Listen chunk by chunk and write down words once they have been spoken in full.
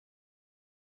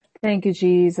Thank you,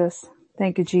 Jesus.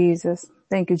 Thank you, Jesus.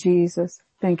 Thank you, Jesus.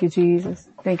 Thank you, Jesus.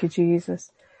 Thank you,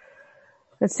 Jesus.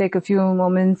 Let's take a few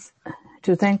moments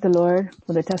to thank the Lord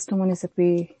for the testimonies that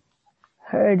we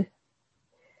heard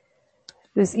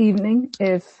this evening.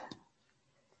 If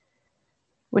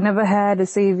we never had a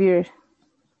Savior,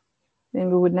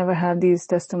 then we would never have these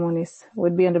testimonies.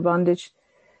 We'd be under bondage.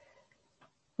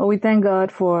 But we thank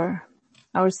God for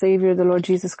our Savior, the Lord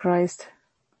Jesus Christ,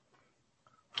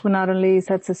 who not only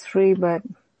sets us free, but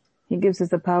He gives us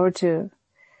the power to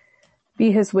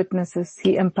be His witnesses.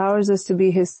 He empowers us to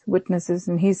be His witnesses.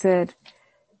 And He said,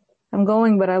 I'm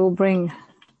going, but I will bring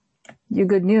you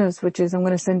good news, which is I'm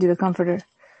going to send you the Comforter.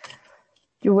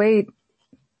 You wait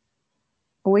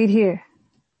here.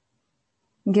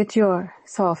 Get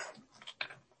yourself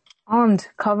armed,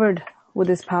 covered with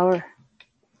His power.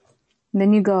 And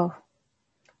then you go.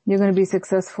 You're going to be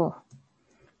successful.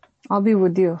 I'll be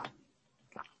with you.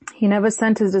 He never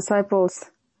sent His disciples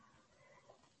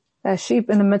as sheep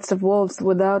in the midst of wolves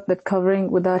without that covering,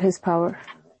 without His power.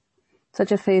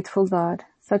 Such a faithful God.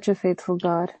 Such a faithful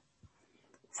God.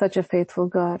 Such a faithful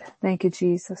God. Thank you,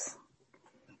 Jesus.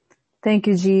 Thank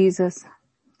you, Jesus.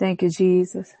 Thank you,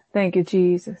 Jesus. Thank you,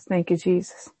 Jesus. Thank you,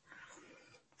 Jesus.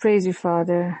 Praise you,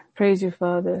 Father. Praise you,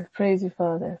 Father. Praise you,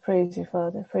 Father. Praise you,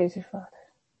 Father. Praise you, Father.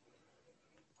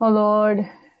 Oh Lord,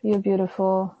 you're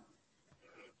beautiful.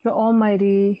 You're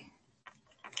almighty.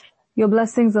 Your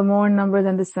blessings are more in number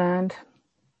than the sand.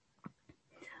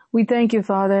 We thank you,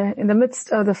 Father. In the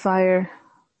midst of the fire,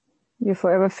 you're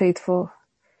forever faithful.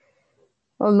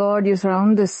 Oh Lord, you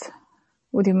surround us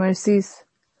with your mercies.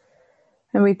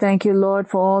 And we thank you, Lord,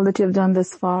 for all that you have done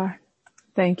thus far.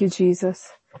 Thank you,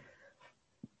 Jesus.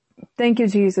 Thank you,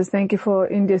 Jesus. Thank you for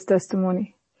India's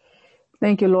testimony.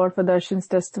 Thank you, Lord, for Darshan's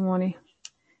testimony.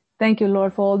 Thank you,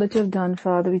 Lord, for all that you have done,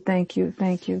 Father. We thank you,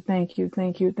 thank you, thank you,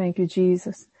 thank you, thank you,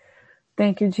 Jesus.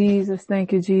 Thank you, Jesus.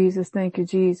 Thank you, Jesus. Thank you,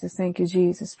 Jesus. Thank you,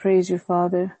 Jesus. Praise you,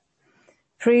 Father.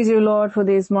 Praise you, Lord, for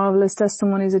these marvelous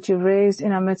testimonies that you've raised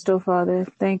in our midst, oh Father.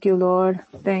 Thank you, Lord.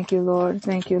 Thank you, Lord.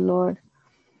 Thank you, Lord.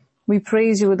 We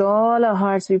praise you with all our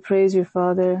hearts. We praise you,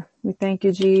 Father. We thank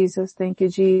you, Jesus. Thank you,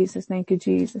 Jesus. Thank you,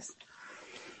 Jesus.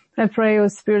 I pray, O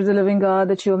Spirit of the living God,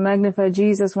 that you will magnify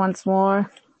Jesus once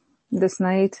more this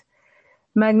night.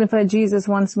 Magnify Jesus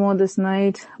once more this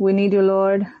night. We need you,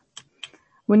 Lord.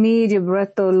 We need your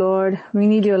breath, O Lord. We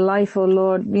need your life, O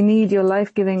Lord. We need your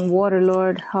life-giving water,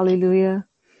 Lord. Hallelujah.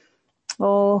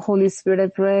 Oh, Holy Spirit, I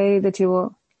pray that you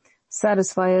will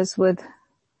satisfy us with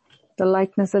the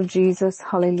likeness of Jesus.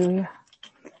 Hallelujah.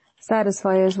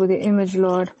 Satisfy us with your image,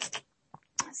 Lord.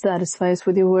 Satisfy us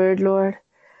with your word, Lord.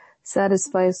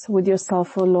 Satisfy us with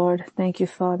yourself, O Lord. Thank you,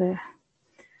 Father.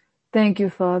 Thank you,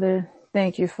 Father.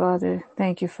 Thank you, Father.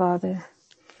 Thank you, Father.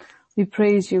 We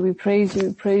praise you. We praise you.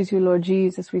 We praise you, Lord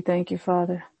Jesus. We thank you,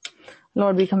 Father.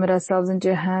 Lord, we commit ourselves into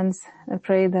your hands. I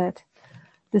pray that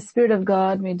the Spirit of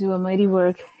God may do a mighty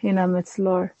work in our midst,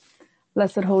 Lord.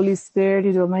 Blessed Holy Spirit,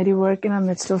 you do a mighty work in our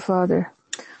midst, O Father.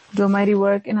 Do a mighty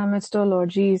work in our midst, O Lord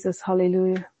Jesus.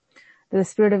 Hallelujah. The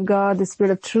Spirit of God, the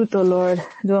Spirit of truth, O Lord,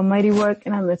 do a mighty work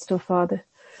in our midst, O Father.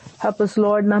 Help us,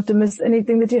 Lord, not to miss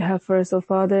anything that you have for us, O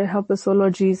Father. Help us, O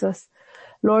Lord Jesus.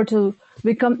 Lord, to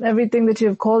become everything that you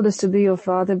have called us to be, O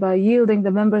Father, by yielding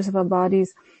the members of our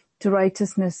bodies to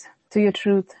righteousness, to your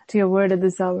truth, to your word at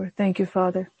this hour. Thank you,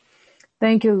 Father.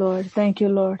 Thank you, Lord. Thank you,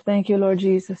 Lord. Thank you, Lord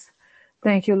Jesus.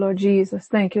 Thank you, Lord Jesus.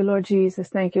 Thank you, Lord Jesus.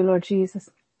 Thank you, Lord Jesus.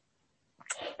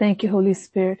 Thank you, Holy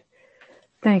Spirit.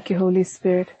 Thank you, Holy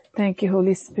Spirit. Thank you,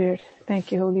 Holy Spirit.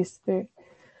 Thank you, Holy Spirit.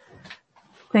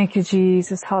 Thank you,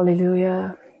 Jesus.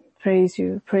 Hallelujah. Praise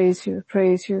you, praise you,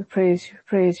 praise you, praise you,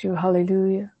 praise you.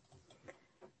 Hallelujah.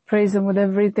 Praise Him with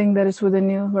everything that is within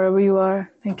you, wherever you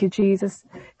are. Thank you, Jesus.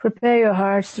 Prepare your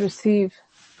hearts to receive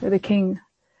the King.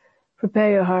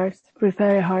 Prepare your hearts.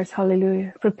 Prepare your hearts.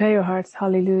 Hallelujah. Prepare your hearts.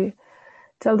 Hallelujah.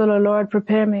 Tell the Lord,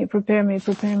 prepare me, prepare me,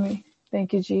 prepare me.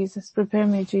 Thank you, Jesus. Prepare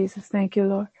me, Jesus. Thank you,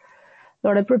 Lord.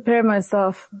 Lord, I prepare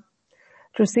myself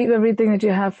to receive everything that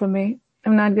you have for me.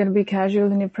 I'm not going to be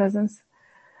casual in your presence.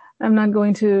 I'm not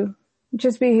going to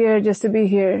just be here just to be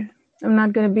here. I'm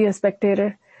not going to be a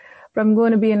spectator, but I'm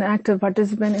going to be an active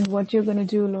participant in what you're going to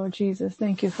do, Lord Jesus.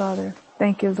 Thank you, Father.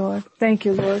 Thank you, Lord. Thank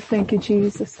you, Lord. Thank you,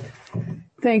 Jesus.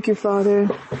 Thank you, Father.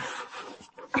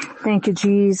 Thank you,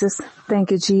 Jesus.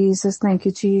 Thank you, Jesus. Thank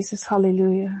you, Jesus.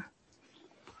 Hallelujah.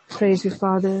 Praise you,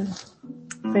 Father.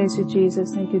 Praise you,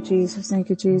 Jesus. Thank you, Jesus. Thank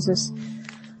you, Jesus.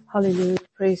 Hallelujah.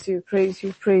 Praise you, praise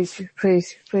you, praise you,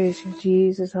 praise you, praise you,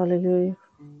 Jesus. Hallelujah.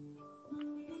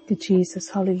 Thank you, Jesus.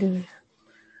 Hallelujah.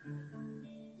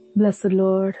 Blessed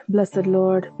Lord, blessed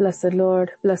Lord, blessed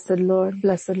Lord, blessed Lord,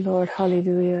 blessed Lord.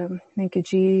 Hallelujah. Thank you,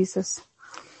 Jesus.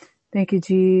 Thank you,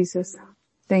 Jesus.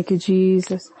 Thank you,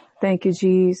 Jesus. Thank you,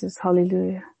 Jesus.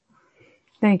 Hallelujah.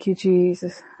 Thank you,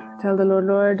 Jesus. Tell the Lord,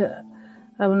 Lord,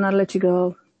 I will not let you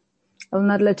go. I will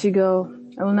not let you go.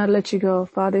 I will not let you go.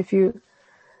 Father, if you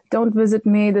don't visit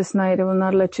me this night, I will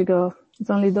not let you go. It's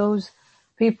only those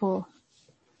people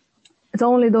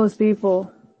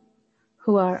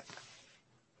who are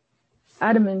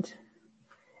adamant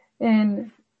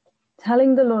in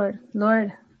telling the Lord,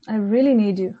 Lord, I really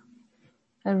need you.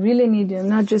 I really need you. I'm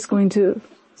not just going to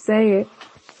say it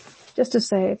just to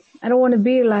say it. I don't want to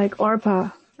be like Orpah.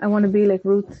 I want to be like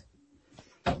Ruth.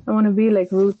 I want to be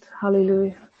like Ruth.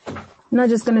 Hallelujah. I'm not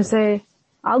just going to say,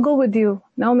 I'll go with you.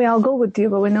 Naomi, I'll go with you.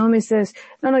 But when Naomi says,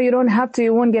 no, you don't have to.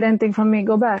 You won't get anything from me.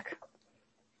 Go back.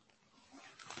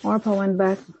 Orpah went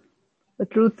back,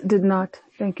 but Ruth did not.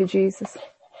 Thank you, Jesus.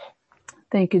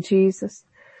 Thank you, Jesus.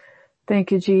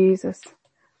 Thank you, Jesus.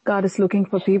 God is looking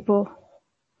for people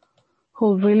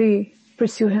who really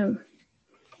pursue Him,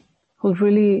 who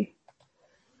really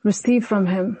receive from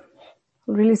Him,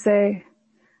 who really say,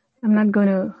 I'm not going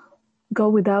to go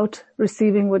without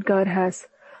receiving what God has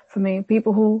for me.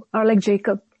 People who are like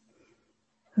Jacob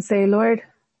and say, Lord,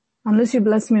 unless you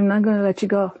bless me, I'm not going to let you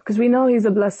go. Because we know He's a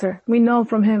blesser. We know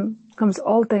from Him comes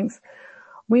all things.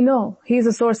 We know He's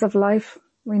a source of life.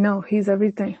 We know He's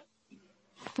everything.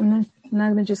 I'm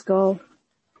not going to just go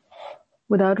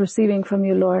without receiving from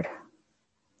you, Lord.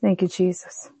 Thank you,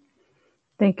 Jesus.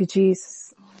 Thank you,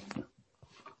 Jesus.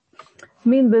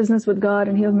 Mean business with God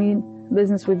and He'll mean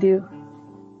business with you.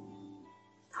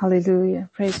 Hallelujah.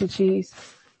 Praise you,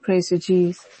 Jesus. Praise you,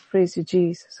 Jesus. Praise you,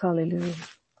 Jesus. Hallelujah.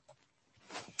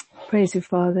 Praise you,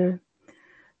 Father.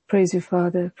 Praise you,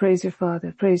 Father. Praise you,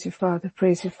 Father. Praise you, Father.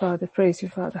 Praise you, Father. Praise you,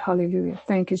 Father. Hallelujah.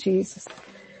 Thank you, Jesus.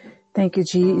 Thank you,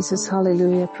 Jesus.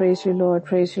 Hallelujah. Praise you, Lord.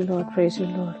 Praise you, Lord. Praise you,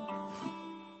 Lord.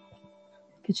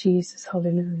 Thank you, Jesus.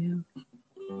 Hallelujah.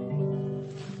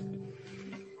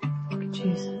 Thank you,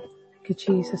 Jesus. Thank you,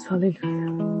 Jesus.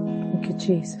 Hallelujah. Thank you,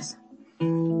 Jesus.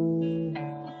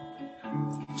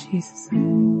 Jesus.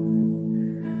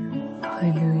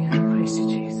 Hallelujah. Praise you,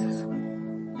 Jesus.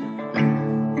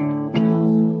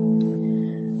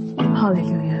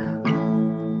 Hallelujah.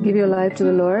 Give your life to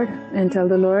the Lord and tell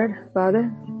the Lord,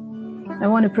 Father, I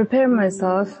want to prepare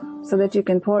myself so that you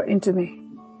can pour into me.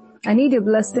 I need your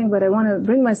blessing, but I want to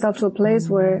bring myself to a place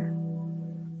where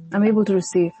I'm able to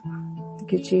receive.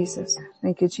 Thank you, Jesus.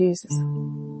 Thank you, Jesus.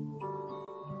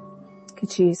 Thank you,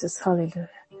 Jesus. Hallelujah.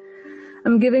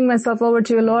 I'm giving myself over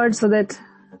to you, Lord, so that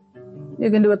you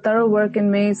can do a thorough work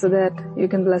in me so that you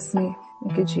can bless me.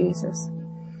 Thank you, Jesus.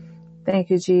 Thank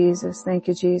you, Jesus. Thank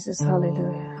you, Jesus.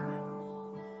 Hallelujah.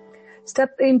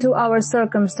 Step into our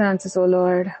circumstances, O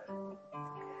Lord.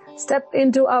 Step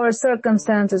into our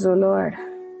circumstances, O Lord.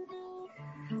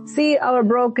 See our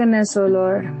brokenness, O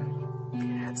Lord.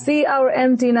 See our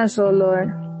emptiness, O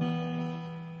Lord.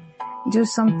 Do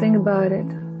something about it.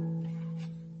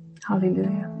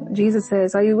 Hallelujah. Jesus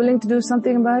says, are you willing to do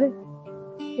something about it?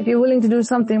 If you're willing to do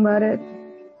something about it,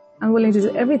 I'm willing to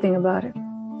do everything about it.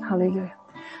 Hallelujah.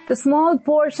 The small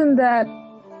portion that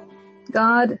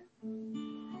God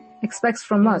expects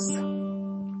from us,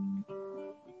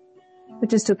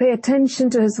 which is to pay attention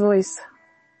to His voice,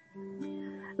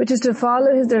 which is to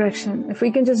follow His direction. If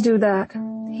we can just do that,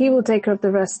 He will take care of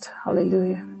the rest.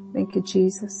 Hallelujah. Thank you,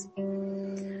 Jesus.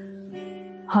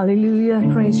 Hallelujah.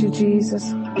 Praise you,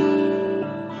 Jesus.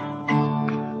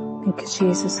 Thank you,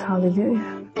 Jesus.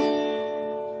 Hallelujah.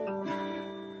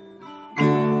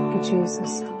 Thank you,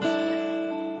 Jesus.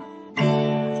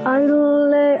 I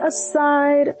lay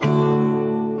aside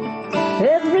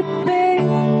everything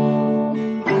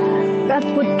that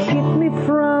would keep me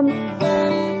from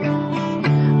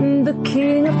the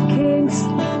King of Kings,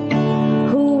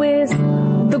 who is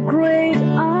the great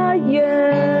I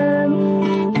am.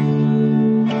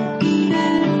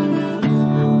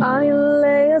 I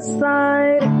lay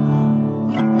aside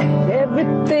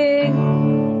everything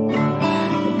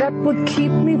that would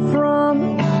keep me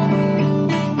from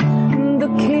the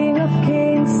King of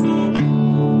Kings,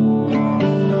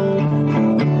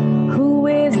 who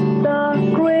is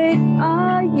the great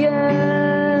I am.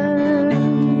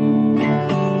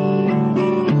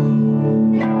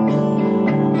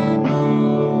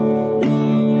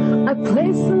 I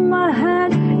place my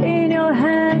hand in your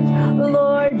hand,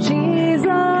 Lord Jesus,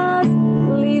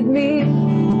 lead me.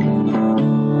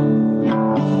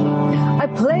 I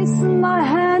place my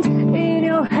hand in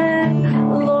your hand,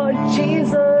 Lord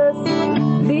Jesus,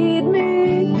 lead me.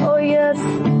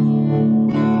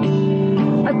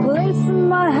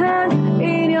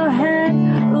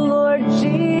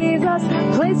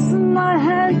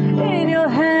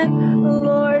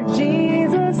 Lord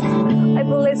Jesus, I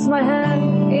place my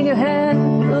hand in your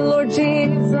hand, Lord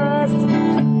Jesus,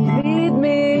 lead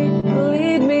me,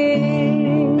 lead me.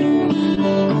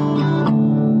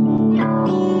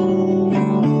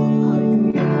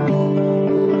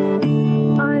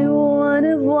 I want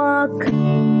to walk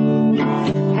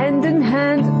hand in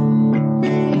hand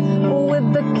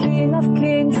with the King of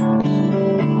Kings,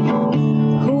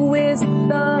 who is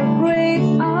the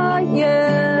great I am.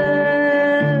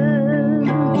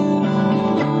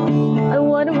 I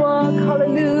want to walk,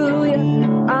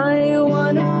 hallelujah, I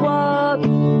want to walk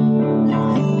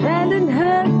hand in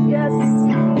hand, yes,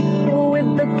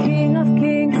 with the King of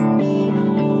Kings,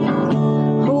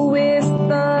 who is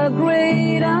the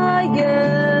great I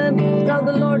am. Now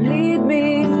the Lord lead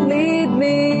me, lead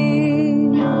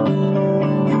me.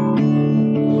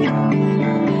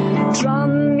 Draw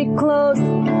me close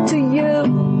to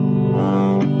you.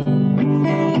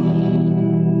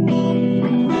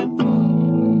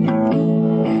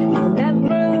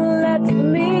 Never let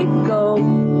me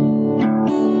go.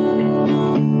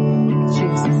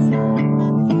 Jesus.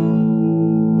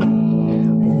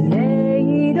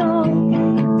 Lay it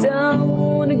all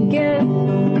down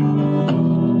again.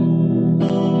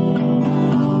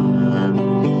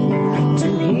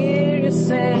 To hear you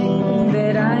say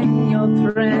that I'm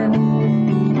your friend.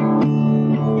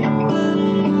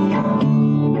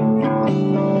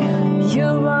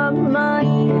 You are my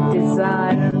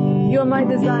desire. You're my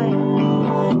desire.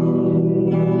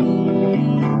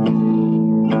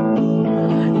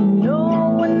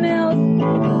 No one else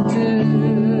will do.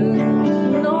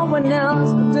 No one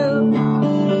else will do.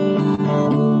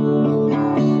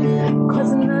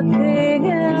 'Cause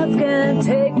nothing else can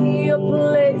take your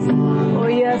place. Oh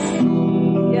yes,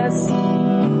 yes.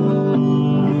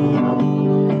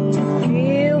 To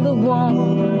feel the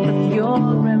warmth of your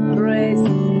embrace,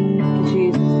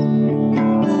 Jesus.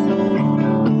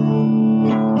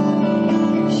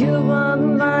 You are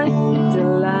my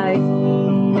delight.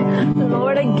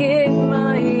 Lord, I give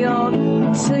my all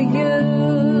to you.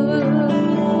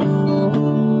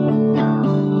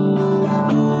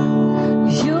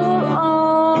 You're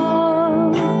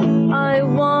all I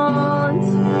want.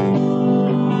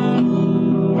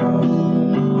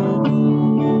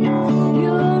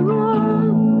 You're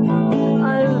all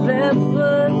I've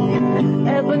ever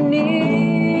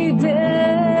needed.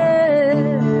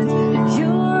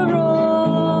 You're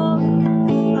all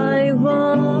I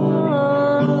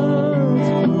want.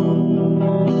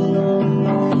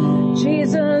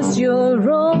 Jesus,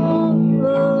 you're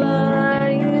all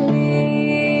I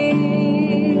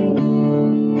need.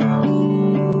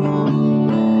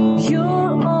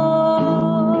 You're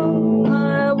all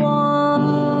I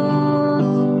want.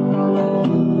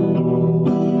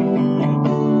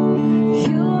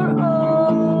 You're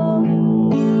all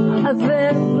I've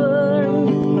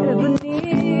ever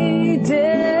needed.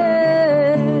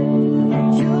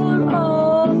 You're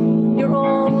all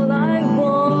I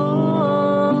want.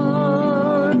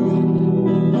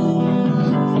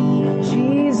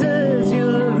 Jesus,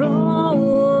 you're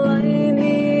all I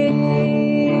need.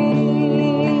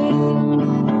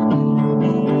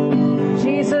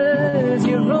 Jesus,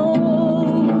 you're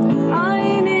all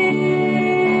I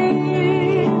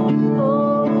need.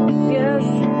 Oh, yes.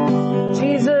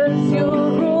 Jesus,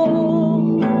 you're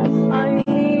all I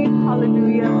need.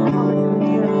 Hallelujah.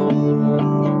 Hallelujah.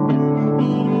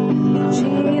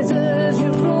 Jesus,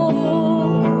 you're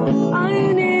all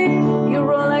I need.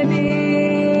 You're all I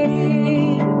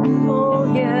need.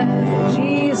 Oh, yeah.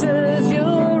 Jesus,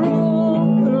 you're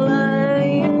all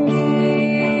I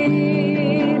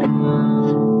need.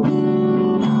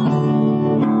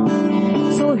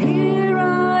 So here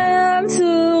I am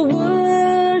to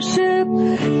worship.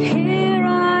 Here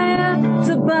I am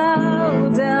to bow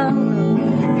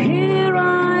down. Here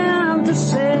I am to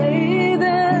say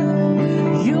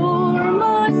that you're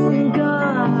my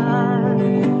God.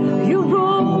 You're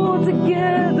all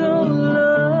together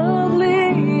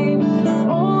lovely,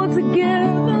 all together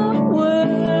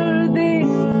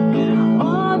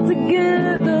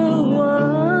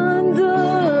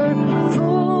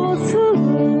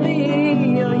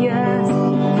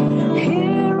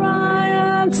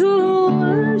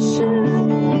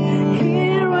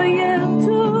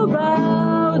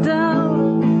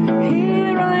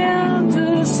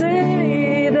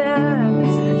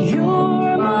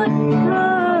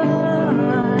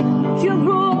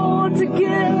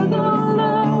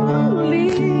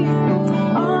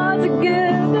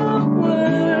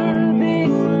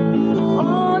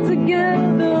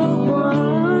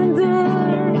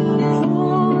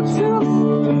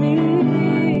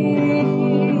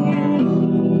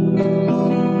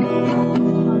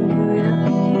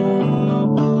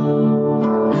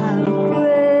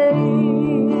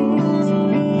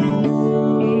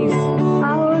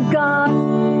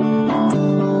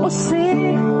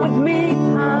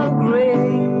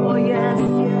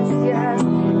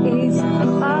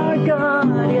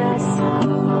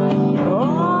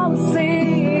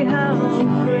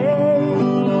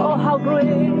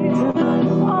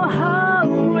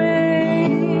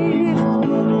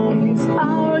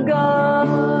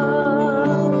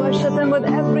and with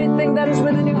everything that is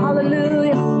within you.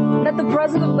 Hallelujah. Let the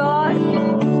presence of God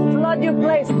flood your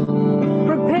place.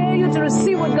 Prepare you to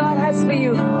receive what God has for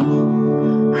you.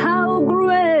 How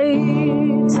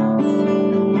great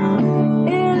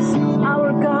is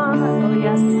our God. Oh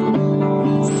yes.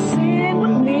 Sing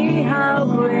with me, how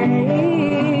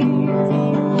great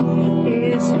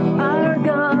is our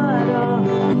God.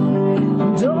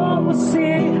 Oh, we'll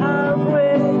see how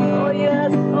great. Oh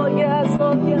yes, oh yes,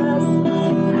 oh yes.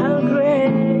 How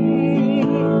great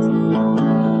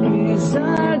is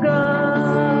our God.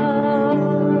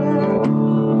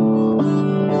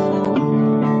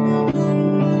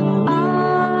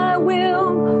 I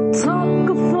will talk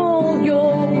of all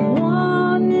your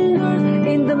wonders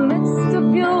in the midst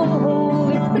of your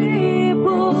holy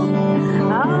people.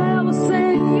 I will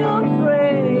sing your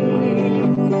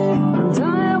praise and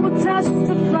I will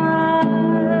testify.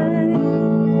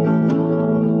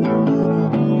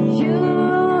 You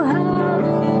have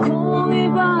called me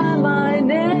by my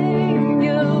name.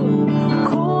 You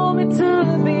call me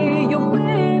to be your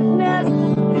witness,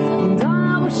 and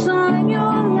I will shine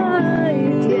your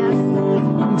light, yes,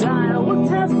 and I will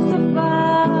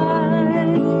testify.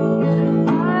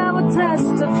 I will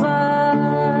testify.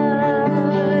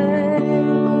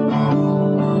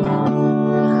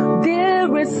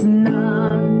 There is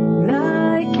none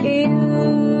like you.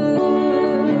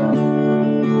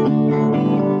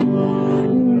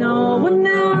 No one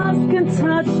else can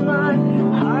touch my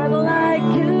heart like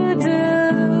you do,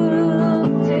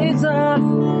 Jesus.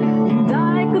 And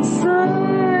I could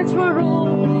search for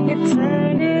all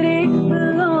eternity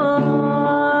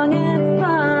long and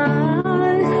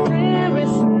find there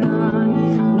is none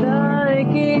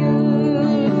like you.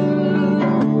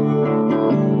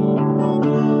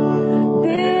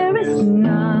 There is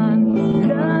none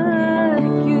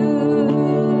like you,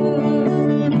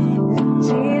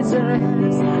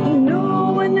 Jesus. No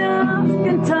one else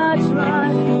can touch my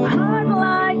heart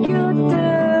like you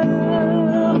do,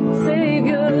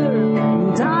 Savior.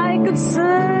 And I could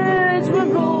search for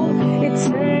all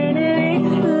eternity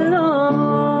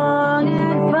long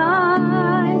and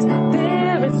find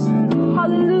there is,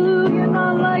 hallelujah,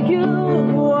 none like you.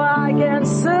 I can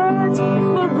search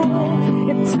for all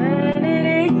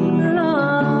eternity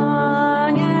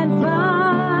long and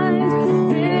find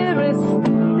there is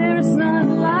none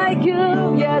like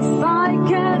you. Yes, I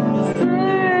can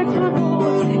search for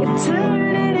all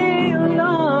eternity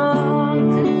long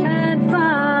and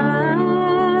find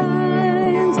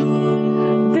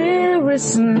there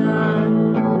is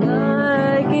none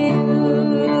like you.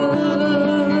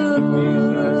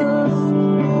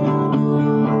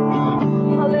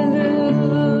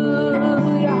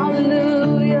 Hallelujah,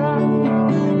 hallelujah.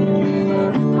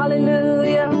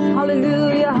 Hallelujah,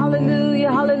 hallelujah,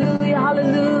 hallelujah, hallelujah,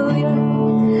 hallelujah.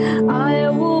 I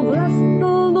will bless the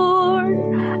Lord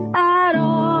at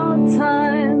all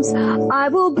times. I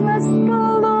will bless the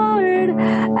Lord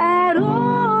at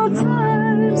all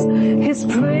times. His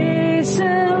praise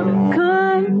shall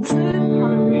continue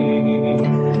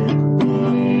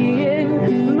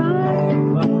in my,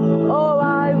 oh,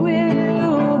 I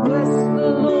will bless the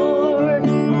Lord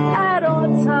at all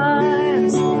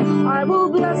times. I will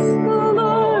bless the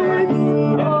Lord,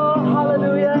 oh,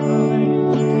 hallelujah.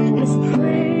 His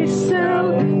praise shall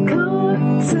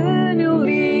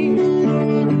continually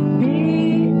be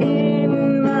in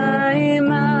my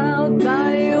mouth.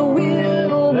 I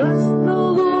will bless the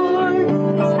Lord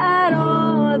at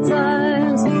all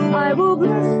times. I will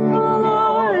bless the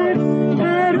Lord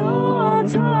at all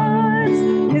times.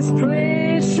 His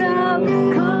praise shall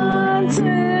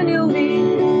continually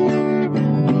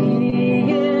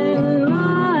be in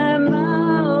my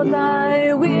mouth.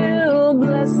 I will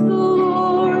bless the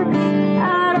Lord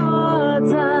at all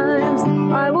times.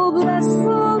 I will bless the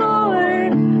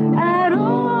Lord at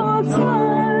all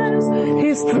times.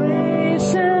 His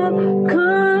praise shall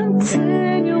continually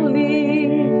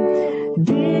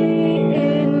be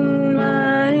in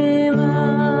my mouth.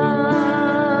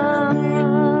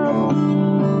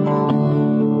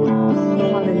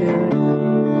 Hallelujah.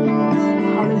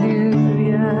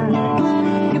 Hallelujah.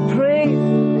 You praise,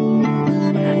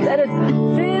 let it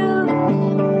fill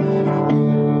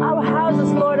our houses,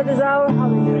 Lord, at this hour.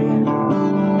 Hallelujah.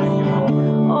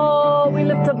 Oh, we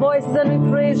lift our voices and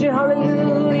we praise you.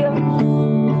 Hallelujah.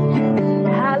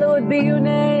 Hallowed be your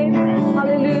name.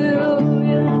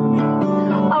 Hallelujah.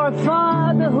 Our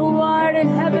Father who art in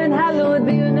heaven, hallowed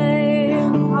be your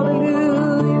name.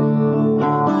 Hallelujah.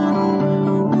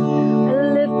 I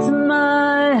lift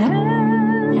my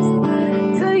hands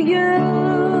to you,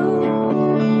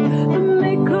 the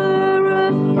maker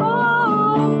of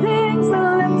all things. I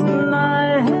lift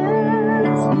my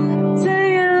hands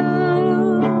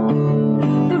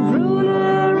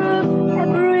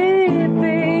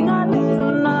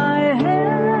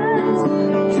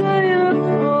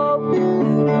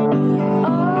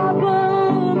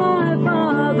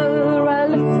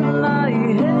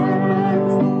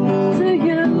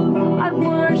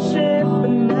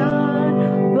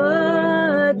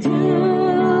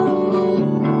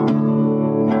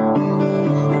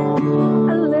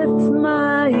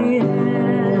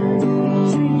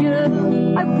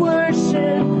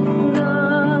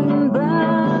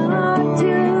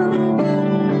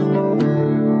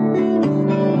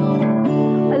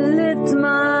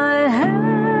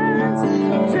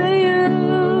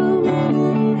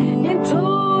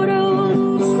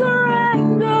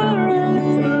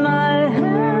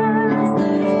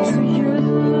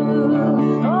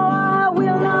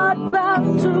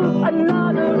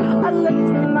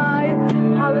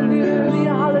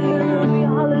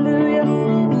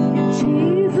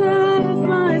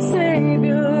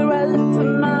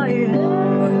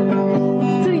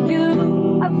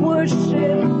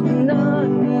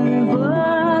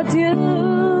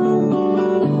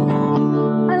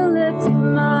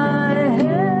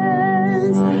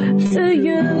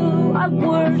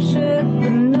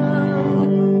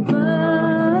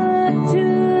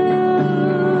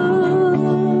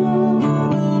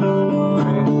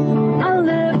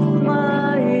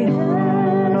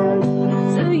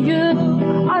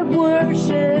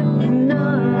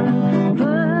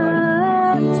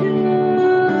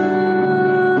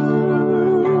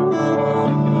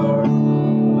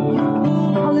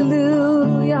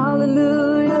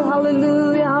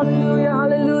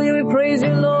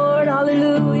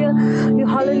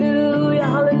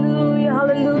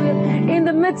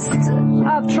midst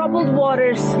of troubled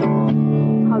waters,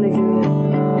 hallelujah,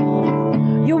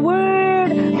 your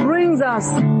word brings us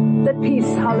the peace,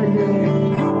 hallelujah.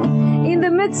 In the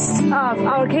midst of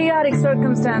our chaotic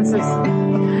circumstances,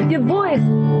 your voice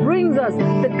brings us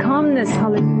the calmness,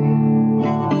 hallelujah.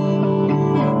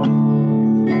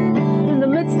 In the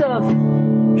midst of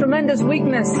tremendous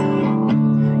weakness,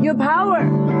 your power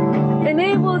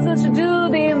enables us to do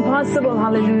the impossible,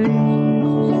 hallelujah.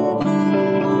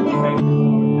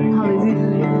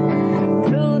 Hallelujah.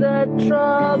 Through the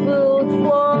troubled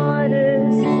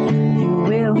waters, you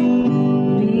will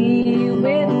be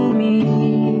with me.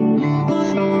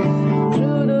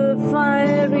 Through the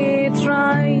fiery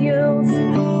trials, you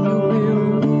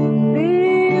will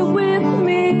be with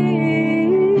me.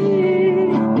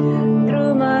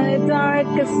 Through my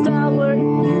darkest hour, you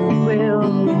will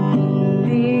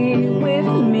be with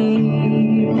me.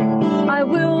 I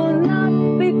will not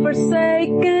be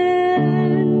forsaken.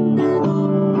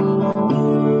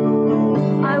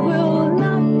 I will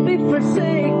not be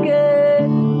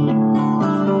forsaken.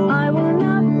 I will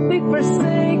not be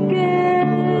forsaken.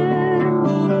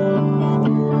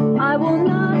 I will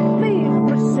not be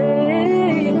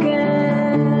forsaken.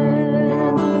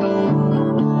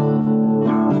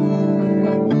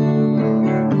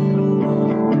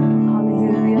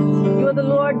 Hallelujah. You are the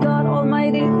Lord God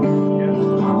Almighty.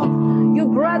 Your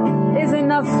breath is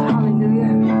enough,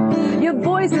 hallelujah. Your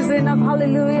voice is enough,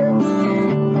 hallelujah.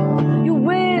 Your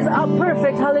ways are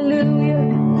perfect, hallelujah.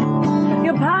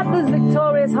 Your path is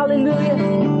victorious, hallelujah.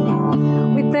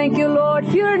 We thank you, Lord.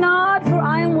 Fear not, for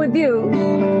I am with you.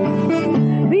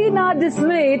 Be not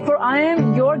dismayed, for I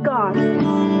am your God.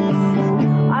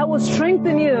 I will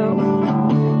strengthen you.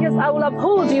 Yes, I will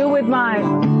uphold you with my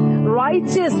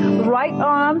righteous right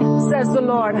arm, says the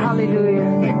Lord. Hallelujah.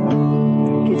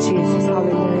 Thank you, Jesus.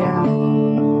 Hallelujah.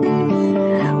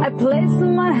 I place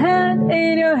my hand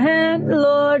in your hand,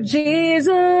 Lord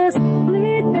Jesus.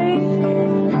 Lead me.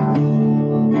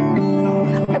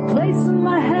 I place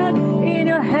my hand in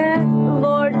your hand,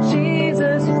 Lord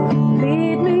Jesus.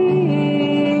 Lead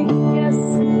me. Yes.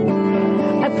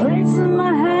 I place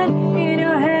my hand in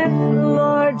your hand,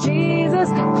 Lord Jesus.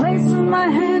 Place my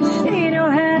hand in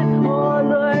your hand, oh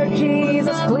Lord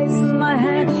Jesus. Place my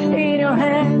hand in your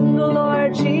hand,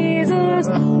 Lord Jesus.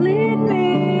 Lead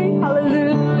me.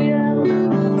 Hallelujah.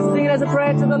 Sing it as a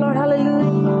prayer to the Lord.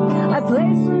 Hallelujah. I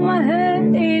place my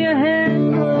hand in your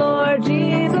hand, Lord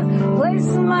Jesus.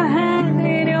 Place my hand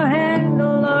in your hand,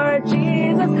 Lord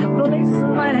Jesus. Place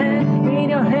my hand in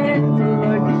your hand,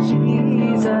 Lord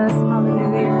Jesus.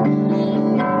 Hallelujah.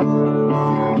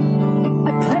 I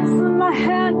place my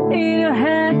hand in your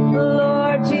hand,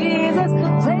 Lord Jesus.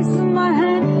 Place my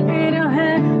hand in your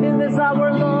hand in this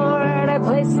hour, Lord. I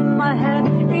place my hand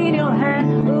in your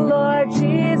hand, Lord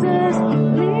Jesus.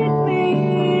 Lead me.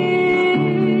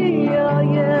 Oh,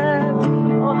 yeah.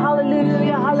 Oh,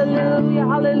 hallelujah, hallelujah,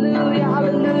 hallelujah,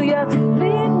 hallelujah.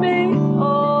 Lead me.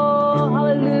 Oh,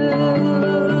 hallelujah,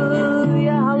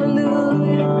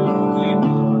 hallelujah.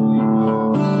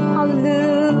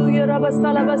 Hallelujah.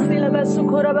 Rabasala basila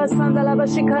basukura basanda la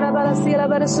bashikara barasila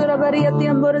barasura bariyati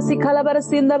amborasi kala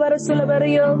barasinda barasula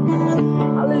bariyo.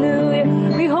 Hallelujah.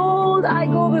 Behold, I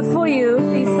go before you.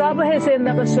 Isabahe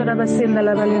senda basura basinda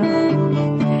la bariyo.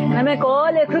 And I make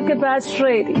all your crooked paths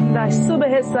straight.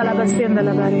 Subahe sala basinda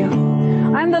la bariyo.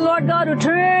 I'm the Lord God who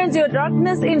turns your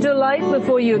darkness into light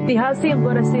before you. Tihasi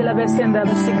amborasi la basinda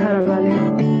bashikara bariyo.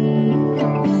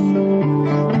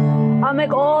 I'll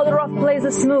make all the rough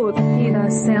places smooth.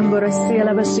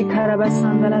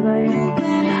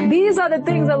 These are the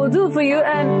things I will do for you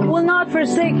and will not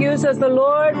forsake you, says the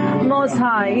Lord Most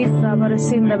High.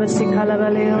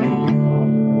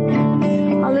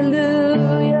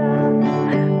 Hallelujah.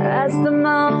 As the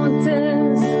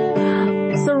mountains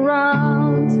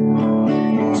surround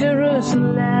Jerusalem,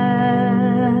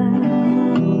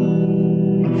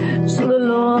 so the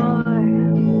Lord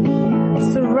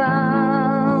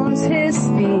surrounds His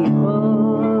people.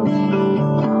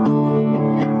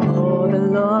 Oh, the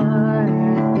Lord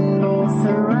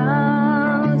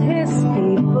surrounds His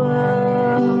people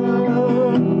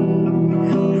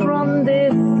from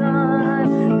this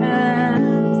time and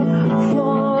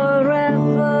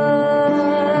forever.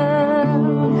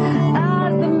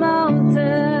 As the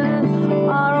mountains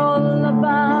are all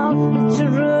about Jerusalem,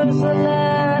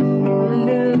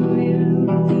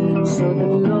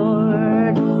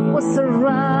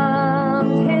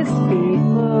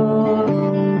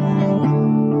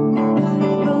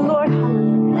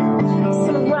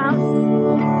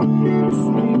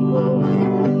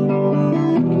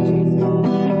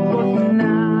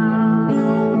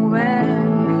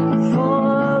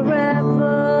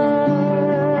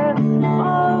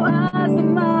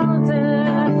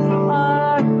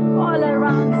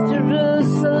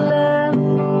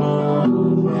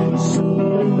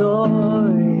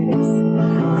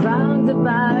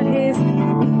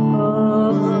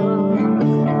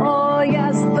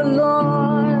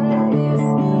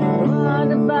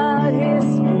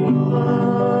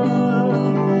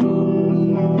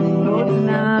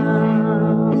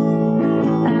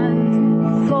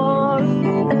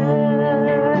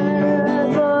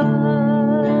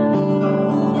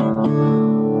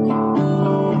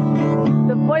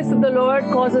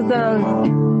 causes the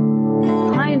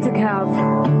hind to calve.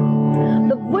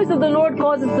 The voice of the Lord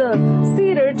causes the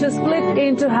cedar to split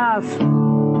into half.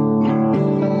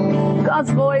 God's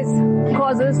voice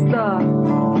causes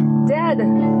the dead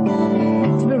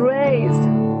to be raised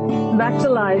back to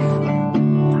life.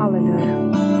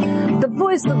 Hallelujah. The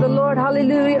voice of the Lord,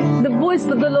 hallelujah. The voice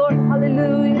of the Lord,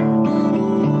 hallelujah.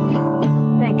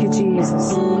 Thank you,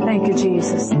 Jesus. Thank you,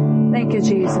 Jesus. Thank you,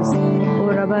 Jesus.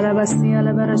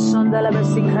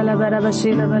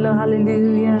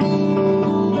 Hallelujah.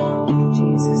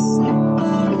 Jesus.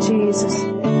 Jesus.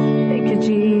 Thank you,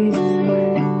 Jesus.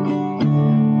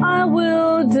 I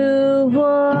will do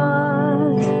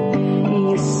what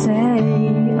you say.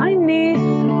 I need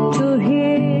to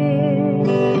hear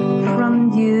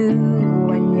from you.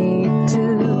 I need to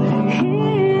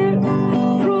hear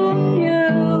from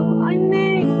you. I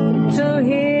need to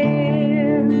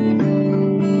hear.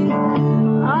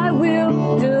 I will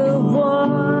do what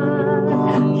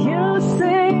you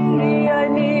say. I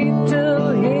need to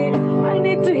hear. I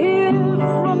need to hear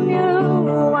from you.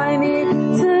 I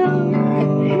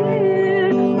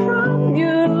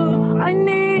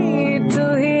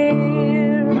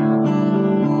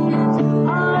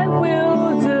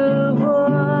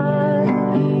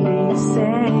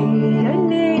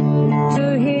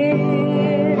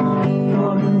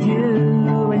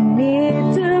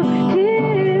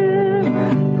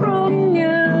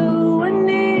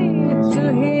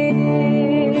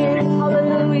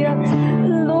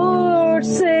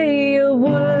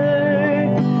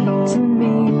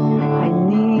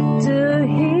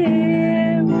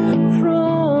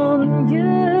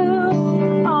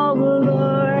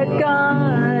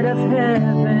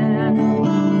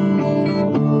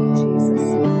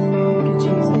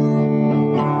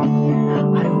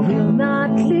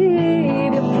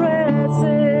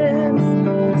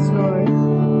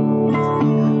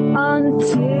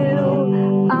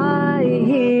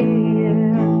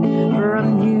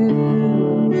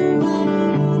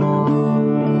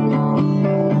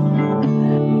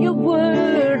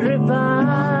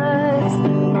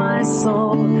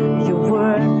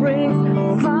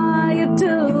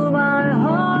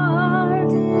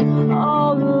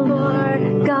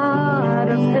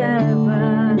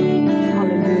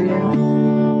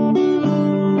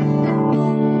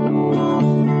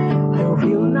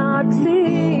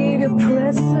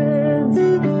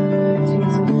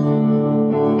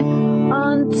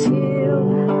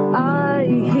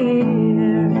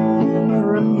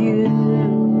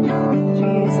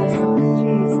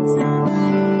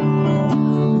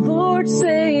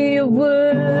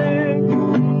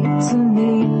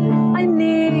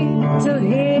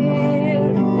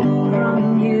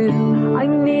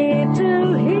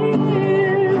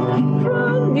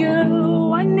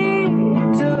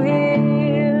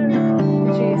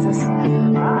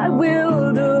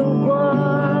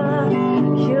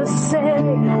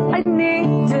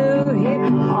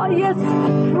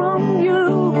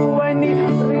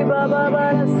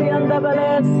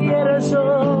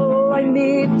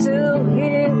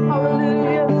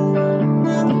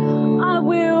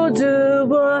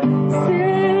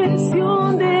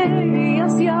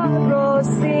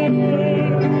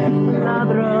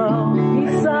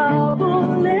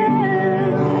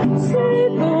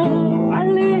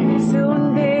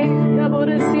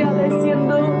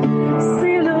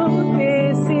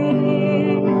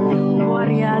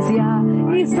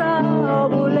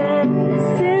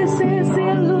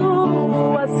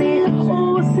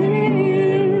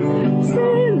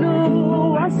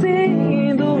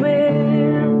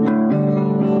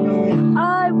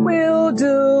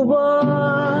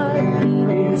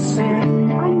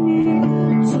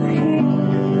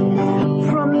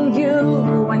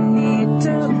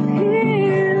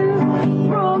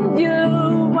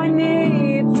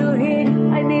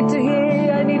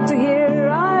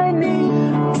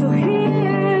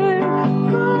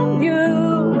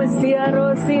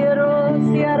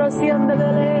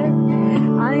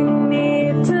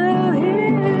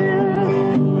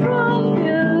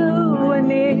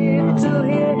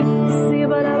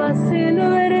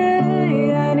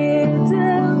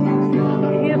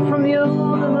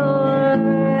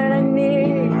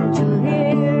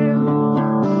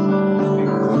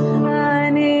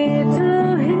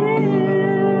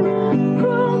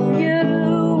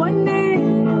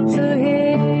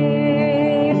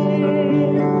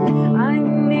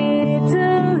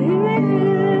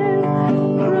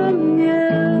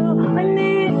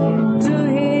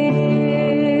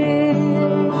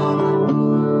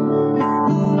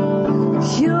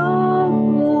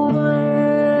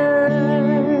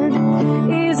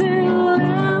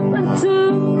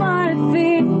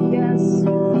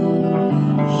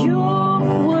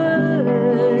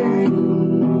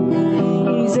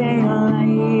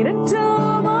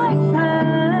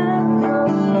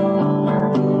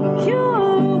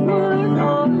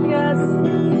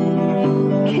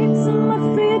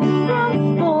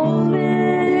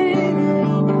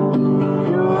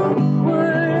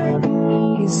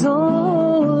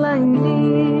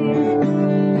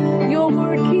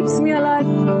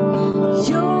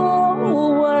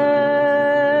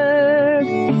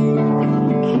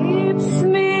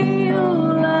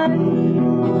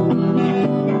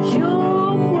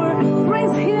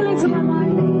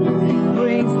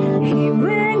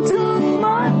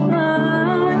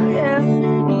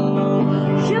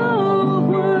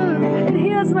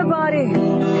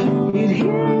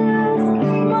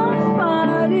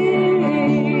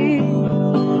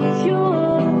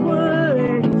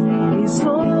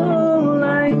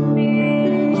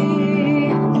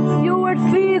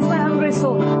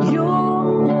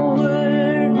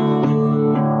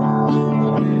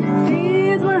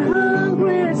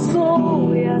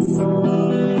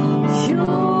yes.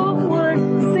 Your word,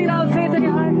 sing it out of faith in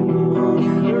your heart.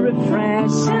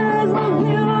 Refreshes my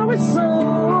weary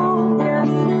soul, yes.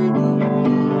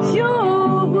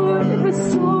 Your word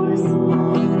restores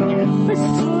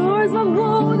my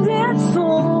wounded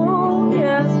soul,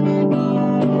 yes.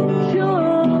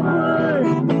 Your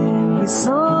word is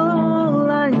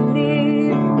all I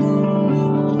need.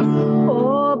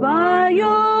 Oh, by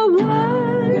your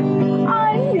word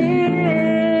I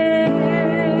live.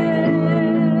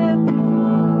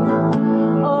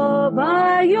 Oh,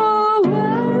 by your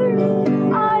word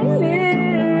I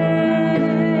live.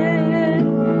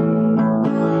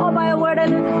 Oh, by your word I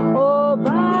live. Oh,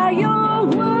 by your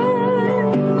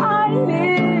word I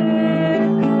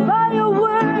live. By your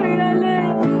word I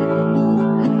live.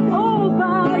 Oh,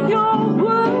 by your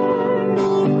word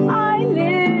I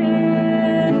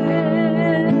live.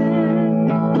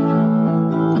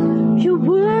 Your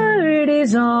word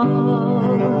is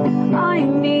all I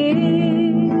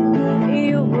need.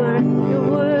 Your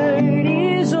word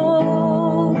is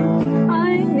all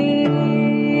I need.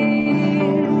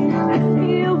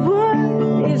 Your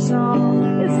word is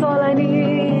all, it's all I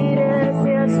need. Yes,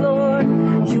 yes, Lord.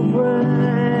 Your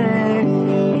word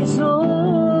is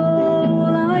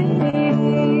all I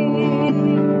need.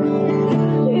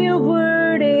 Your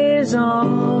word is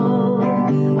all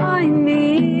I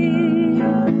need.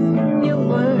 Your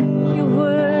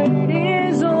word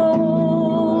is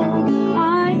all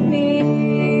I need.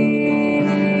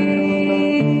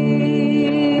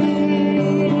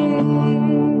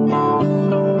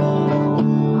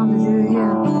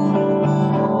 Hallelujah.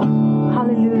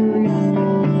 Hallelujah.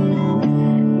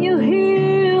 You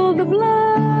heal the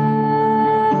blind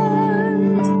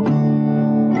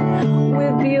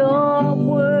with your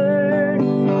word.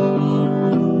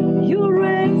 You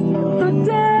raise the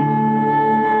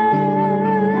dead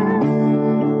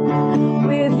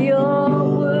with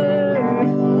your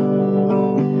word.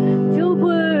 Your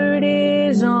word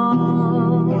is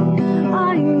all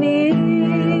I need.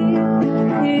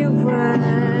 Your word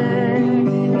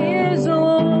is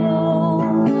all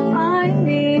I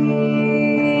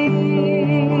need.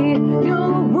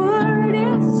 Your word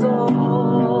is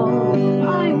all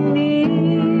I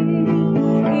need.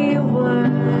 Your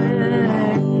word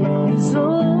is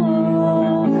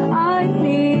all I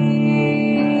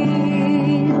need.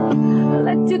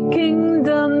 Let your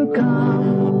kingdom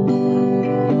come.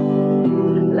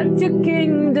 Let your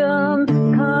kingdom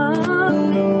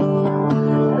come.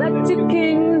 Let your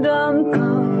kingdom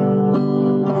come.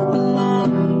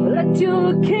 Let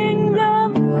your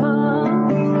kingdom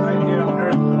come.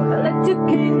 Let your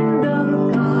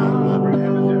kingdom come.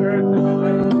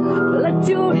 Let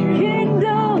your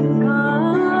kingdom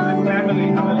come.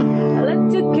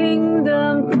 Let your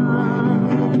kingdom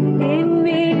come in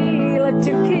me. Let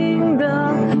your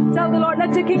kingdom. Tell the Lord,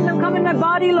 let your kingdom come in my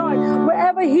body, Lord.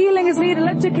 Wherever healing is needed,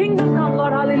 let your kingdom come,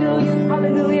 Lord. Hallelujah.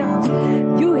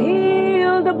 Hallelujah. You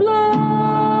heal the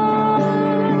blind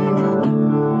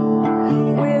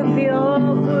with your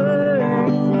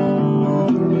word.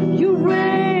 You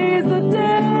raise the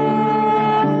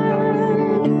dead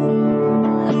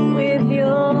with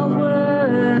your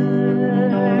word.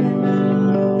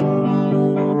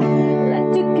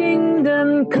 Let your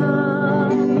kingdom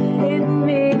come in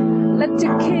me. Let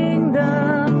your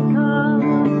kingdom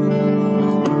come.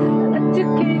 Let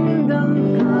your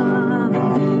kingdom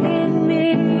come in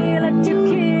me. Let your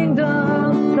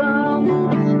kingdom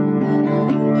come.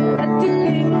 Let your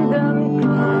kingdom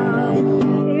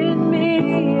come in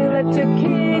me. Let your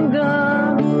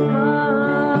kingdom come.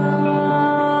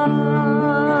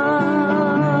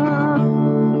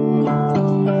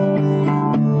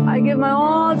 I give my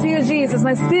all to you, Jesus.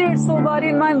 My spirit, soul, body,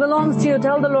 and mind belongs to you.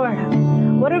 Tell the Lord.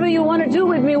 Whatever you want to do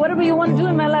with me, whatever you want to do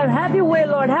in my life, have your way,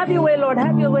 Lord. Have your way, Lord.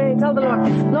 Have your way. Tell the Lord.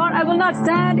 Lord, I will not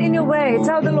stand in your way.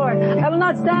 Tell the Lord. I will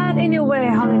not stand in your way.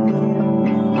 Hallelujah.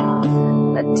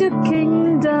 Let your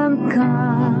kingdom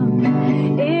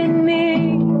come in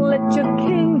me. Let your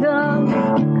kingdom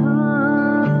come.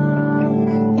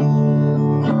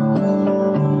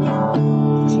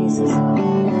 Jesus.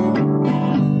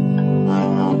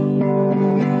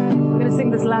 We're going to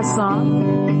sing this last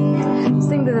song.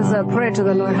 Sing this as a prayer to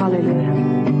the Lord.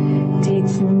 Hallelujah.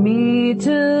 Teach me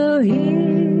to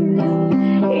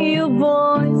hear your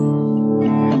voice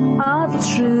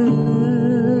of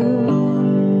truth.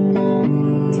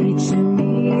 Teach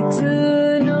me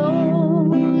to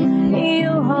know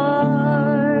your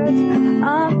heart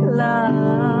of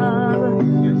love.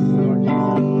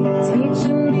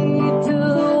 Teach me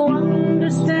to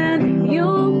understand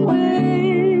your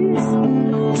ways,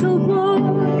 to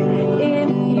walk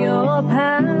in your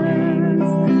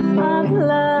paths of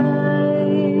love.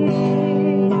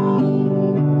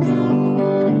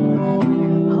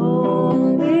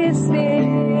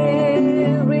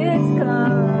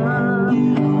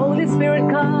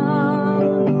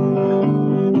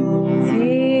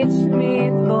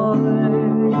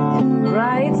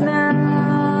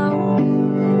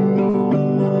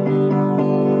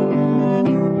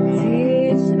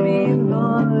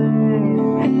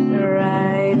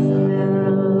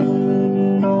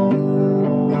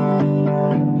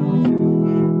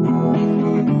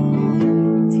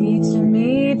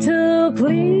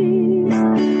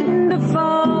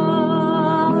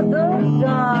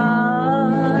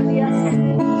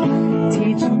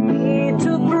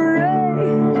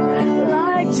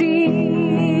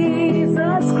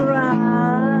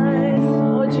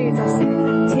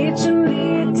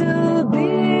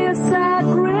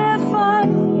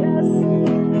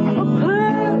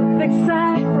 perfect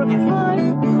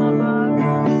sacrifice, Abba.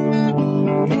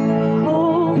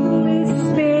 Holy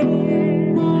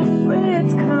Spirit,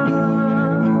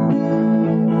 come.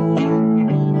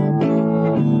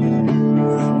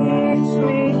 Teach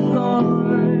me,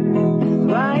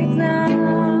 Lord, right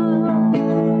now.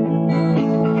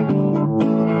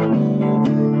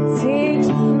 Teach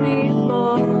me,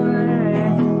 Lord,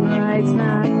 right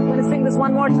now. I'm going to sing this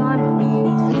one more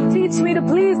time. Teach me to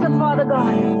please the Father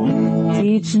God.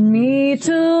 Teach me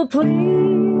to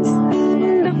please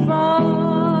the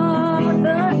Father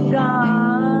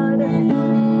God.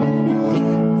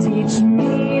 Teach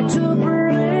me to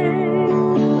pray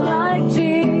like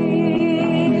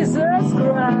Jesus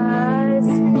Christ.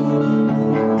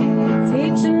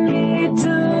 Teach me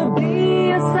to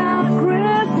be a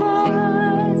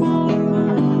sacrifice,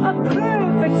 a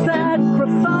perfect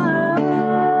sacrifice.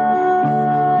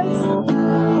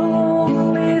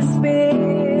 Holy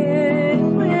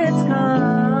Spirit,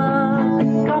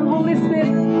 come. Come, Holy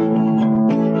Spirit.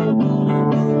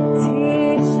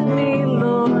 Teach me,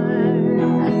 Lord,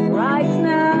 right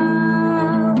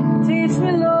now. Teach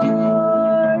me,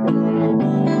 Lord.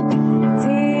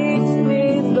 Teach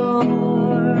me, Lord,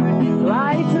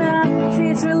 right now.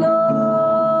 Teach me,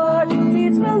 Lord.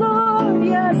 Teach me, Lord,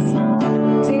 yes.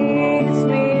 Teach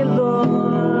me,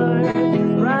 Lord,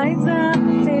 right now.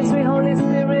 Teach me, Holy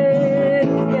Spirit,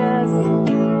 yes.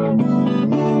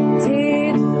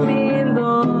 Teach me,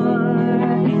 Lord,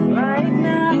 right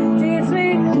now. Teach me,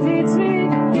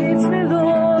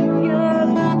 Lord, yes.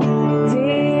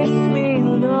 Teach me,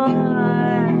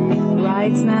 Lord,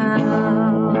 right now.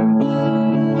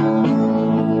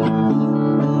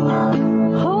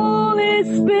 Holy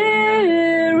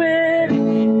Spirit,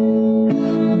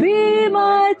 be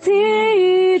my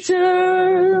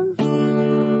teacher.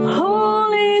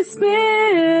 Holy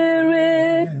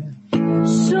Spirit,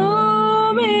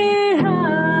 show me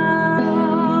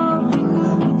how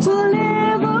to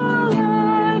live a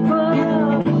life of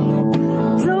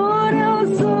total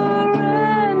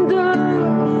surrender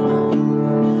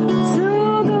to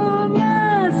the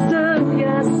Master,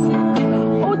 yes.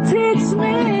 Oh, teach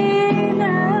me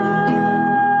now.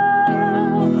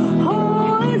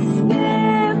 Holy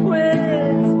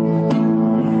Spirit,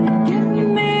 give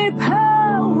me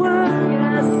power,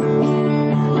 yes.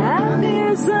 At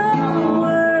this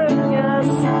hour, yes.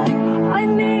 I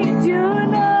need you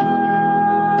now.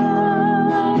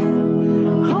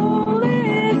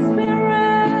 Holy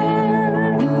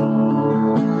Spirit,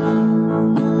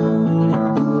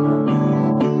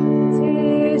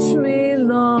 teach me,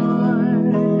 Lord,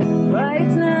 right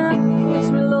now.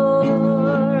 Teach me,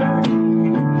 Lord.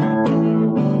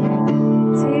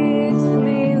 Teach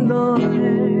me, Lord,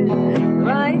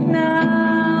 right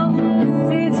now.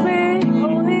 Teach me,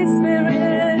 Holy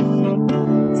Spirit.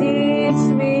 Teach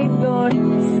me, Lord.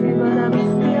 Teach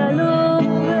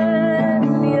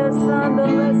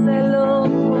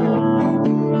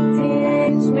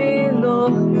me,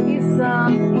 Lord.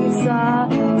 Isa.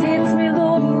 Teach me,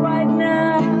 Lord, right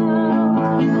now.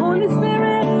 Holy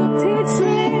Spirit, teach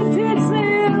me,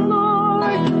 Lord,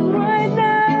 right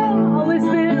now. Holy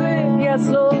Spirit, yes,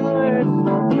 Lord.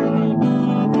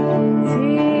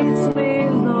 Teach me,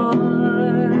 Lord,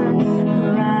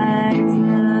 right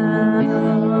now.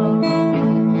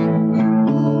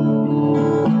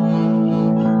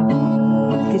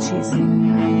 Thank you,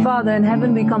 Jesus. Father in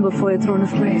heaven, we come before your throne of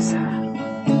grace.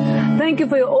 Thank you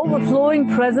for your overflowing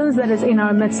presence that is in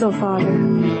our midst, oh Father.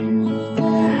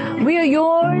 We are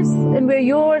yours and we are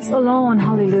yours alone.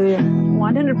 Hallelujah.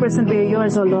 100% we are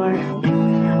yours, oh Lord.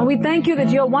 And we thank you that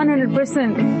you are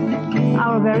 100%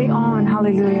 our very own.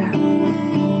 Hallelujah.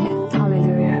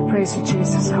 Hallelujah. Praise you,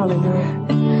 Jesus.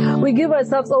 Hallelujah. We give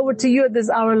ourselves over to you at this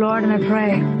hour, Lord, and I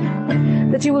pray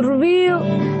that you will reveal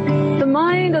the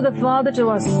mind of the Father to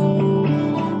us.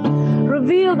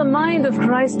 Reveal the mind of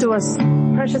Christ to us.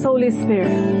 Precious Holy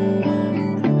Spirit.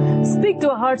 Speak to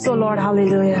our hearts, O Lord.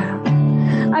 Hallelujah.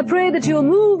 I pray that you will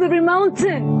move every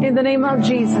mountain in the name of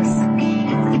Jesus.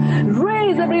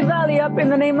 Raise every valley up in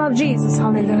the name of Jesus.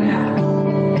 Hallelujah.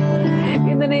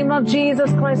 In the name of Jesus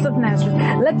Christ of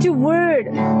Nazareth. Let your word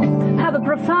have a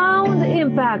profound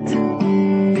impact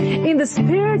in the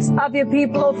spirits of your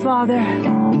people, O Father.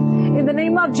 In the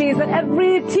name of Jesus,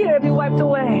 every tear be wiped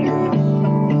away.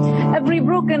 Every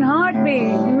broken heart be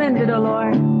mended, O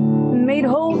Lord. Made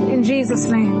whole in Jesus'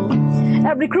 name.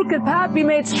 Every crooked path be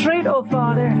made straight, O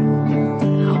Father.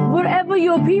 Wherever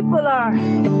your people are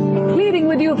pleading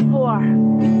with you for,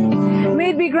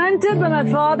 may it be granted by my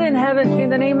Father in heaven in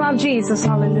the name of Jesus.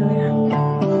 Hallelujah.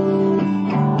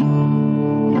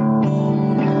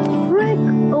 Break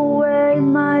away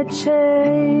my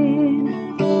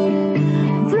chain.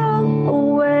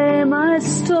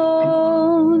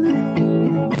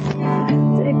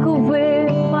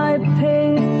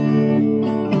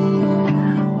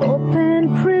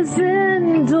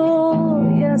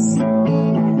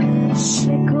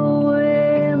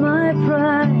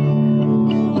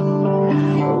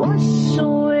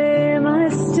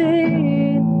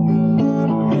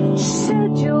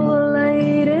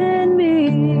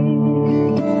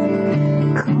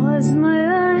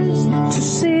 to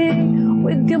see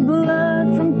with your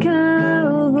blood from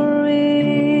Calvary.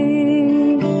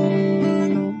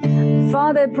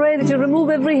 Father, I pray that you remove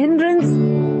every hindrance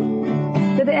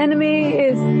that the enemy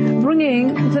is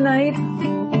bringing tonight,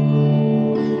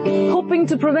 hoping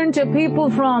to prevent your people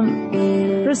from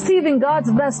receiving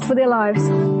God's best for their lives.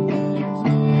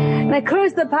 And I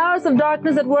curse the powers of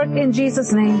darkness at work in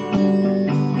Jesus' name.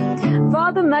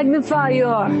 Father, magnify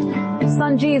your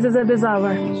Son Jesus at this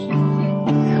hour.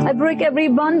 I break every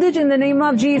bondage in the name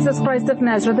of Jesus Christ of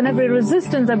Nazareth, and every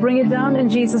resistance, I bring it down in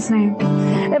Jesus' name.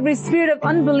 Every spirit of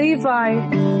unbelief, I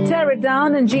tear it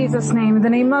down in Jesus' name, in the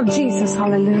name of Jesus.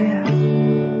 Hallelujah.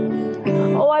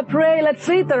 Oh, I pray, let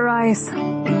faith arise.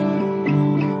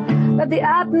 Let the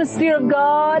atmosphere of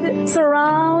God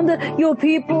surround your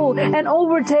people and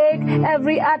overtake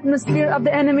every atmosphere of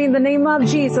the enemy in the name of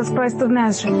Jesus Christ of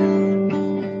Nazareth.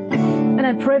 And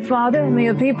I pray, Father, may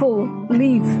your people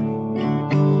leave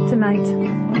tonight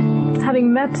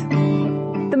having met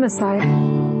the Messiah.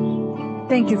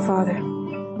 Thank you, Father.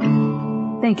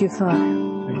 Thank you, Father.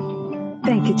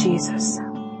 Thank you, Jesus.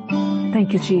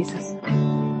 Thank you, Jesus.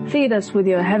 Feed us with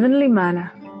your heavenly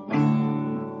manna.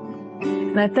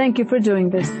 And I thank you for doing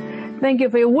this. Thank you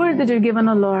for your word that you've given,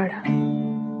 O Lord.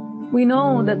 We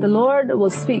know that the Lord will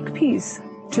speak peace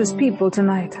to his people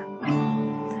tonight.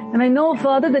 And I know,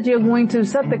 Father, that you're going to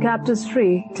set the captives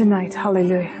free tonight.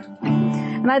 Hallelujah.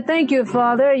 And I thank you,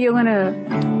 Father, you're going to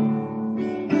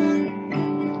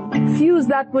fuse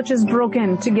that which is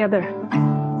broken together.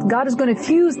 God is going to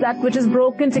fuse that which is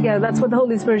broken together. That's what the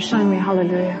Holy Spirit is showing me.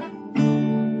 Hallelujah.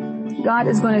 God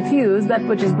is going to fuse that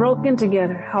which is broken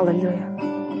together. Hallelujah.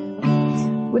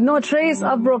 With no trace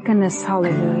of brokenness.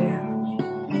 Hallelujah.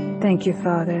 Thank you,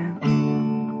 Father.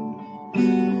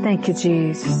 Thank you,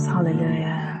 Jesus.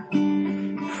 Hallelujah.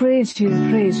 Praise you,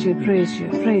 praise you, praise you,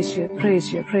 praise you,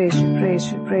 praise you, praise you,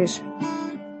 praise you, praise you.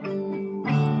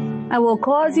 I will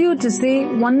cause you to see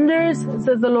wonders,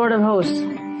 says the Lord of hosts.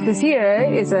 This year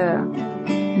is a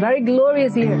very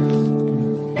glorious year.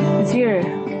 This year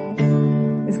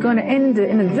is going to end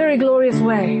in a very glorious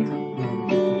way.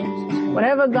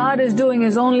 Whatever God is doing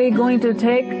is only going to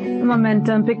take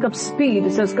momentum, pick up speed,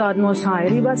 says God Most High.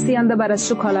 There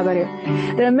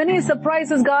are many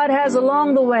surprises God has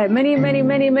along the way. Many, many,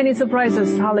 many, many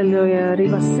surprises. Hallelujah.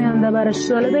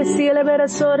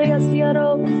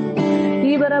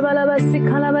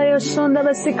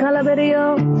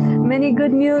 Many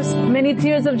good news, many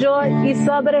tears of joy.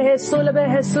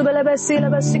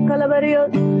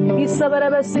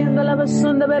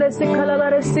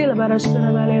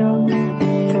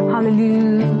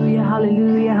 Hallelujah,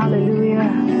 hallelujah, hallelujah.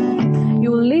 You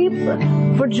will leap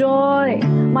for joy.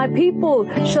 My people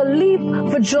shall leap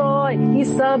for joy.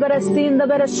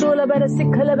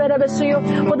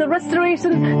 For the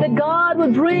restoration that God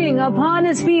will bring upon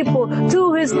His people,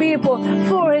 to His people,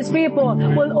 for His people,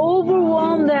 will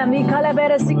overwhelm them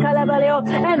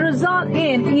and result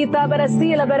in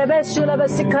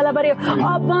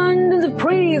abundance of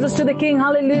praises to the King.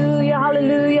 Hallelujah,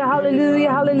 hallelujah, hallelujah,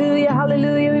 hallelujah,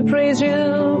 hallelujah. We praise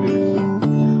you.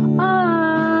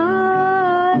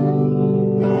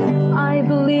 I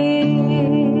believe.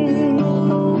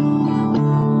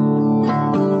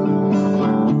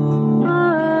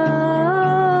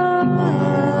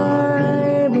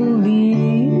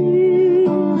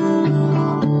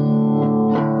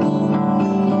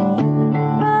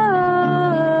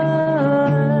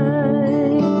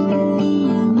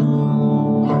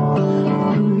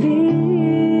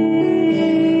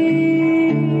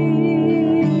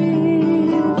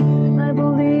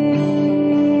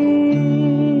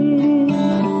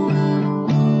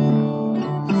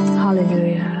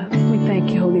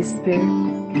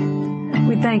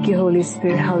 Thank you, Holy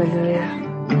Spirit.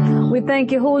 Hallelujah. We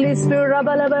thank you, Holy Spirit.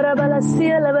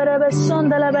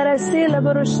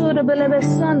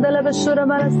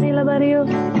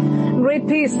 Great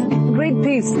peace, great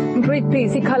peace, great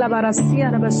peace.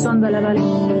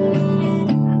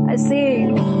 I see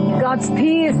God's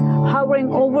peace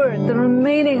hovering over the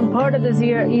remaining part of this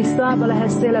year.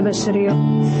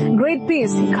 Great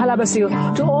peace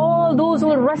to all those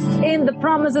who rest in the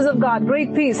promises of God.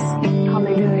 Great peace.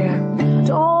 Hallelujah.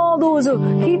 To all those who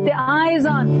keep their eyes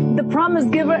on the promise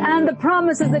giver and the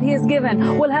promises that He has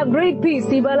given will have great peace.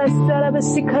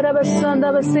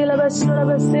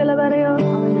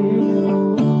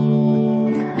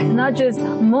 Not just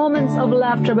moments of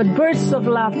laughter, but bursts of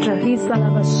laughter.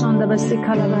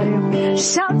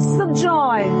 Shouts of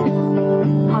joy.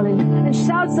 Hallelujah. And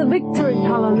shouts of victory.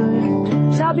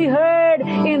 Hallelujah. Shall be heard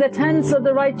in the tents of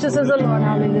the righteous as the Lord.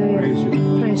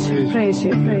 Hallelujah. Praise you, praise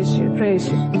you, praise you, praise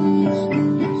you.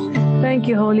 Thank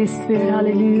you, Holy Spirit.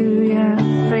 Hallelujah.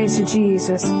 Praise you,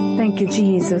 Jesus. Thank you,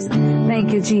 Jesus.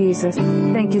 Thank you, Jesus.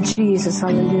 Thank you, Jesus.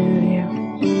 Hallelujah.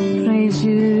 Praise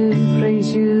you,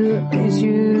 praise you, praise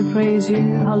you, praise you.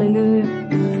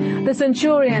 Hallelujah. The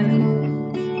centurion,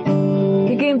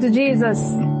 he came to Jesus.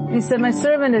 He said, my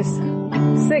servant is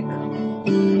sick.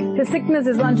 His sickness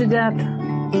is unto death.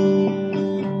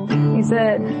 He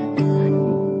said,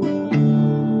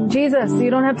 Jesus, you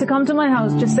don't have to come to my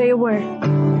house. Just say a word.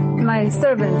 My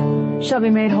servant shall be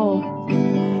made whole.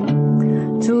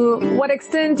 To what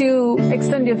extent you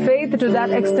extend your faith, to that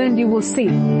extent you will see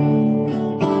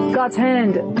God's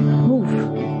hand move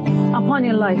upon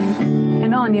your life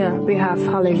and on your behalf.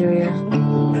 Hallelujah.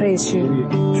 Praise you,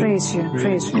 praise you,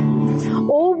 praise you.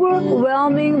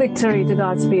 Overwhelming victory to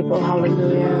God's people.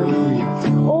 Hallelujah.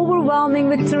 Overwhelming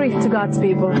victory to God's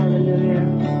people. Hallelujah.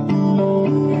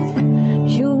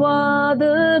 You are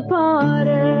the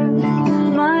potter,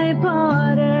 my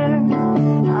potter.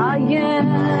 I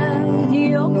am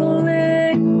your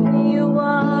clay. You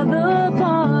are the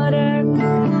potter,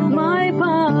 my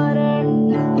potter.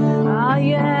 I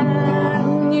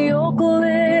am your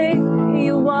clay.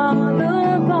 You are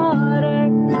the potter,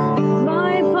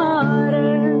 my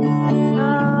potter.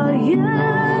 I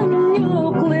am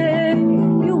your clay.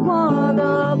 You are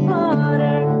the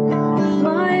potter,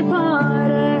 my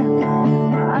potter.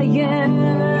 I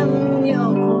am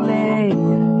your clay.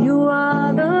 You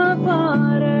are the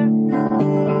potter,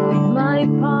 my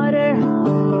potter.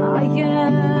 I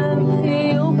am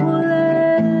your clay.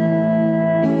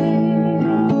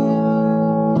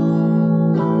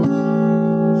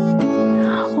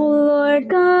 Oh Lord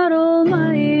God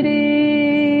Almighty.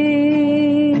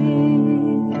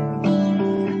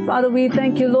 Father, we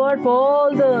thank you, Lord, for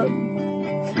all the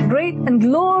great and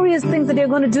glorious things that you're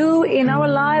going to do in our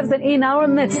lives and in our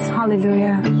midst.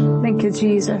 Hallelujah. Thank you,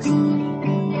 Jesus.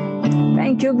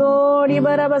 Thank you, Lord.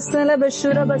 Hallelujah,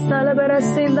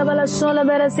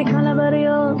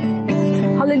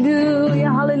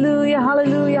 hallelujah,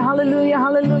 hallelujah, hallelujah, hallelujah.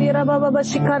 Hallelujah.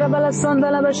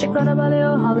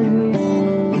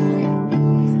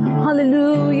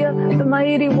 Hallelujah. The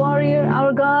mighty warrior,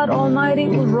 our God Almighty,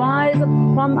 will rise up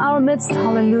from our midst.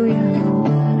 Hallelujah.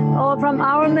 Oh, from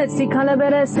our midst, and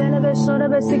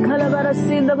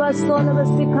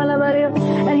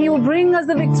He will bring us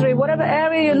the victory. Whatever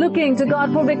area you're looking to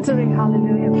God for victory.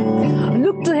 Hallelujah.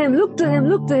 Look to Him, look to Him,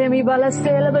 look to Him.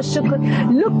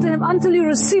 Look to Him until you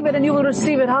receive it, and you will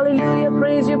receive it. Hallelujah.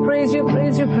 Praise you, praise you,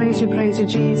 praise you, praise you, praise you,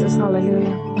 Jesus.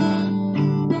 Hallelujah.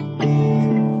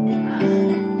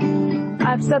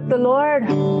 I've set the Lord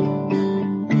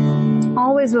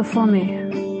always before me,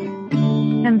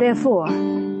 and therefore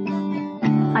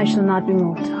I shall not be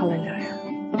moved.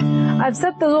 Hallelujah. I've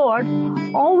set the Lord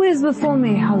always before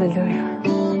me. Hallelujah.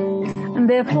 And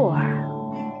therefore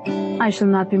I shall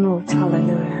not be moved.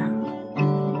 Hallelujah.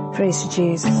 Praise you,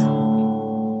 Jesus.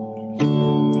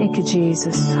 Thank you,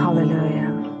 Jesus.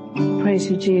 Hallelujah. Praise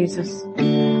you, Jesus.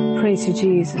 Praise you,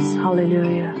 Jesus.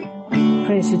 Hallelujah.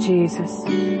 Praise you, Jesus.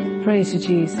 Praise you,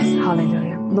 Jesus.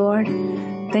 Hallelujah. Lord,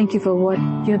 thank you for what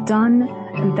you've done,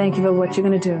 and thank you for what you're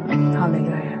going to do.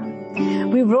 Hallelujah.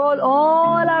 We roll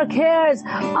all our cares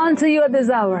unto you at this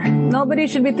hour. Nobody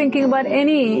should be thinking about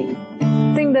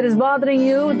anything that is bothering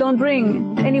you. Don't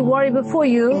bring any worry before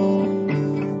you.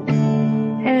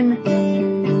 And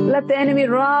let the enemy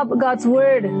rob God's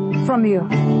word from you.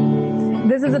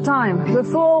 This is the time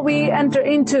before we enter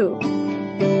into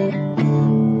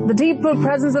the deeper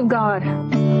presence of God.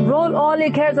 Roll all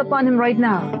your cares upon Him right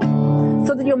now,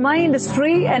 so that your mind is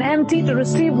free and empty to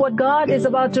receive what God is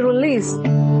about to release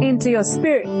into your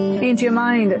spirit, into your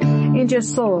mind, into your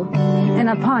soul, and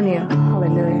upon you.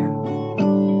 Hallelujah.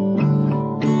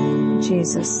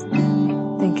 Jesus.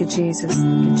 Thank you, Jesus.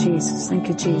 Thank you, Jesus. Thank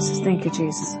you, Jesus. Thank you,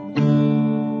 Jesus.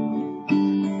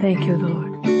 Thank you, Lord.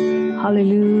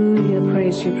 Hallelujah.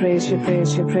 Praise you, praise you,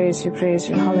 praise you, praise you, praise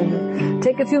you. Hallelujah.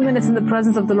 Take a few minutes in the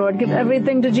presence of the Lord. Give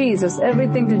everything to Jesus.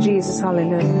 Everything to Jesus.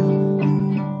 Hallelujah.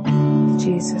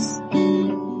 Jesus.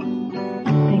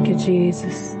 Thank you,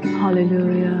 Jesus.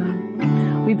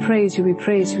 Hallelujah. We praise you, we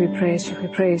praise you, we praise you, we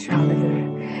praise you.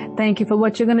 Hallelujah. Thank you for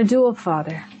what you're going to do, oh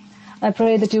Father. I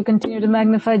pray that you continue to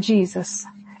magnify Jesus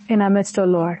in our midst, oh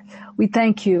Lord. We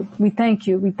thank you, we thank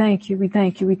you, we thank you, we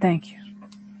thank you, we thank you.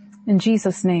 In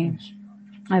Jesus' name,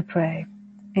 I pray.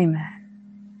 Amen.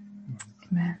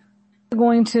 Amen. We're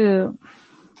going to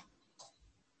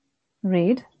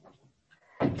read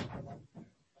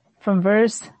from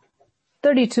verse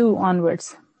 32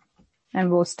 onwards,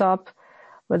 and we'll stop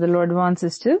where the Lord wants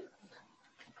us to,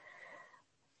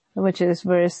 which is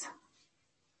verse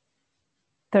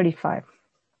 35.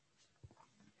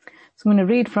 So I'm going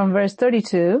to read from verse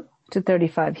 32 to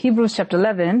 35. Hebrews chapter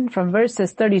 11 from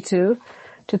verses 32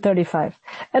 to 35.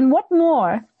 And what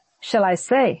more shall I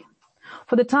say?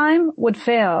 For the time would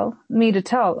fail me to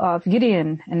tell of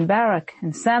Gideon and Barak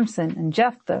and Samson and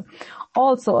Jephthah,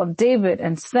 also of David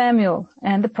and Samuel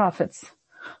and the prophets,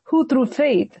 who through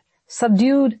faith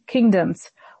subdued kingdoms,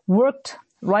 worked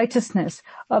righteousness,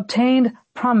 obtained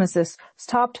promises,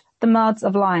 stopped the mouths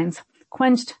of lions,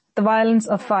 quenched the violence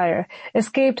of fire,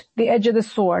 escaped the edge of the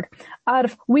sword, out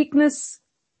of weakness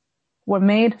were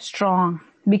made strong,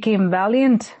 became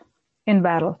valiant in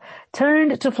battle,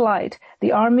 turned to flight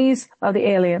the armies of the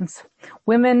aliens.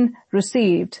 Women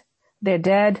received their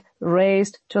dead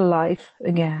raised to life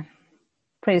again.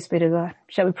 Praise be to God.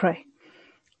 Shall we pray?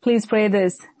 Please pray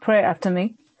this prayer after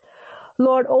me.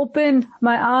 Lord, open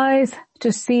my eyes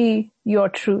to see your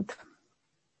truth.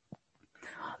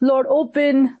 Lord,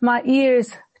 open my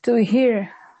ears to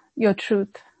hear your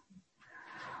truth.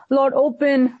 Lord,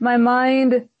 open my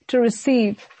mind to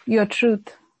receive your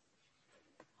truth.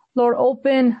 Lord,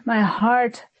 open my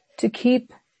heart to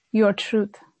keep your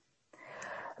truth.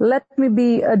 Let me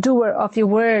be a doer of your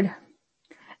word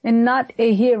and not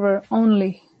a hearer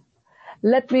only.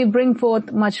 Let me bring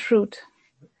forth much fruit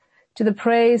to the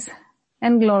praise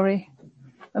and glory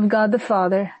of God the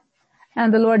Father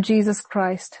and the Lord Jesus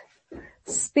Christ.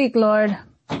 Speak, Lord,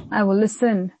 I will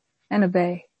listen and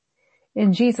obey.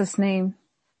 In Jesus' name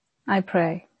I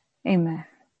pray. Amen.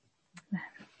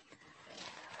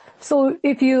 So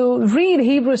if you read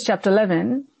Hebrews chapter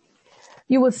 11,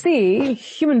 you will see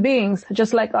human beings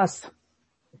just like us.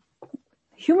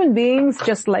 Human beings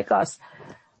just like us.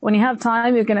 When you have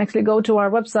time, you can actually go to our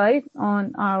website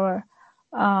on our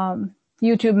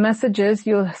YouTube messages.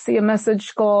 You'll see a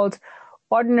message called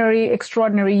Ordinary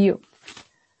Extraordinary You.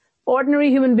 Ordinary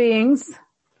human beings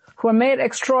who are made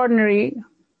extraordinary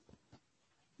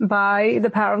by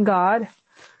the power of God,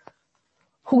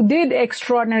 who did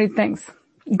extraordinary things.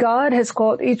 God has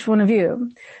called each one of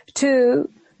you to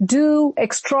do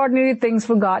extraordinary things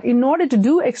for God. In order to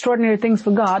do extraordinary things for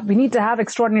God, we need to have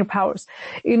extraordinary powers.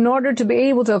 In order to be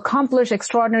able to accomplish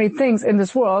extraordinary things in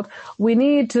this world, we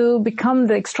need to become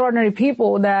the extraordinary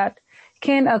people that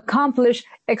can accomplish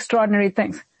extraordinary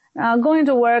things. Now, going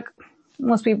to work,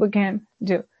 most people can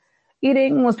do.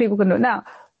 Eating, most people can do. Now,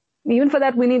 even for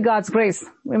that, we need God's grace.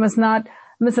 We must not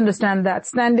misunderstand that.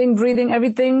 Standing, breathing,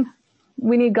 everything,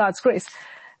 we need God's grace.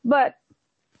 But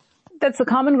that's a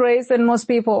common grace that most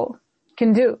people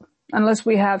can do, unless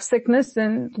we have sickness,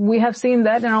 and we have seen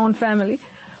that in our own family.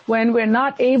 When we're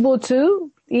not able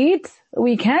to eat,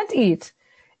 we can't eat.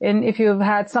 And if you've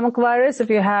had stomach virus,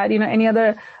 if you had, any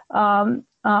other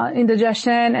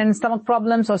indigestion and stomach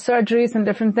problems or surgeries and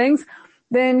different things,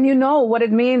 then you know what it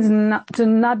means to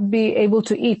not be able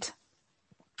to eat.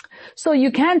 So you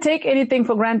can't take anything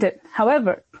for granted.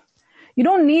 However, you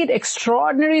don't need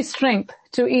extraordinary strength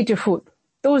to eat your food.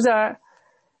 Those are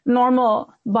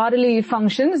normal bodily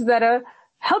functions that a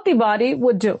healthy body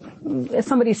would do. If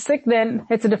somebody's sick, then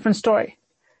it's a different story.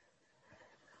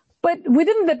 But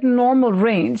within that normal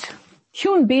range,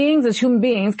 human beings as human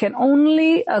beings can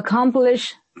only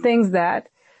accomplish things that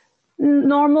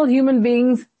normal human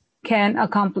beings can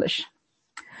accomplish.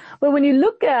 But when you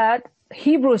look at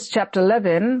Hebrews chapter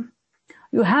 11,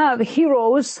 you have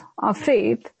heroes of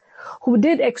faith who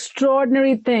did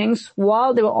extraordinary things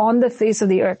while they were on the face of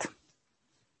the earth.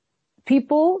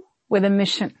 People with a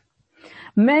mission.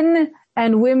 Men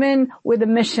and women with a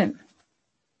mission.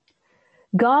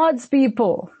 God's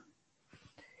people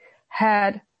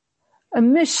had a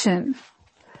mission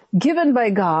given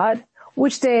by God,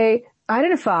 which they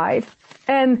identified,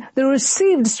 and they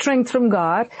received strength from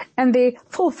God, and they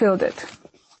fulfilled it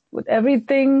with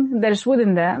everything that is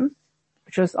within them,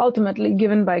 which was ultimately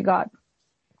given by God.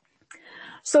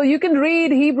 So you can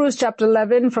read Hebrews chapter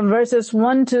 11 from verses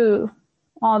 1 to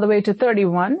all the way to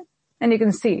 31, and you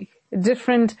can see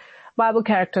different Bible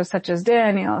characters such as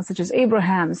Daniel, such as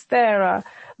Abraham, Sarah,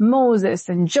 Moses,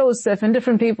 and Joseph, and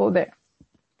different people there.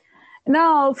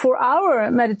 Now, for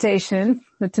our meditation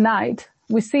tonight,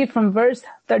 we see from verse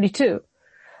 32.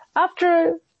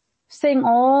 After saying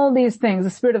all these things, the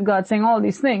Spirit of God saying all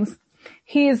these things,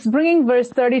 he is bringing verse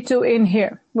 32 in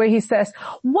here, where he says,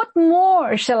 "What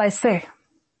more shall I say?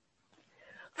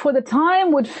 For the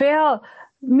time would fail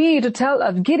me to tell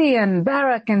of Gideon,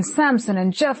 Barak, and Samson,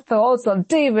 and Jephthah, also of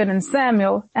David and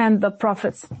Samuel and the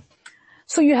prophets."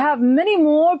 So you have many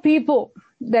more people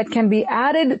that can be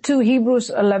added to Hebrews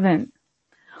 11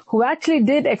 who actually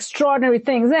did extraordinary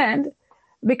things. And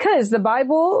because the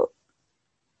Bible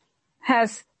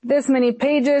has this many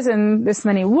pages and this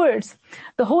many words,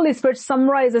 the Holy Spirit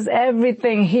summarizes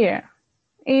everything here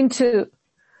into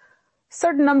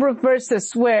certain number of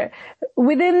verses where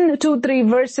within 2-3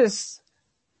 verses,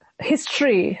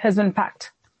 history has been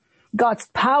packed. God's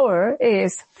power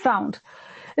is found.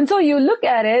 And so you look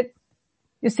at it,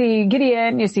 you see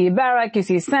Gideon, you see Barak, you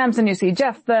see Samson, you see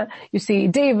Jephthah, you see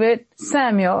David,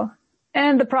 Samuel,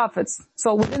 and the prophets.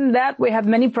 So within that, we have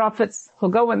many prophets who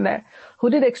go in there, who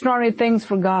did extraordinary things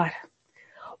for God.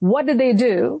 What did they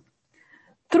do?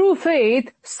 Through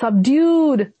faith,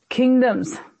 subdued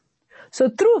kingdoms. So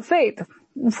through faith,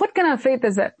 what kind of faith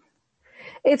is it?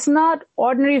 It's not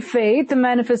ordinary faith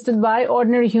manifested by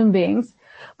ordinary human beings,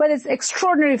 but it's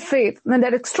extraordinary faith. And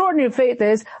that extraordinary faith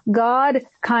is God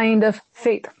kind of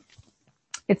faith.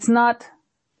 It's not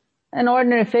an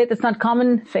ordinary faith. It's not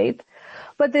common faith,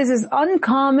 but this is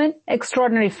uncommon,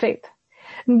 extraordinary faith.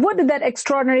 And what did that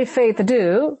extraordinary faith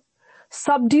do?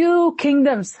 Subdue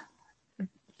kingdoms.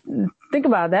 Think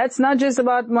about that. It's not just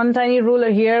about one tiny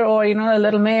ruler here or, a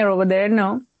little mayor over there.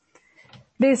 No.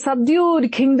 They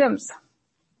subdued kingdoms.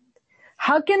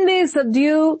 How can they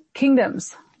subdue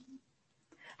kingdoms?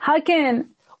 How can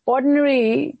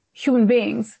ordinary human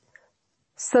beings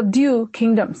subdue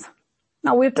kingdoms?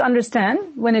 Now we have to understand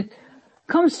when it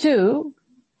comes to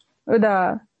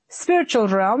the spiritual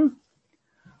realm,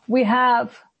 we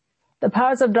have the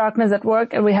powers of darkness at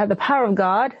work and we have the power of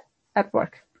God at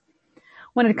work.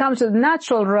 When it comes to the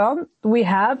natural realm, we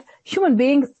have human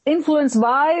beings influenced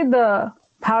by the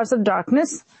powers of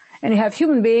darkness, and you have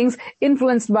human beings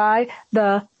influenced by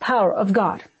the power of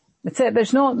God. That's it.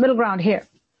 There's no middle ground here.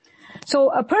 So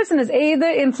a person is either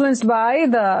influenced by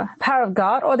the power of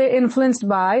God or they're influenced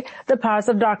by the powers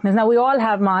of darkness. Now we all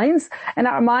have minds, and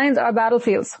our minds are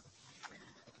battlefields.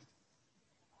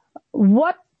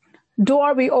 What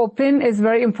door we open is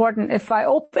very important. If I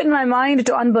open my mind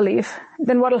to unbelief,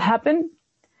 then what will happen?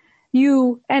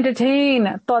 You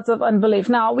entertain thoughts of unbelief.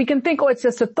 Now, we can think, it's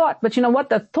just a thought. But you know what?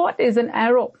 The thought is an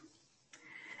arrow.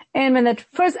 And when that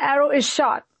first arrow is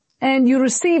shot and you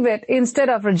receive it instead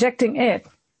of rejecting it,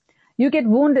 you get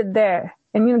wounded there.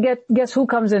 And guess who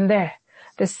comes in there?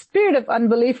 The spirit of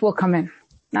unbelief will come in.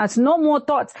 Now, it's no more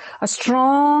thoughts. A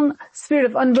strong spirit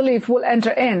of unbelief will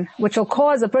enter in, which will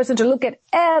cause a person to look at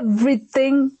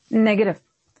everything negative.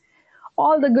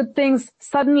 All the good things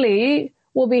suddenly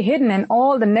will be hidden and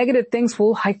all the negative things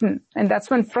will heighten. And that's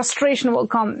when frustration will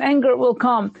come, anger will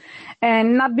come,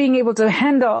 and not being able to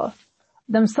handle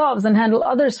themselves and handle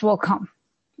others will come.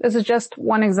 This is just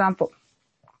one example.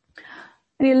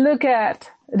 And you look at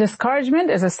discouragement,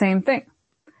 it's the same thing.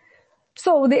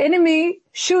 So the enemy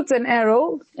shoots an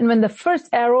arrow, and when the first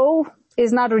arrow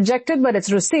is not rejected but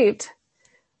it's received,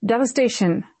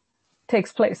 devastation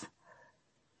takes place.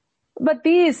 But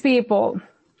these people,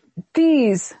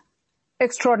 these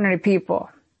extraordinary people,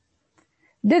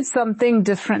 did something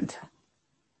different.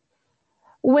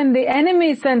 When the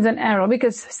enemy sends an arrow,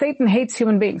 because Satan hates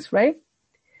human beings, right?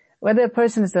 Whether a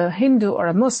person is a Hindu or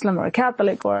a Muslim or a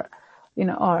Catholic or,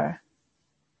 or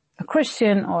a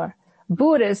Christian or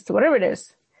Buddhist, whatever it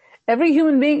is, every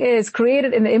human being is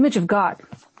created in the image of God.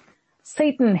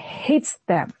 Satan hates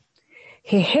them.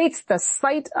 He hates the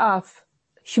sight of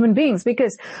human beings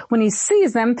because when he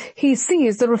sees them, he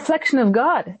sees the reflection of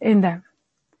God in them.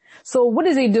 So what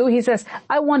does he do? He says,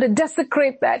 I want to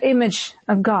desecrate that image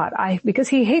of God. Because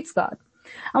he hates God.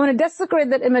 I want to desecrate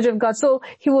that image of God. So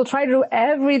he will try to do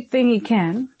everything he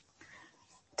can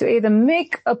to either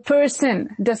make a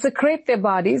person desecrate their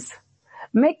bodies,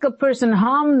 make a person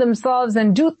harm themselves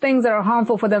and do things that are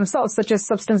harmful for themselves, such as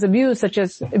substance abuse, such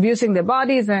as abusing their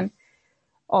bodies and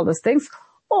all those things.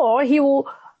 Or he will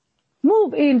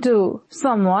move into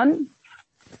someone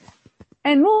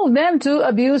and move them to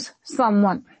abuse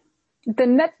someone. The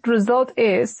net result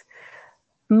is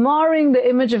marring the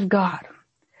image of God.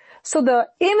 So the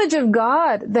image of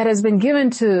God that has been given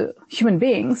to human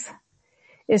beings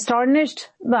is tarnished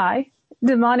by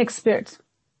demonic spirits.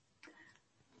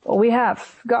 Well, we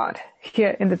have God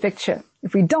here in the picture.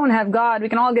 If we don't have God, we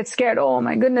can all get scared. Oh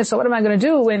my goodness, so what am I going to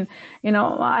do when,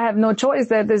 I have no choice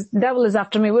that this devil is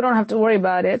after me? We don't have to worry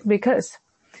about it because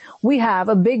we have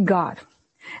a big God.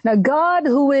 Now, God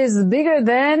who is bigger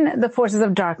than the forces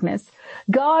of darkness,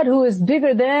 God who is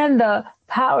bigger than the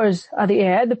powers of the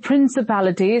air, the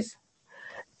principalities,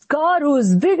 God who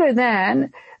is bigger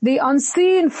than the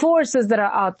unseen forces that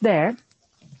are out there,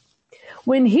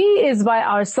 when he is by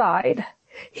our side,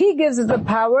 he gives us the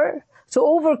power to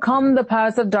overcome the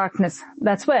powers of darkness.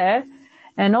 That's where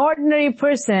an ordinary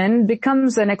person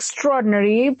becomes an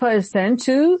extraordinary person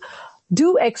to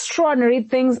do extraordinary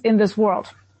things in this world.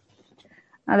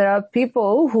 Now, there are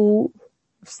people who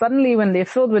suddenly, when they're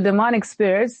filled with demonic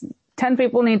spirits, 10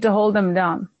 people need to hold them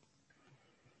down.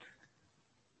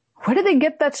 Where do they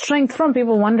get that strength from?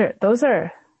 People wonder. Those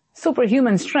are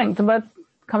superhuman strength, but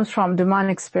comes from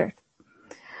demonic spirit.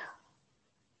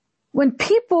 When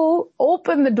people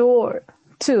open the door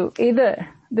to either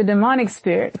the demonic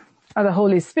spirit or the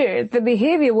Holy Spirit, the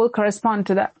behavior will correspond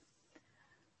to that.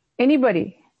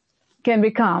 Anybody can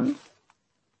become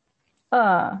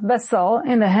a vessel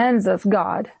in the hands of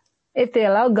God if they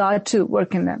allow God to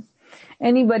work in them.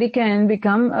 Anybody can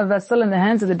become a vessel in the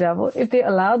hands of the devil if they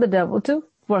allow the devil to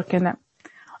work in them.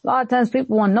 A lot of times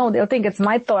people won't know. They'll think it's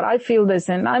my thought. I feel this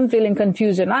and I'm feeling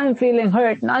confusion. I'm feeling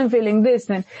hurt and I'm feeling this.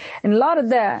 And a lot of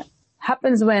that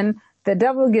happens when the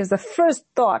devil gives the first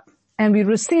thought and we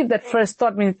receive that first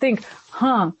thought when you think,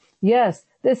 yes,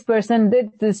 this person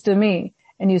did this to me.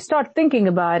 And you start thinking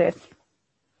about it.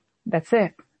 That's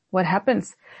it. What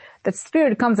happens? That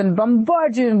spirit comes and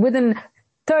bombards you, and within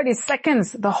 30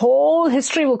 seconds, the whole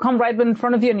history will come right in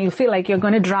front of you and you feel like you're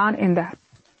going to drown in that.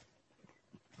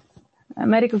 A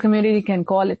medical community can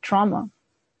call it trauma.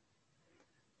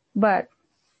 But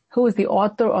who is the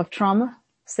author of trauma?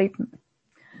 Satan.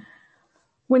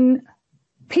 When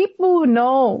people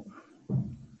know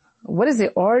what is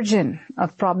the origin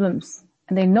of problems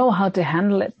and they know how to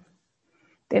handle it,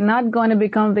 they're not going to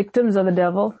become victims of the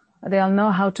devil. They'll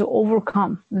know how to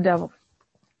overcome the devil.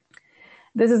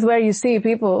 This is where you see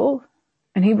people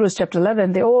in Hebrews chapter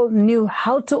 11, they all knew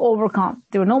how to overcome.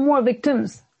 They were no more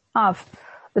victims of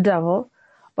the devil,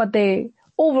 but they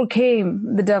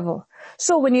overcame the devil.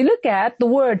 So when you look at the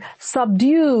word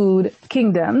subdued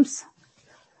kingdoms,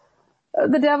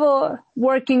 the devil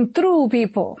working through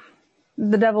people,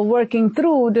 the devil working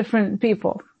through different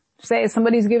people. Say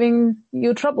somebody's giving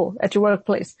you trouble at your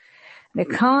workplace. They're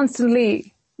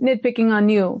constantly nitpicking on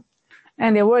you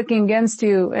and they're working against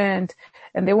you and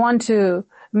they want to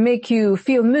make you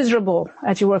feel miserable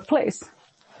at your workplace.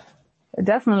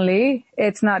 Definitely,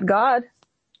 it's not God.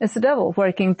 It's the devil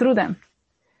working through them.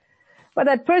 But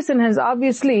that person has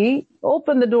obviously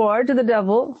opened the door to the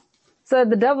devil so that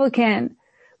the devil can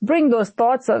bring those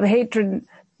thoughts of hatred,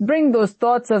 bring those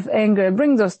thoughts of anger,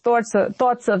 bring those thoughts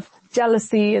of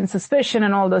jealousy and suspicion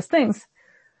and all those things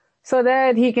so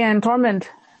that he can torment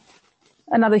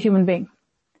another human being.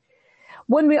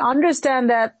 When we understand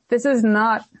that this is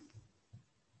not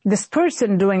this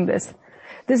person doing this,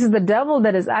 this is the devil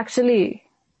that is actually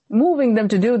moving them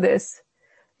to do this,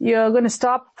 you're going to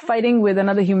stop fighting with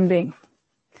another human being.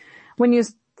 When you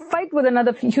fight with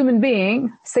another human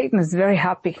being, Satan is very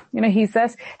happy. He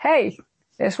says, hey,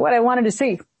 that's what I wanted to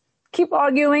see. Keep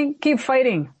arguing, keep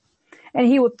fighting. And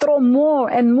he will throw more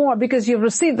and more because you've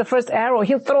received the first arrow.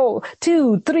 He'll throw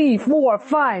 2, 3, 4,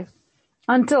 5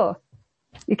 until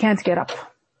you can't get up.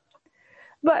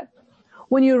 But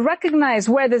when you recognize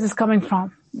where this is coming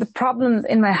from, the problem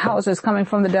in my house is coming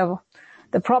from the devil.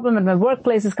 The problem at my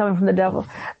workplace is coming from the devil.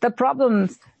 The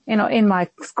problems, in my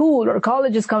school or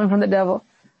college is coming from the devil.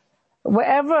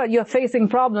 Wherever you're facing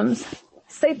problems,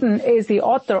 Satan is the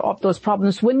author of those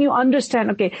problems. When you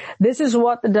understand, okay, this is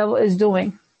what the devil is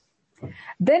doing,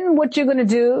 then what you're going to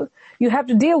do, you have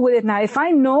to deal with it. Now, if I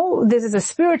know this is a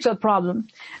spiritual problem,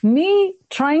 me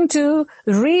trying to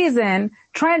reason,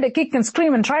 trying to kick and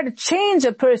scream and try to change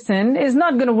a person is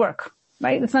not going to work,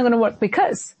 right? It's not going to work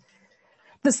because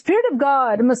the Spirit of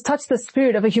God must touch the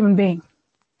spirit of a human being.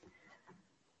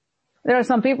 There are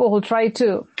some people who try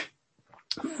to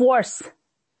force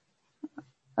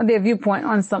their viewpoint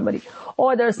on somebody.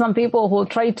 Or there are some people who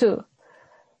try to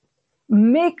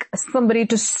make somebody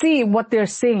to see what they're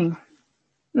seeing.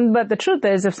 But the truth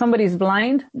is, if somebody is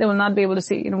blind, they will not be able to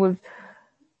see. We've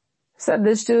said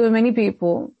this to many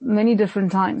people many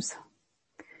different times.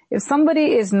 If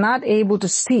somebody is not able to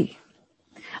see,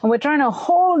 and we're trying to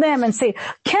hold them and say,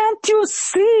 can't you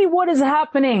see what is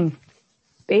happening?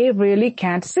 They really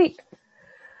can't see.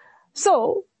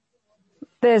 So,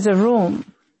 there's a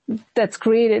room that's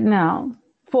created now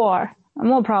for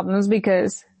more problems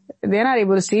because they're not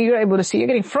able to see, you're able to see, you're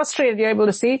getting frustrated, you're able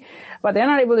to see, but they're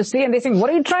not able to see and they think, what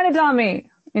are you trying to tell me?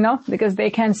 Because they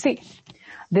can't see.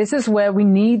 This is where we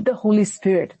need the Holy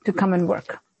Spirit to come and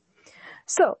work.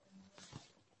 So,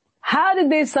 how did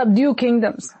they subdue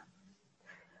kingdoms?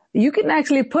 You can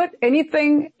actually put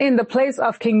anything in the place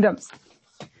of kingdoms.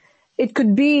 It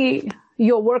could be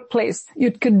your workplace.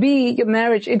 It could be your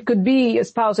marriage. It could be your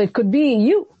spouse. It could be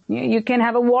you. You can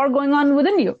have a war going on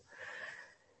within you.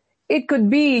 It could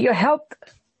be your health.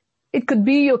 It could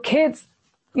be your kids.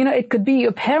 It could be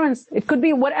your parents. It could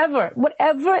be whatever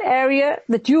area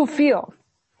that you feel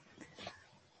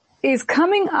is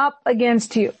coming up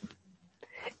against you.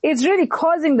 It's really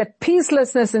causing that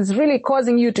peacelessness. It's really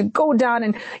causing you to go down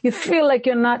and you feel like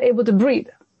you're not able to breathe.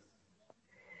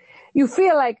 You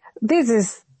feel like this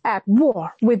is at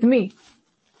war with me.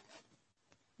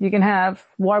 You can have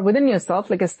war within yourself,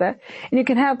 like I said, and you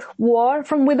can have war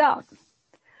from without.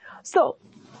 So,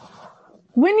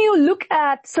 when you look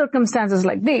at circumstances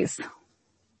like these,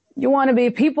 you want to be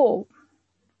people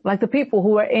like the people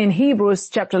who are in Hebrews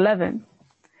chapter 11,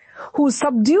 who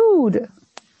subdued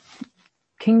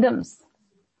kingdoms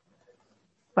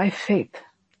by faith.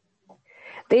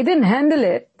 They didn't handle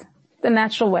it the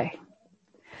natural way.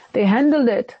 They handled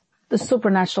it the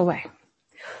supernatural way.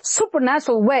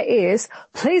 Supernatural way is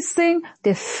placing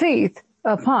the faith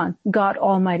upon God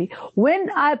Almighty. When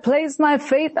I place my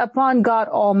faith upon God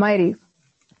Almighty,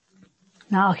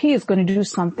 now He is going to do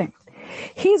something.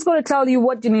 He's going to tell you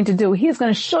what you need to do. He's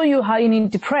going to show you how you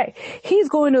need to pray. He's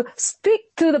going to speak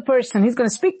to the person. He's going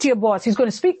to speak to your boss. He's going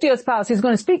to speak to your spouse. He's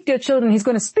going to speak to your children. He's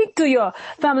going to speak to your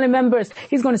family members.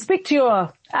 He's going to speak to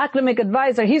your academic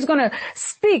advisor. He's going to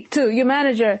speak to your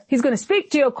manager. He's going to speak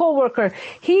to your coworker.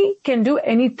 He can do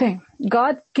anything.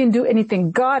 God can do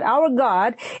anything. God, our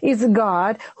God, is a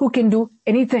God who can do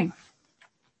anything.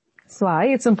 That's why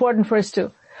it's important for us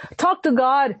to talk to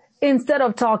God instead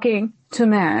of talking to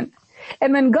man.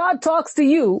 And when God talks to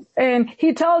you and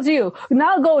He tells you,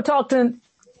 now go talk to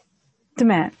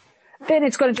man, then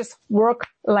it's going to just work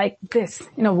like this.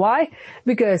 You know why?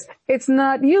 Because it's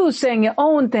not you saying your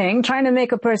own thing, trying to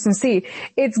make a person see.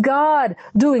 It's God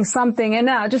doing something. And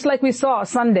now, just like we saw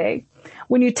Sunday,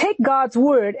 when you take God's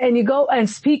word and you go and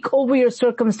speak over your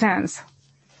circumstance,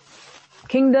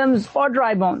 kingdoms or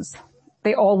dry bones,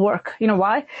 they all work. You know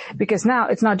why? Because now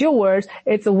it's not your words,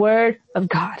 it's the word of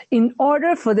God. In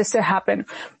order for this to happen,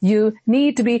 you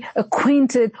need to be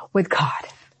acquainted with God.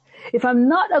 If I'm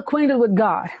not acquainted with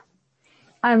God,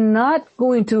 I'm not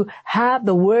going to have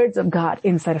the words of God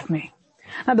inside of me.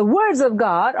 Now the words of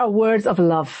God are words of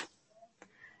love.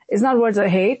 It's not words of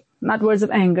hate, not words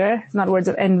of anger, it's not words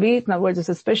of envy, it's not words of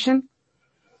suspicion.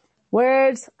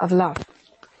 Words of love.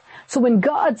 So when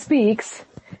God speaks,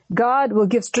 God will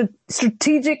give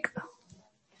strategic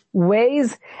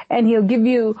ways, and He'll give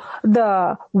you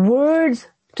the words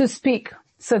to speak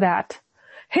so that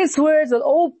His words will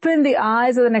open the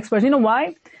eyes of the next person. You know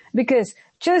why? Because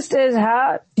just as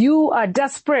how you are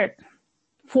desperate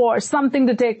for something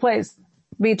to take place,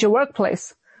 be it your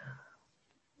workplace,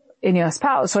 in your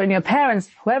spouse or in your parents,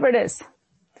 whoever it is,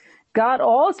 God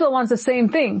also wants the same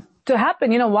thing to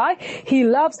happen. You know why? He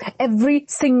loves every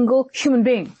single human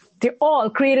being. They're all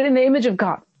created in the image of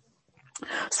God.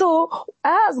 So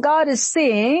as God is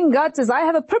saying, God says, I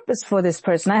have a purpose for this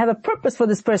person. I have a purpose for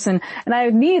this person, and I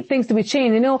need things to be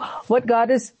changed. You know what God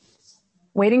is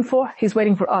waiting for? He's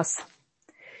waiting for us.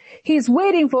 He's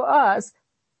waiting for us.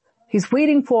 He's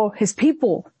waiting for His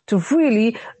people to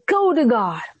really go to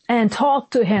God and talk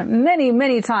to Him. Many,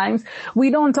 many times we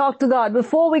don't talk to God.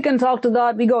 Before we can talk to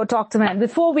God, we go talk to man.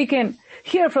 Before we can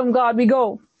hear from God, we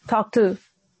go talk to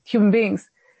human beings.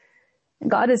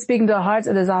 God is speaking to our hearts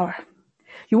at this hour.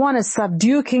 You want to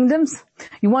subdue kingdoms?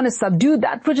 You want to subdue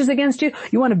that which is against you?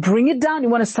 You want to bring it down? You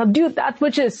want to subdue that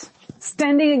which is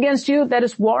standing against you, that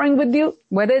is warring with you?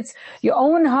 Whether it's your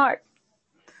own heart,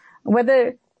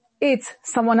 whether it's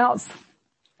someone else,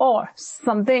 or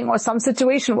something, or some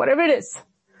situation, whatever it is.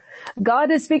 God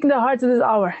is speaking to our hearts at this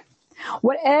hour.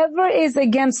 Whatever is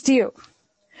against you,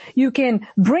 you can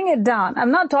bring it down. I'm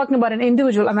not talking about an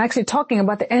individual. I'm actually talking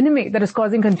about the enemy that is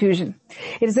causing confusion.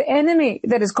 It is the enemy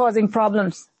that is causing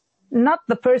problems, not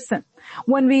the person.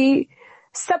 When we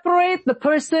separate the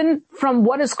person from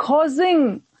what is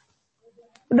causing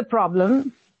the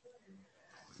problem,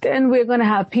 then we're going to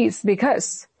have peace,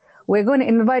 because we're going to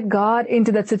invite God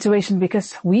into that situation,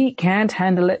 because we can't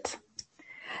handle it.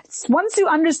 Once you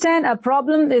understand a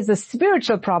problem is a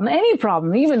spiritual problem, any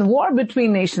problem, even war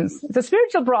between nations, it's a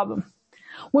spiritual problem.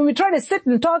 When we try to sit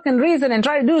and talk and reason and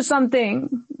try to do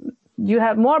something, you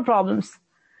have more problems,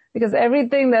 because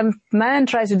everything that man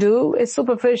tries to do is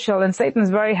superficial, and Satan's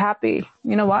very happy.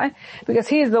 You know why? Because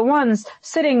he's the one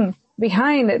sitting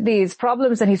behind these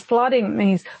problems, and he's plotting, and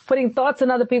he's putting thoughts in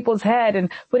other people's head,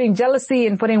 and putting jealousy,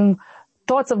 and putting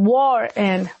thoughts of war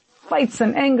and fights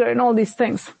and anger and all these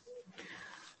things.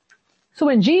 So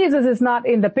when Jesus is not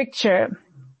in the picture,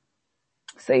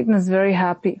 Satan is very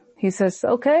happy. He says,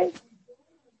 okay,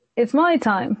 it's my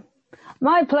time,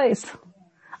 my place.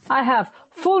 I have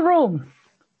full room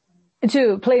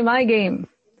to play my game.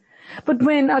 But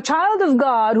when a child of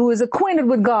God who is acquainted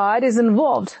with God is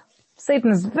involved,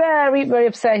 Satan is very, very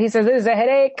upset. He says, this is a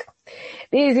headache.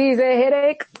 This is a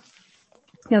headache.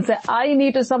 He'll say, I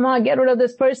need to somehow get rid of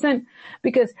this person,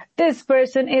 because this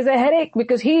person is a headache,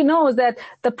 because he knows that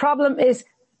the problem is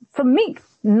from me,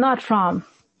 not from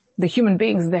the human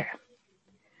beings there.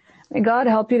 May God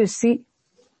help you to see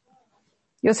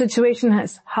your situation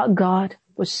is, how God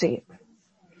would see it.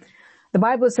 The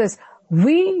Bible says,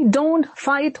 we don't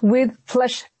fight with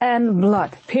flesh and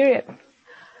blood, period.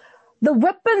 The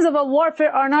weapons of our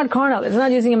warfare are not carnal. It's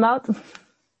not using a mouth.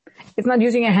 It's not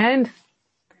using a hand.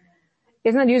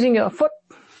 It's not using your foot.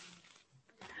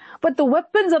 But the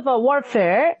weapons of our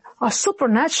warfare are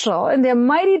supernatural and they're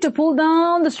mighty to pull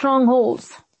down the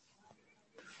strongholds.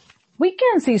 We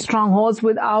can't see strongholds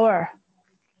with our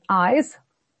eyes,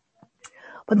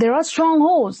 but there are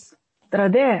strongholds that are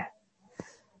there.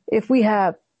 If we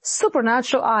have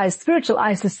supernatural eyes, spiritual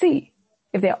eyes to see,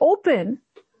 if they're open,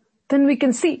 then we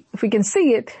can see. If we can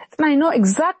see it, then I know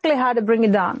exactly how to bring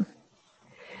it down.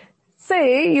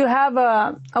 Say you have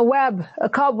a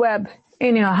cobweb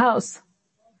in your house.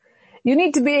 You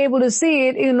need to be able to see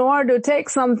it in order to take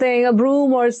something, a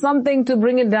broom or something to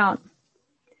bring it down.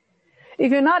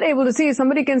 If you're not able to see,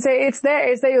 somebody can say, it's there,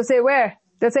 you'll say, where?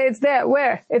 They'll say, it's there,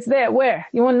 where? It's there, where?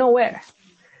 You want to know where.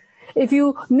 If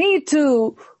you need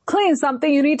to clean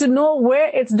something, you need to know where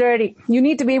it's dirty. You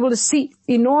need to be able to see.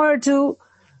 In order to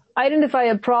identify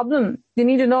a problem, you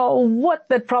need to know what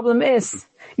that problem is.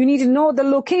 You need to know the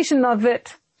location of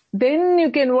it. Then you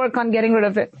can work on getting rid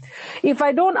of it. If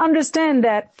I don't understand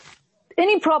that,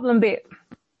 any problem be it,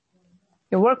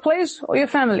 your workplace or your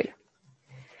family,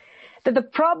 that the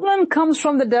problem comes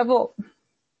from the devil,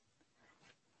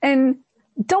 and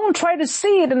don't try to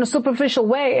see it in a superficial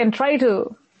way and try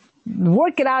to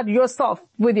work it out yourself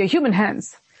with your human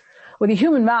hands, with your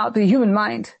human mouth, with your human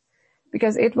mind,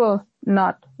 because it will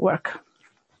not work.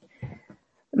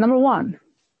 Number one,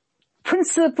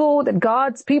 principle that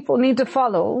God's people need to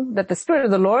follow, that the Spirit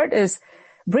of the Lord is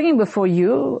bringing before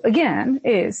you again,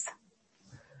 is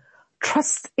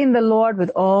trust in the Lord with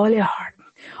all your heart.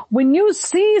 When you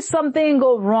see something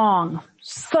go wrong,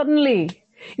 suddenly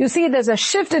you see there's a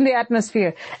shift in the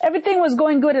atmosphere. Everything was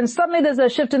going good and suddenly there's a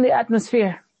shift in the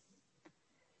atmosphere.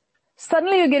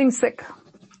 Suddenly you're getting sick.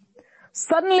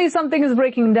 Suddenly something is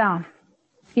breaking down.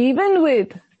 Even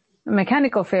with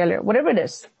mechanical failure, whatever it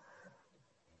is.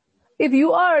 If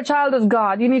you are a child of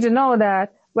God, you need to know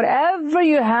that whatever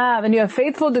you have and you are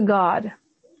faithful to God,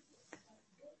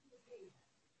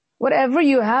 whatever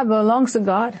you have belongs to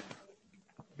God.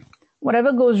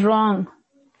 Whatever goes wrong,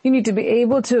 you need to be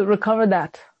able to recover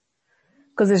that.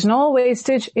 Because there's no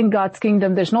wastage in God's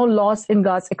kingdom. There's no loss in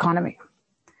God's economy.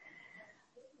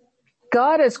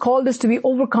 God has called us to be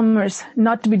overcomers,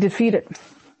 not to be defeated.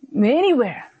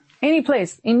 Anywhere, any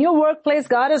place. In your workplace,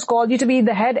 God has called you to be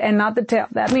the head and not the tail.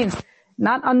 That means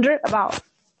not under, above.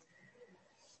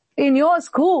 In your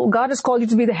school, God has called you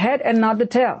to be the head and not the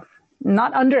tail.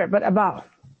 Not under, but above.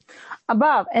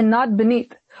 Above and not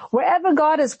beneath. Wherever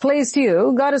God has placed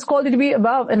you, God has called you to be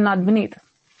above and not beneath.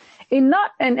 In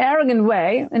not an arrogant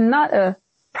way, in not a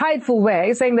prideful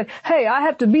way, saying that, hey, I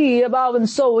have to be above and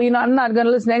so, I'm not going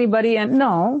to listen to anybody. And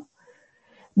no,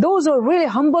 those who are really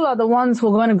humble are the ones who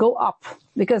are going to go up,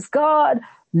 because God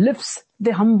lifts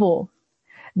the humble.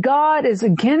 God is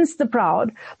against the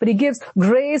proud, but He gives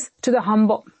grace to the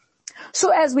humble. So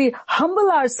as we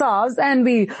humble ourselves and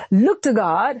we look to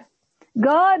God,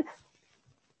 God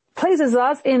places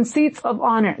us in seats of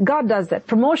honor. God does that.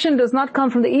 Promotion does not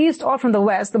come from the east or from the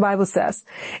west, the Bible says.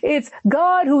 It's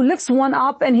God who lifts one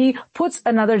up and He puts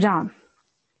another down.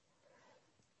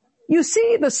 You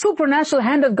see the supernatural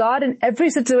hand of God in every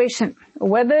situation,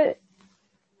 whether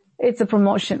it's a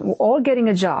promotion or getting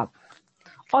a job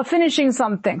or finishing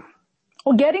something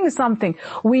or getting something.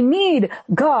 We need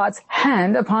God's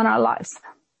hand upon our lives.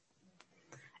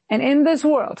 And in this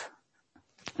world,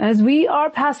 as we are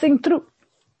passing through,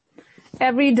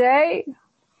 every day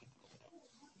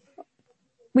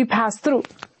we pass through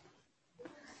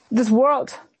this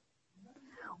world.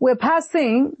 We're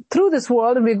passing through this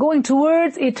world and we're going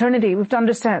towards eternity. We have to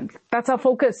understand. That's our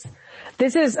focus.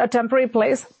 This is a temporary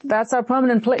place. That's our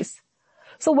permanent place.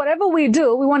 So whatever we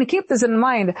do, we want to keep this in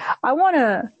mind. I want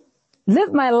to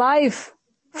live my life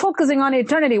focusing on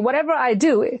eternity. Whatever I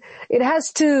do, it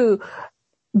has to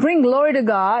bring glory to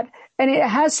God, and it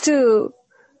has to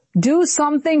do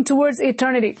something towards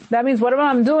eternity. That means whatever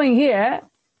I'm doing here,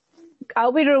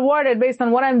 I'll be rewarded based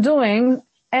on what I'm doing,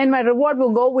 and my reward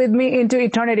will go with me into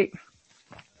eternity.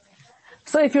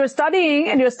 So if you're studying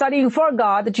and you're studying for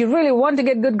God, that you really want to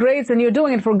get good grades and you're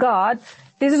doing it for God,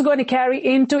 this is going to carry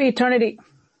into eternity.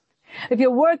 If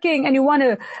you're working and you want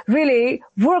to really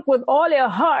work with all your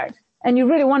heart and you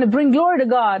really want to bring glory to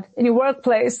God in your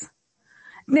workplace,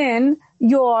 then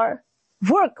your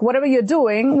work, whatever you're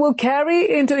doing, will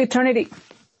carry into eternity.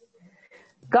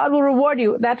 God will reward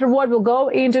you. That reward will go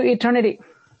into eternity.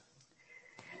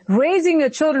 Raising your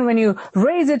children, when you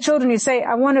raise your children, you say,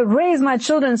 I want to raise my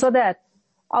children so that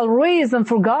I'll raise them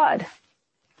for God.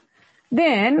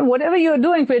 Then whatever you're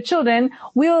doing for your children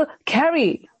will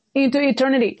carry into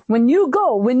eternity. When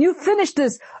you finish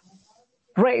this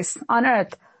race on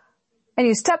earth and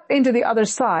you step into the other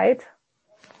side,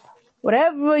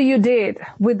 whatever you did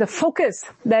with the focus,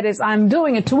 that is, I'm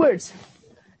doing it towards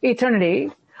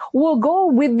eternity, will go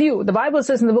with you. The Bible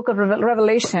says in the book of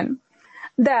Revelation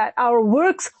that our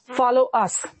works follow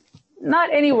us.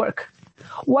 Not any work.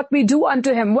 What we do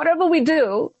unto Him. Whatever we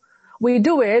do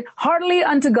it heartily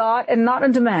unto God and not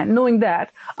unto man, knowing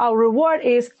that our reward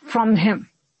is from Him.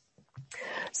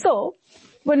 So,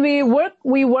 when we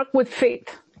work with faith.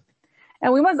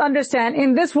 And we must understand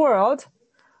in this world,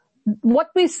 what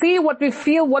we see, what we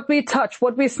feel, what we touch,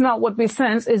 what we smell, what we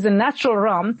sense is the natural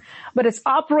realm, but it's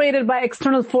operated by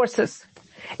external forces.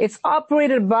 It's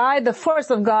operated by the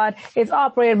force of God. It's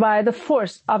operated by the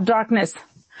force of darkness.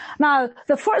 Now,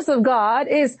 the force of God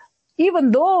is,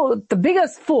 even though the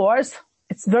biggest force,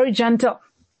 it's very gentle.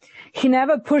 He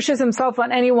never pushes Himself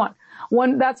on anyone.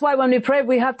 That's why when we pray,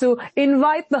 we have to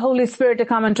invite the Holy Spirit to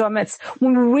come into our midst.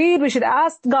 When we read, we should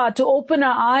ask God to open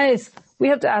our eyes. We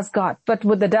have to ask God. But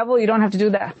with the devil, you don't have to do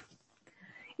that.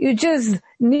 You just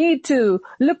need to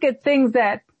look at things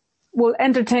that will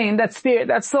entertain that spirit,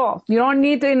 that soul. You don't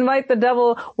need to invite the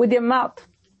devil with your mouth.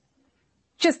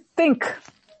 Just think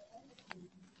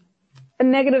a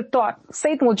negative thought.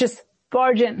 Satan will just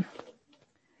barge in.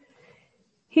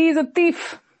 He's a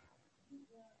thief.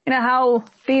 You know how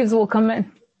thieves will come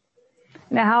in.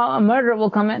 You know how a murderer will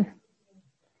come in.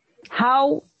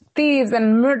 How thieves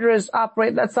and murderers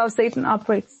operate. That's how Satan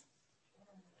operates.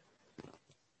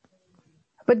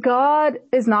 But God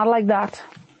is not like that.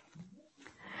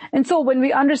 And so when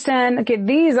we understand, okay,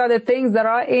 these are the things that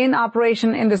are in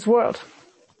operation in this world.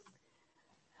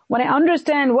 When I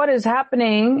understand what is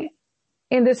happening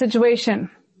in this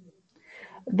situation,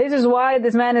 this is why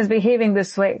this man is behaving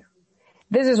this way.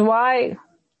 This is why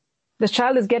this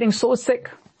child is getting so sick.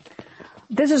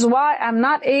 This is why I'm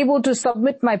not able to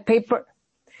submit my paper.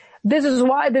 This is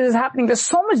why this is happening. There's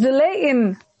so much delay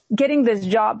in getting this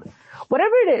job.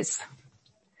 Whatever it is,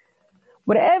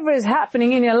 whatever is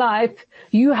happening in your life,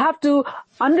 you have to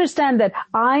understand that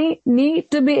I need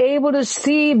to be able to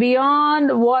see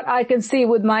beyond what I can see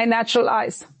with my natural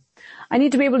eyes. I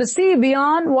need to be able to see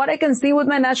beyond what I can see with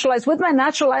my natural eyes. With my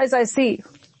natural eyes, I see.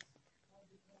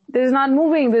 This is not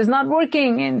moving, this is not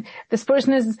working, and this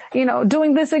person is,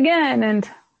 doing this again, and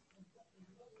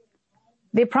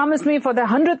they promised me for the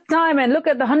 100th time, and look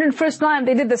at the 101st time,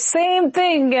 they did the same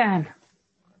thing again.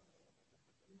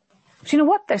 But you know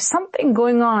what? There's something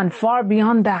going on far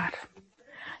beyond that.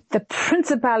 The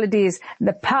principalities,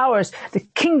 the powers, the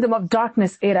kingdom of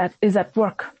darkness is at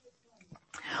work.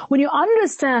 When you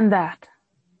understand that,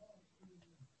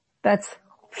 that's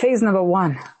phase number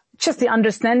 1. Just the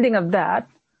understanding of that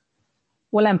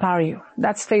will empower you.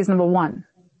 That's phase number 1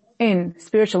 in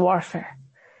spiritual warfare.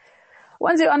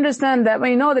 Once you understand that,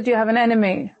 when you know that you have an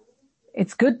enemy,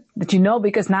 it's good that you know,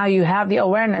 because now you have the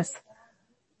awareness.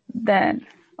 Then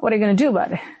what are you going to do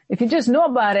about it? If you just know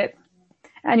about it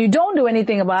and you don't do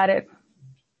anything about it,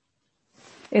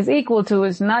 it's equal to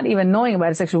is not even knowing about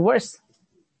it. It's actually worse.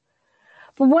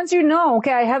 But once you know,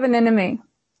 okay, I have an enemy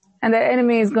and that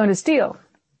enemy is going to steal.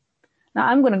 Now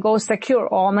I'm going to go secure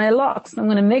all my locks. I'm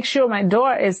going to make sure my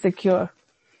door is secure.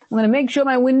 I'm going to make sure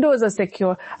my windows are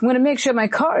secure. I'm going to make sure my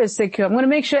car is secure. I'm going to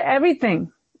make sure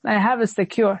everything I have is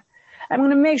secure. I'm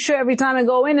going to make sure every time I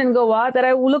go in and go out that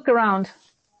I will look around.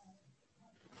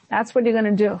 That's what you're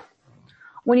going to do.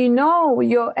 When you know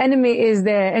your enemy is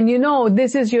there and you know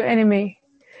this is your enemy,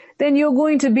 then you're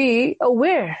going to be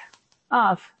aware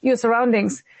of your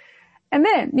surroundings. And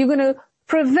then you're going to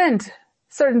prevent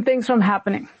certain things from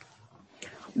happening.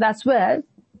 That's where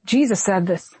Jesus said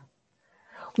this.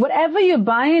 Whatever you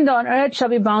bind on earth shall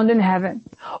be bound in heaven.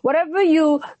 Whatever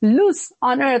you loose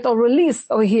on earth or release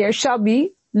over here shall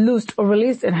be loosed or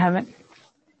released in heaven.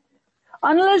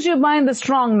 Unless you bind the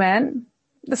strong man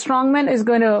is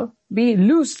going to be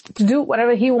loosed to do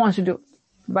whatever he wants to do.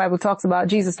 The Bible talks about,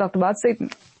 Jesus talked about Satan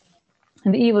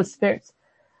and the evil spirits.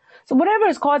 So whatever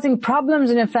is causing problems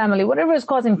in your family, whatever is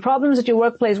causing problems at your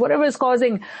workplace, whatever is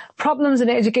causing problems in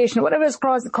your education, whatever is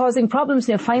causing problems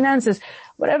in your finances,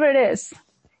 whatever it is,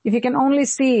 if you can only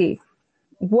see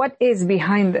what is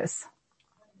behind this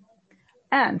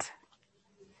and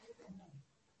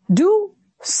do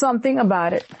something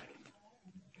about it,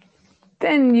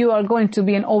 then you are going to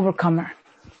be an overcomer.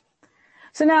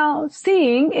 So now,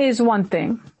 seeing is one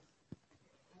thing.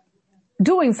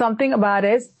 Doing something about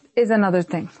it is another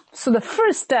thing. So the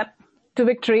first step to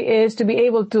victory is to be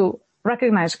able to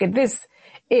recognize, okay, this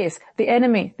is the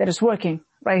enemy that is working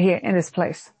right here in this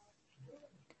place.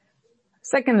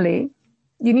 Secondly,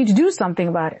 you need to do something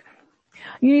about it.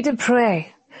 You need to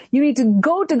pray. You need to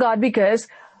go to God, because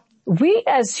we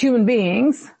as human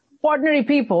beings, ordinary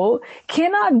people,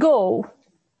 cannot go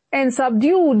and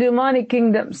subdue demonic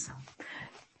kingdoms.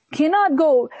 Cannot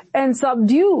go and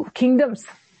subdue kingdoms,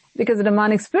 because the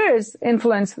demonic spirits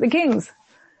influence the kings.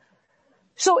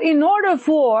 So in order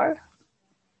for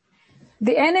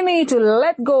the enemy to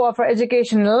let go of our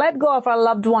education, let go of our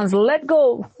loved ones, let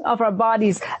go of our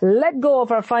bodies, let go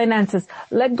of our finances,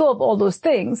 let go of all those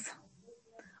things,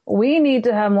 we need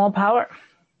to have more power.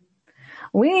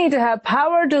 We need to have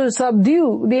power to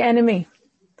subdue the enemy.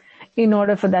 In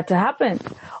order for that to happen,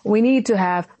 we need to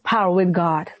have power with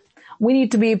God. We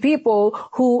need to be people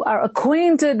who are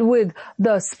acquainted with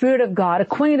the Spirit of God,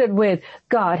 acquainted with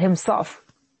God Himself.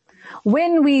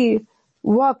 When we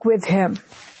walk with Him,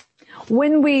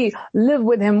 when we live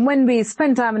with Him, when we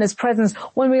spend time in His presence,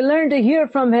 when we learn to hear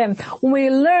from Him, when we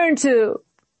learn to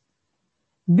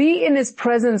be in His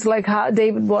presence like how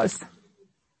David was.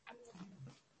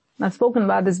 I've spoken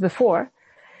about this before,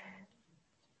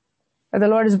 but the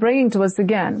Lord is bringing to us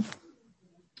again,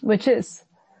 which is,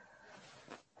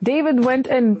 David went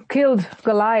and killed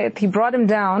Goliath. He brought him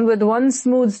down with one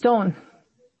smooth stone.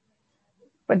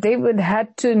 But David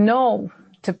had to know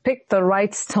to pick the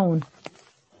right stone.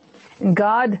 And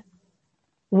God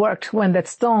worked when that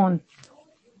stone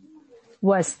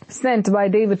was sent by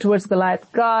David towards Goliath.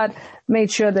 God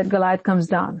made sure that Goliath comes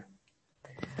down.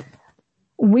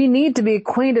 We need to be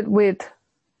acquainted with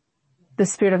the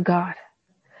Spirit of God.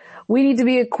 We need to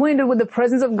be acquainted with the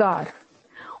presence of God.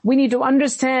 We need to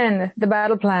understand the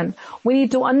battle plan. We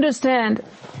need to understand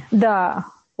the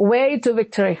way to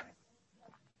victory.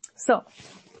 So,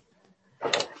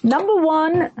 number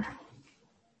one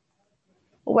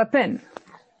weapon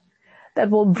that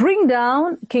will bring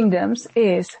down kingdoms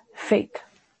is faith.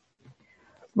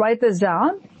 Write this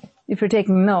down if you're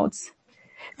taking notes.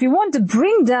 If you want to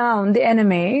bring down the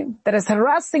enemy that is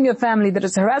harassing your family, that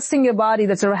is harassing your body,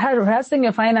 that's harassing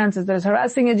your finances, that is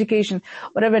harassing education,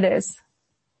 whatever it is,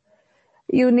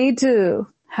 you need to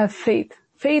have faith.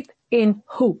 Faith in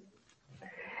who?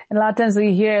 And a lot of times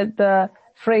we hear the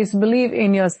phrase, believe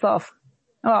in yourself.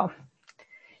 Well,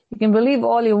 you can believe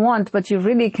all you want, but you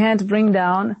really can't bring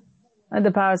down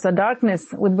the powers of darkness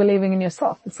with believing in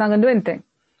yourself. It's not going to do anything.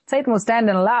 Satan will stand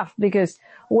and laugh because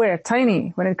we're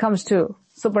tiny when it comes to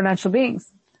supernatural beings.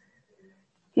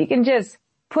 He can just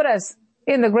put us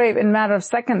in the grave in a matter of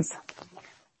seconds.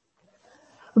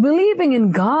 Believing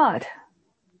in God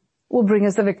will bring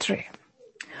us the victory.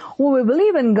 When we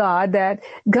believe in God, that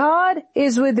God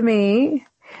is with me,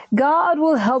 God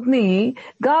will help me,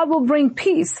 God will bring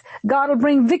peace, God will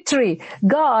bring victory,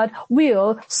 God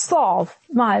will solve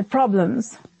my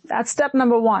problems. That's step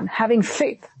number one, having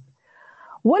faith.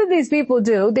 What did these people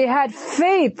do? They had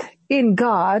faith in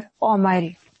God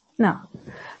Almighty. Now,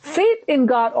 faith in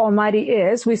God Almighty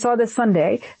is, we saw this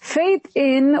Sunday, faith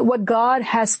in what God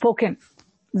has spoken.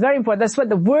 It's very important. That's what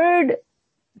the word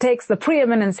takes the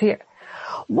preeminence here.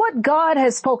 What God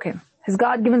has spoken. Has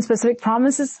God given specific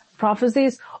promises,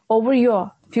 prophecies over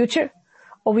your future,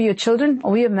 over your children,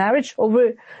 over your marriage,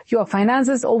 over your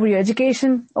finances, over your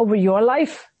education, over your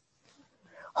life?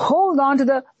 Hold on to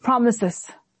the promises.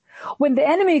 When the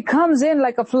enemy comes in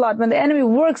like a flood, when the enemy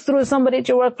works through somebody at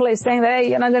your workplace saying that, hey,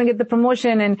 you're not going to get the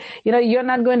promotion and, you're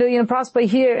not going to, prosper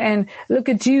here and look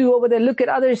at you over there, look at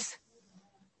others.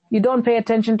 You don't pay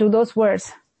attention to those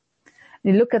words.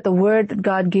 You look at the word that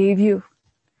God gave you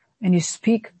and you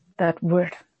speak that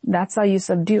word. That's how you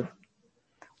subdue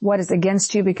what is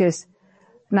against you, because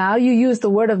now you use the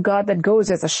word of God that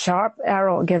goes as a sharp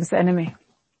arrow against the enemy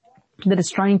that is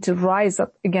trying to rise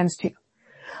up against you.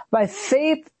 By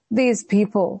faith, these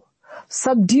people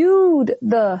subdued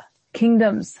the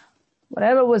kingdoms.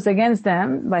 Whatever was against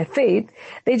them, by faith,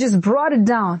 they just brought it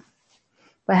down.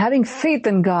 By having faith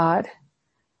in God,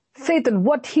 faith in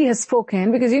what He has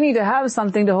spoken, because you need to have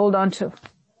something to hold on to.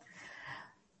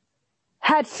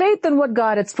 Had faith in what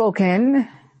God had spoken.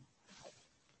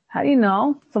 How do you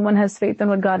know someone has faith in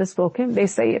what God has spoken? They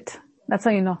say it. That's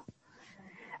how you know.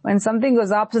 When something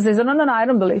goes opposite, they say, no, I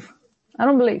don't believe. I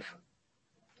don't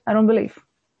believe.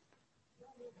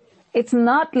 It's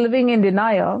not living in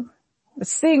denial.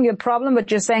 It's seeing your problem, but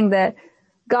you're saying that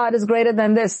God is greater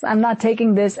than this. I'm not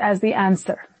taking this as the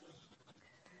answer.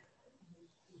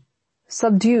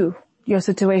 Subdue your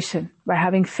situation by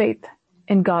having faith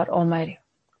in God Almighty.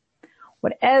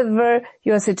 Whatever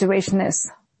your situation is,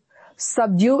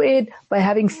 subdue it by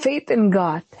having faith in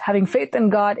God. Having faith in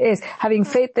God is having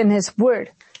faith in His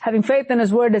Word. Having faith in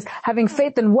His Word is having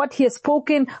faith in what He has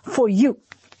spoken for you.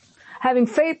 Having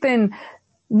faith in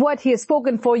what he has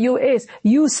spoken for you is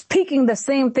you speaking the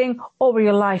same thing over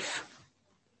your life.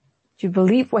 You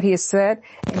believe what he has said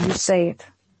and you say it.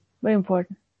 Very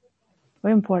important.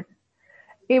 Very important.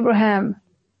 Abraham,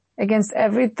 against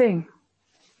everything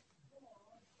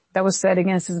that was said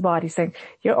against his body, saying,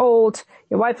 you're old,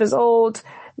 your wife is old,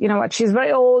 you know what, she's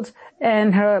very old,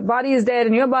 and her body is dead,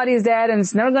 and your body is dead, and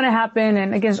it's never going to happen,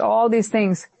 and against all these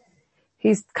things,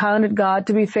 he's counted God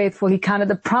to be faithful. He counted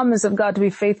the promise of God to be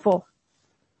faithful.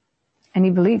 And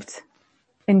he believed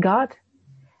in God.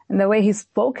 And the way he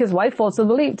spoke, his wife also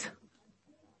believed.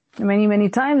 And many, many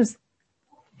times,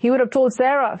 he would have told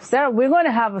Sarah, we're going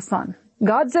to have a son.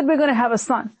 God said we're going to have a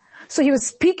son. So he was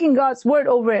speaking God's word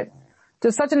over it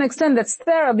to such an extent that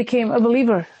Sarah became a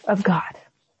believer of God.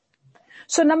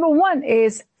 So number one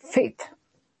is faith.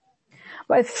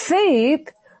 By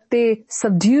faith, they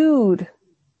subdued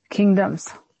kingdoms.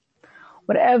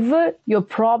 Whatever your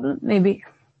problem may be,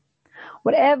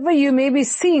 whatever you may be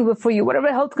seeing before you,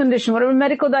 whatever health condition, whatever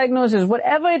medical diagnosis,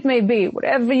 whatever it may be,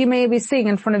 whatever you may be seeing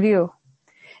in front of you,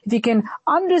 if you can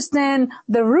understand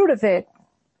the root of it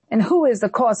and who is the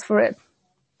cause for it,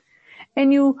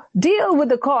 and you deal with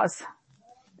the cause,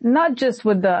 not just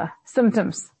with the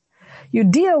symptoms, you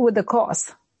deal with the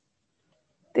cause,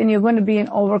 then you're going to be an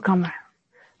overcomer.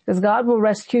 Because God will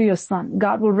rescue your son.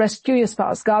 God will rescue your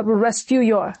spouse. God will rescue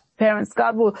your parents.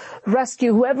 God will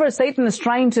rescue whoever Satan is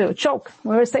trying to choke,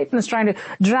 whoever Satan is trying to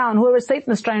drown, whoever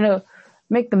Satan is trying to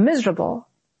make them miserable.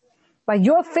 By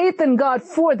your faith in God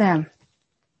for them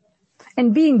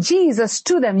and being Jesus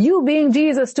to them, you being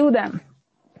Jesus to them,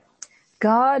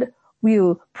 God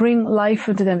will bring life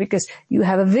into them because you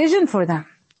have a vision for them.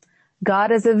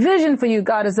 God has a vision for you.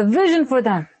 God has a vision for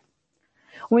them.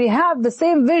 When you have the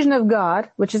same vision of God,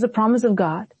 which is a promise of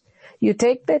God, you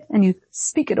take that and you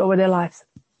speak it over their lives.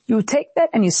 You take that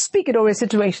and you speak it over a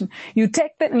situation. You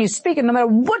take that and you speak it no matter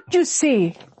what you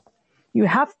see. You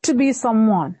have to be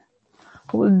someone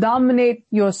who will dominate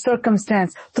your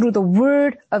circumstance through the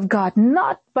word of God,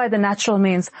 not by the natural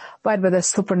means, but by the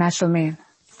supernatural means.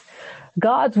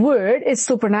 God's word is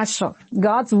supernatural.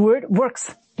 God's word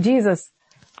works. Jesus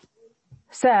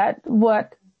said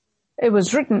what it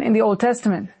was written in the Old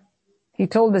Testament. He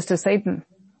told this to Satan.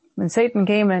 When Satan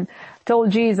came and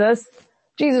told Jesus,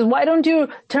 why don't you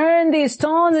turn these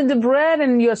stones into bread,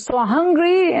 and you're so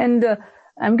hungry, and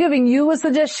I'm giving you a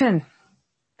suggestion.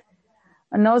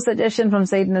 And no suggestion from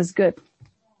Satan is good.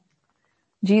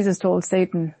 Jesus told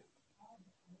Satan,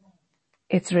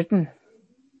 it's written,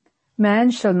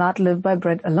 man shall not live by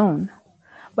bread alone,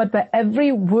 but by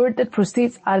every word that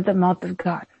proceeds out of the mouth of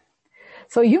God.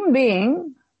 So a human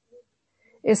being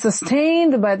is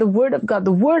sustained by the word of God.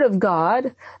 The word of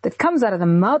God that comes out of the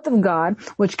mouth of God,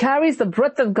 which carries the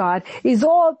breath of God, is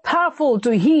all powerful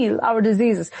to heal our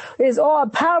diseases. It is all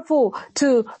powerful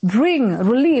to bring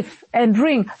relief and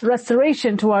bring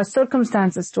restoration to our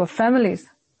circumstances, to our families.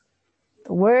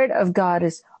 The word of God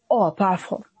is all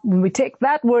powerful. When we take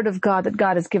that word of God that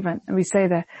God has given and we say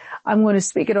that, I'm going to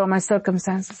speak it over my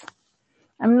circumstances.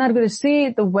 I'm not going to see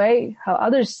it the way how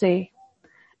others see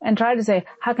and try to say,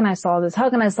 how can I solve this? How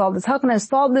can I solve this? How can I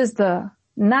solve this the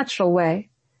natural way?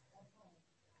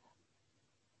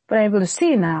 But I'm able to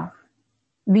see now,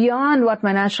 beyond what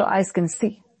my natural eyes can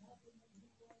see,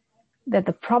 that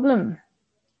the problem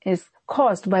is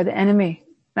caused by the enemy.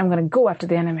 I'm going to go after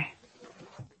the enemy.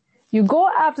 You go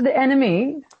after the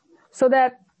enemy so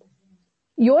that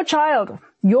your child,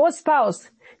 your spouse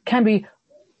can be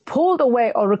pulled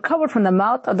away or recovered from the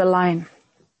mouth of the lion.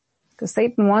 Because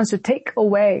Satan wants to take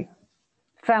away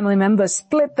family members,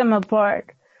 split them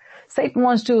apart. Satan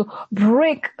wants to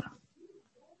break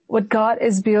what God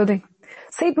is building.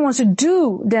 Satan wants to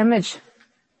do damage.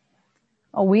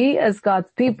 We as God's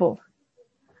people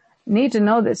need to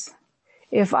know this.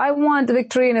 If I want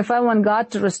victory and if I want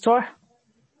God to restore,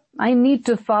 I need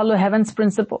to follow heaven's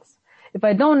principles. If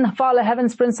I don't follow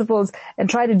heaven's principles and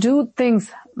try to do things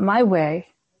my way,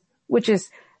 which is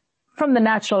from the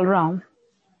natural realm,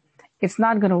 it's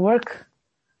not going to work,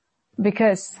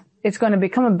 because it's going to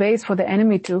become a base for the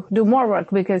enemy to do more work,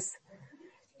 because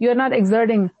you're not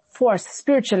exerting force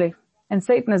spiritually, and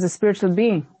Satan is a spiritual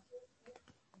being.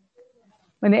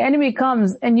 When the enemy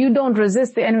comes and you don't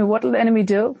resist the enemy, what will the enemy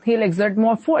do? He'll exert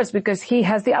more force because he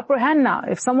has the upper hand now.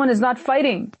 If someone is not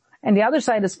fighting and the other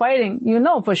side is fighting, you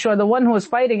know for sure the one who is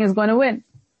fighting is going to win.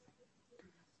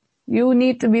 You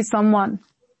need to be someone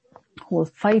who will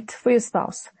fight for your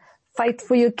spouse, fight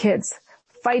for your kids,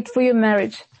 fight for your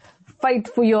marriage, fight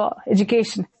for your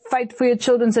education, fight for your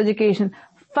children's education,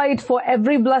 fight for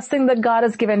every blessing that God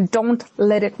has given. Don't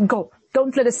let it go.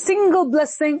 Don't let a single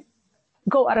blessing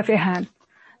go out of your hand.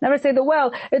 Never say that,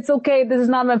 well, it's okay, this is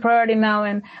not my priority now,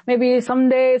 and maybe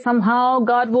someday, somehow,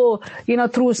 God will,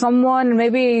 through someone,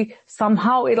 maybe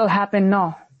somehow it'll happen.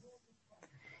 No.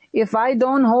 If I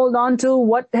don't hold on to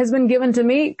what has been given to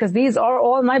me, because these are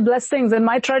all my blessings and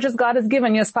my treasures God has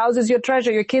given. Your spouse is your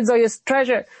treasure, your kids are your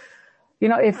treasure.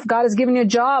 If God has given you a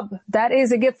job, that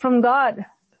is a gift from God.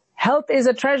 Health is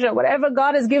a treasure. Whatever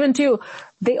God has given to you,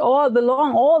 they all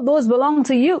those belong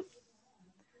to you.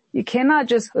 You cannot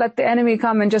just let the enemy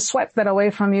come and just swipe that away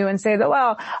from you and say that,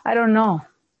 well, I don't know.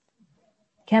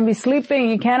 You can't be sleeping.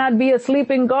 You cannot be a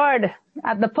sleeping guard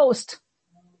at the post.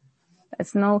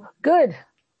 That's no good.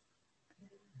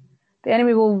 The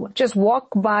enemy will just walk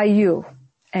by you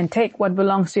and take what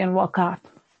belongs to you and walk out.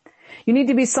 You need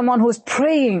to be someone who's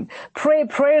praying. Pray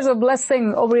prayers of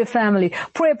blessing over your family.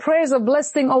 Pray prayers of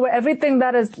blessing over everything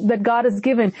that God has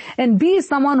given. And be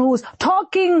someone who's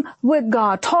talking with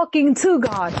God, talking to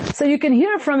God, so you can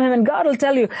hear from Him and God will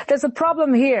tell you, there's a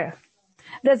problem here.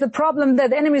 There's a problem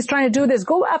that the enemy is trying to do this.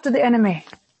 Go after the enemy.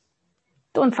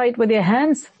 Don't fight with your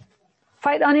hands.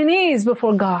 Fight on your knees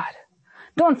before God.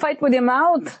 Don't fight with your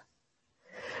mouth.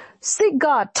 Seek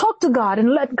God, talk to God, and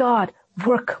let God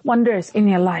work wonders in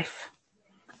your life.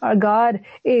 Our God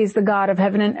is the God of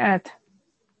heaven and earth.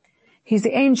 He's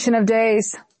the Ancient of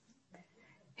Days.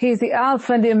 He's the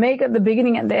Alpha and the Omega, the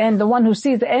beginning and the end, the one who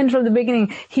sees the end from the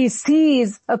beginning. He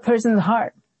sees a person's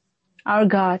heart. Our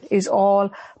God is all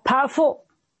powerful.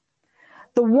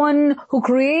 The one who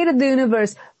created the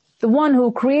universe, the one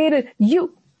who created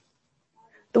you,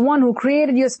 the one who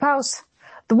created your spouse,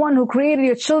 the one who created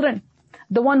your children,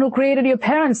 the one who created your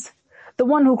parents, the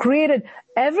one who created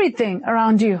everything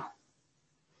around you.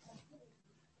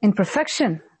 In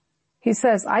perfection, He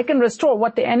says, I can restore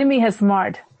what the enemy has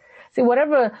marred. See,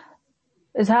 whatever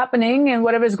is happening and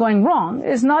whatever is going wrong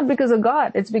is not because of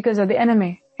God, it's because of the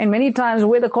enemy. And many times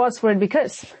we're the cause for it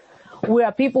because we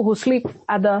are people who sleep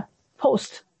at the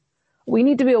post. We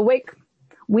need to be awake.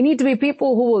 We need to be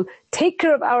people who will take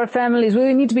care of our families.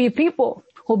 We need to be people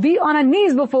who will be on our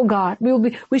knees before God.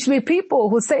 We should be people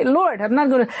who say, Lord, I'm not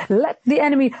going to let the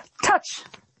enemy touch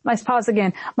my spouse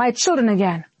again, my children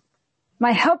again,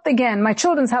 my health again, my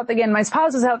children's health again, my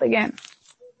spouse's health again,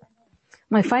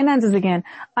 my finances again.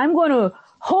 I'm going to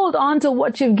hold on to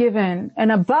what you've given.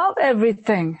 And above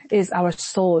everything is our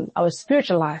soul, our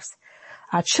spiritual lives,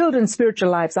 our children's spiritual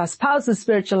lives, our spouse's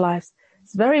spiritual lives.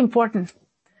 It's very important.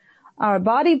 Our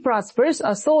body prospers,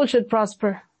 our soul should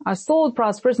prosper. Our soul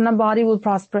prospers and our body will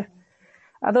prosper.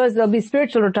 Otherwise there'll be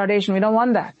spiritual retardation. We don't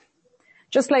want that.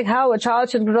 Just like how a child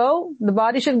should grow, the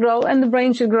body should grow and the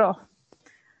brain should grow.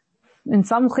 In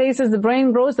some cases the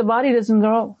brain grows, the body doesn't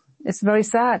grow. It's very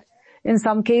sad. In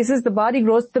some cases the body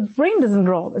grows, the brain doesn't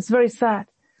grow. It's very sad.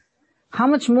 How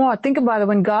much more? Think about it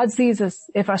when God sees us.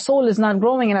 If our soul is not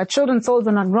growing and our children's souls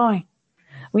are not growing,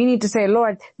 we need to say,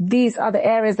 Lord, these are the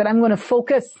areas that I'm going to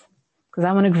focus because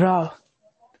I want to grow.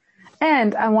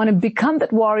 And I want to become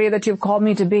that warrior that you've called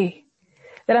me to be.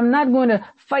 That I'm not going to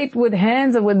fight with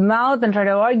hands or with mouth and try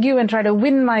to argue and try to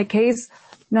win my case.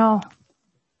 No.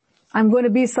 I'm going to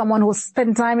be someone who will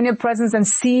spend time in your presence and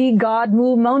see God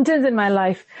move mountains in my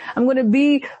life. I'm going to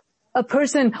be a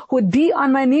person who would be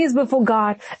on my knees before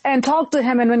God and talk to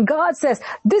Him. And when God says,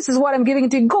 this is what I'm giving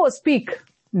to you, go speak.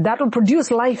 That will produce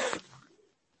life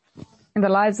in the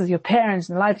lives of your parents,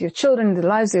 in the lives of your children, in the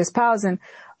lives of your spouse, and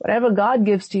whatever God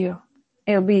gives to you.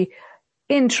 It'll be,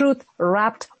 in truth,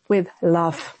 wrapped with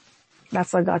love.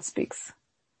 That's how God speaks.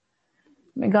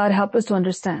 May God help us to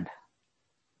understand.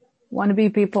 We want to be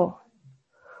people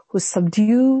who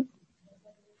subdue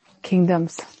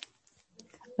kingdoms.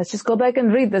 Let's just go back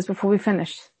and read this before we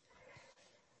finish.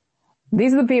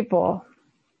 These are the people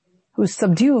who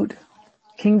subdued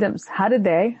kingdoms. How did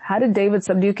David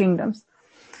subdue kingdoms?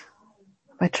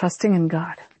 By trusting in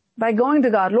God. By going to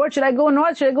God. Lord, should I go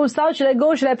north? Should I go south? Should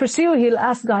I pursue? He'll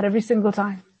ask God every single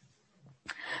time.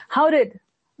 How did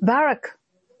Barak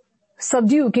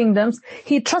subdue kingdoms?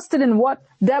 He trusted in what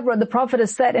Deborah, the prophet,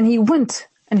 has said, and he went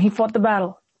and he fought the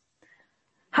battle.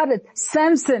 How did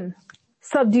Samson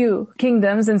subdue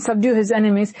kingdoms and subdue his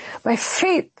enemies? By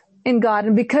faith in God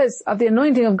and because of the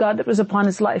anointing of God that was upon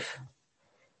his life.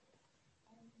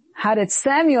 How did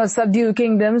Samuel subdue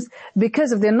kingdoms?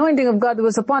 Because of the anointing of God that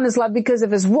was upon his life, because of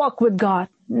his walk with God.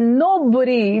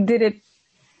 Nobody did it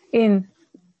in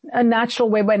a natural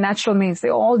way by natural means. They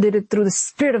all did it through the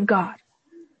Spirit of God.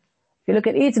 If you look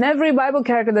at each and every Bible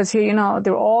character that's here,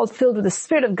 they're all filled with the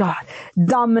Spirit of God,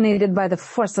 dominated by the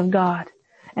force of God.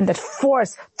 And that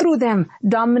force through them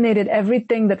dominated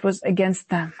everything that was against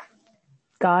them.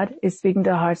 God is speaking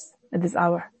to our hearts at this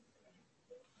hour.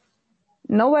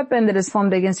 No weapon that is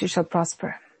formed against you shall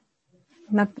prosper.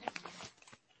 Nothing.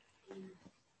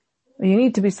 You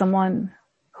need to be someone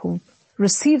who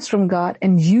receives from God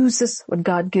and uses what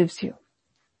God gives you.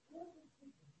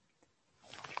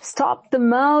 Stop the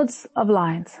mouths of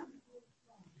lions.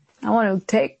 I want to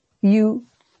take you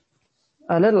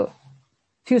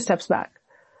few steps back,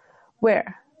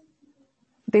 where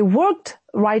they worked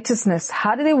righteousness.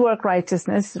 How did they work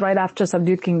righteousness right after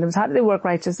subdued kingdoms? How did they work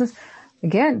righteousness?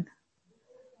 Again,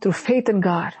 through faith in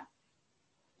God,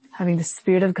 having the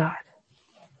Spirit of God.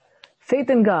 Faith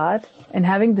in God and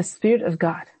having the Spirit of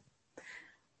God.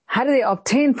 How do they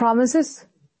obtain promises?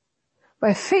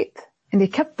 By faith. And they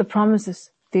kept the promises.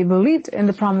 They believed in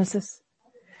the promises.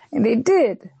 And they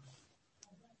did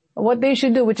what they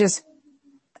should do, which is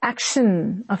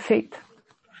action of faith.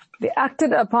 They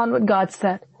acted upon what God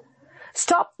said.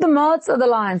 Stop the mouths of the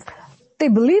lions. They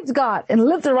believed God and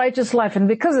lived a righteous life. And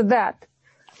because of that,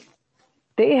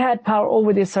 they had power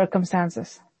over their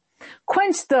circumstances.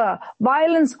 Quench the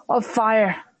violence of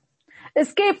fire.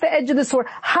 Escape the edge of the sword.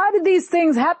 How did these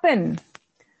things happen?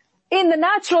 In the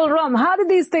natural realm, how did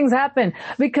these things happen?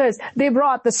 Because they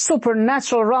brought the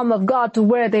supernatural realm of God to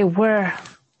where they were.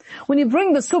 When you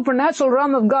bring the supernatural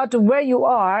realm of God to where you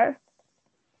are,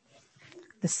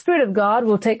 the Spirit of God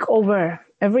will take over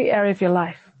every area of your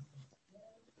life.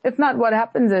 If not, what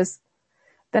happens is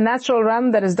the natural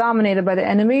realm that is dominated by the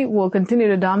enemy will continue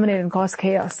to dominate and cause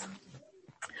chaos.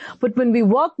 But when we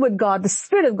walk with God, the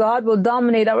Spirit of God will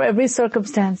dominate our every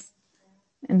circumstance.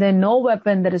 And then no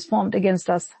weapon that is formed against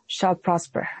us shall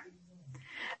prosper.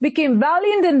 Became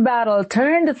valiant in battle,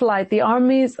 turned to flight the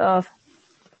armies of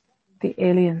the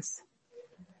aliens.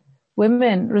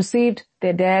 Women received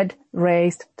their dead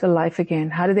raised to life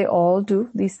again. How do they all do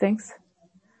these things?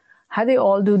 How do they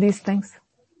all do these things?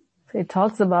 So it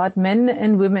talks about men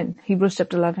and women, Hebrews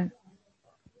chapter 11.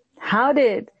 How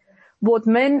did both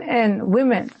men and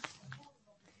women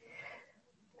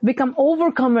become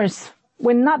overcomers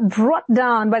when not brought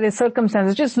down by their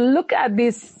circumstances? Just look at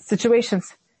these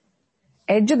situations.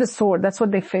 Edge of the sword, that's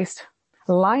what they faced.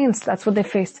 Lions, that's what they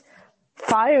faced.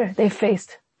 Fire, they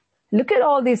faced. Look at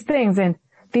all these things, and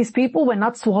these people were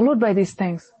not swallowed by these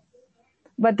things,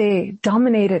 but they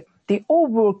dominated. They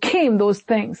overcame those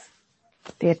things.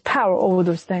 They had power over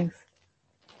those things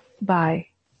by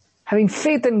having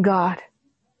faith in God,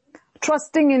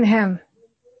 trusting in Him,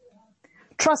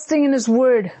 trusting in His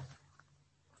Word,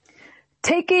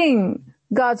 taking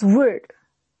God's Word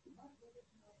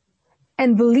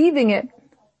and believing it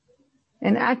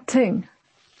and acting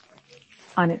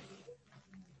on it.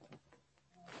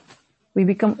 We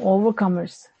become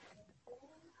overcomers.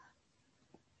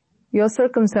 Your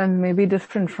circumstance may be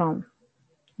different from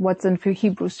what's in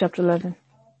Hebrews chapter 11.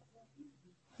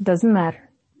 Doesn't matter.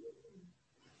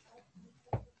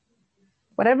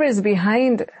 Whatever is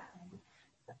behind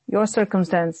your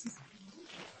circumstances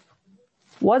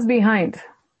was behind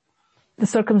the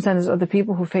circumstances of the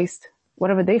people who faced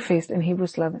whatever they faced in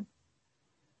Hebrews 11.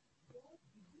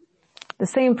 The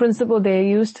same principle they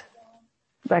used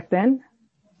back then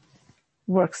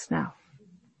works now.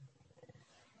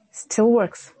 Still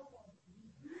works.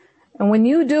 And when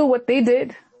you do what they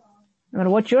did, no matter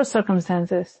what your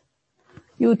circumstances,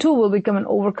 you too will become an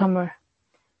overcomer,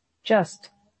 just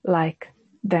like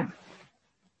them.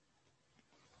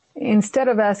 Instead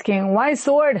of asking, why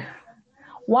sword?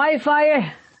 Why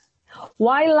fire?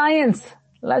 Why lions?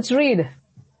 Let's read.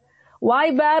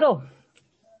 Why battle?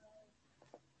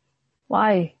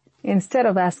 Why? Instead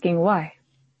of asking why.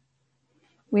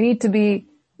 We need to be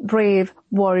brave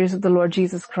warriors of the Lord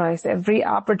Jesus Christ. Every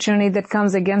opportunity that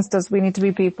comes against us, we need to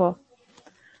be people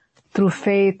through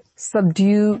faith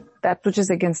subdue that which is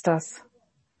against us.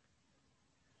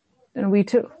 And we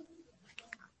too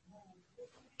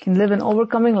can live an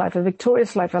overcoming life, a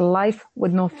victorious life, a life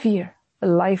with no fear, a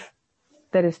life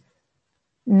that is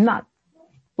not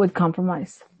with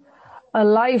compromise, a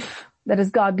life that is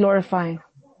God glorifying,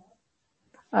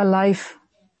 a life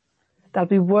that'll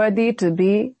be worthy to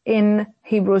be in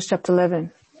Hebrews chapter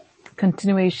 11.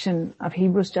 Continuation of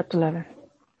Hebrews chapter 11.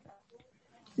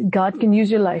 God can use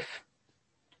your life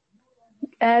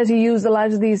as He used the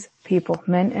lives of these people,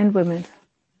 men and women,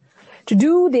 to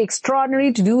do the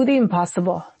extraordinary, to do the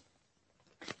impossible.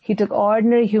 He took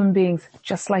ordinary human beings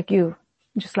just like you,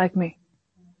 just like me.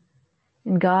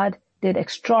 And God did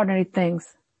extraordinary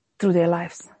things through their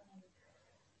lives.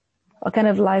 What kind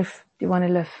of life do you want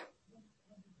to live?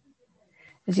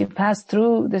 As you pass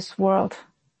through this world,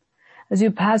 as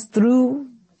you pass through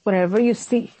whatever you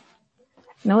see,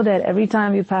 know that every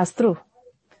time you pass through,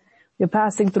 you're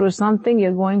passing through something,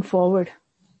 you're going forward.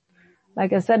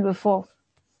 Like I said before,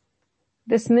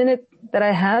 this minute that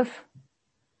I have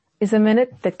is a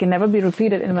minute that can never be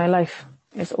repeated in my life.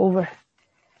 It's over.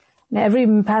 And every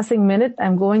passing minute,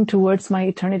 I'm going towards my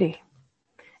eternity.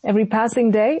 Every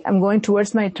passing day, I'm going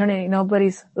towards my eternity.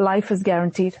 Nobody's life is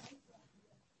guaranteed.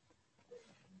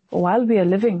 But while we are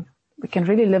living, we can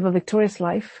really live a victorious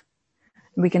life.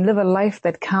 We can live a life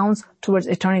that counts towards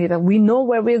eternity, that we know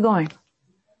where we're going.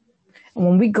 And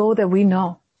when we go there, we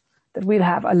know that we'll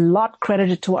have a lot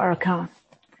credited to our account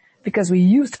because we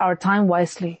used our time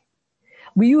wisely.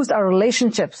 We used our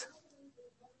relationships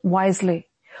wisely.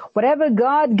 Whatever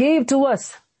God gave to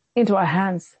us into our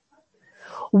hands,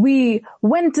 we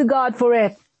went to God for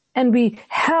it and we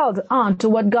held on to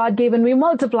what God gave and we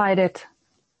multiplied it.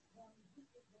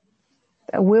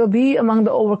 That we'll be among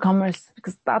the overcomers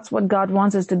because that's what God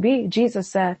wants us to be. Jesus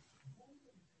said,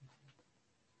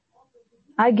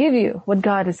 I give you what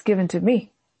God has given to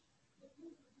me.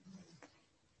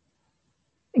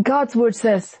 God's word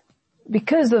says,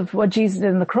 because of what Jesus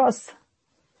did on the cross,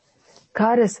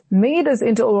 God has made us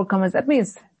into overcomers. That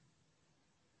means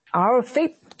our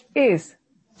faith is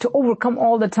to overcome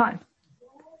all the time.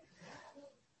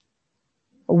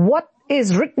 What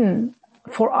is written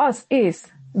for us is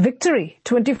victory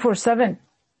 24/7.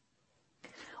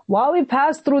 While we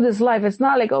pass through this life, it's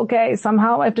not like, okay,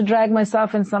 somehow I have to drag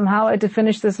myself and somehow I have to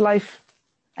finish this life.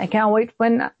 I can't wait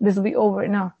when this will be over.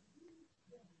 No.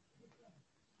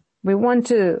 We want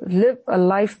to live a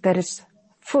life that is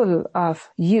full of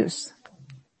use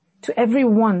to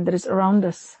everyone that is around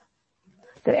us.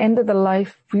 At the end of the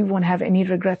life, we won't have any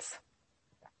regrets.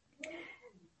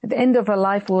 At the end of our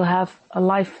life, we'll have a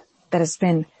life that has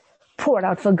been poured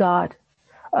out for God.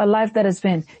 A life that has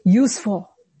been useful,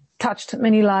 touched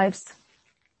many lives.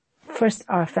 First,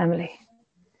 our family.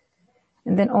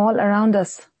 And then all around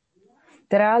us.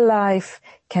 That our life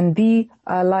can be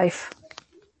a life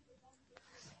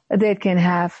that can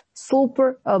have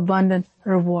super abundant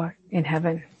reward in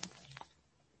heaven.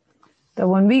 That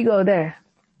when we go there,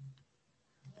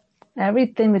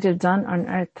 everything that you've done on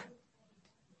earth,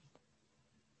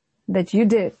 that you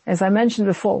did, as I mentioned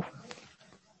before,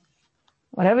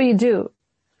 whatever you do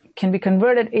can be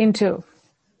converted into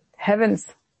heaven's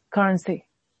currency.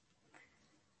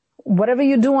 Whatever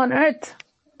you do on earth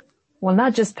will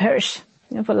not just perish.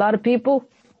 For a lot of people,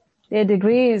 their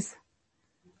degrees,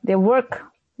 their work,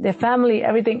 their family,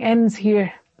 everything ends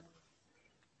here.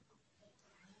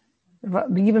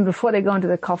 Even before they go into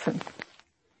the coffin.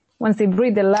 Once they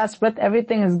breathe their last breath,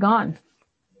 everything is gone.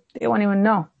 They won't even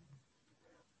know.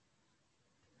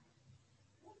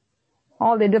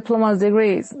 All their diplomas,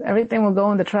 degrees, everything will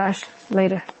go in the trash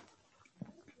later.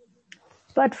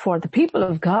 But for the people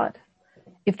of God,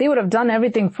 if they would have done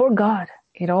everything for God,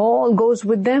 it all goes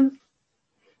with them.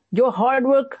 Your hard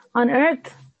work on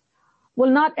earth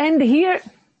will not end here.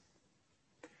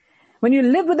 When you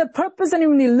live with a purpose and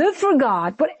when you live for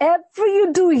God, whatever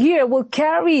you do here will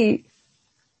carry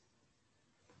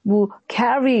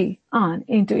on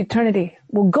into eternity,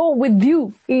 will go with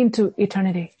you into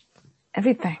eternity.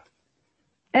 Everything.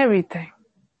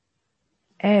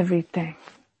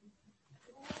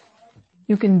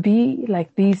 You can be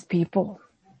like these people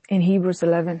in Hebrews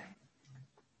 11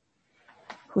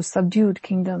 who subdued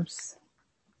kingdoms.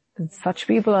 And such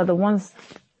people are the ones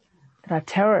that are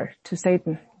terror to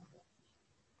Satan.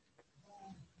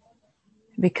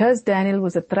 Because Daniel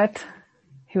was a threat,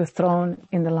 he was thrown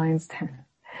in the lion's den.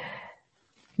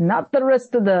 Not the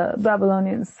rest of the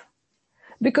Babylonians.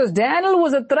 Because Daniel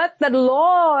was a threat, that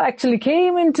law actually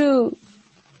came into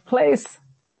place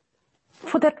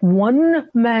for that one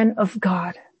man of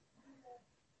God.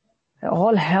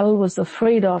 All hell was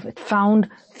afraid of. It found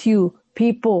few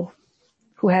people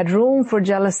who had room for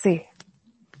jealousy.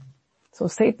 So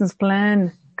Satan's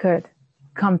plan could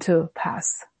come to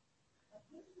pass.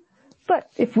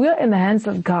 But if we are in the hands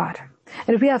of God,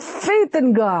 and if we have faith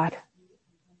in God,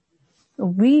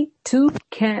 we too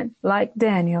can, like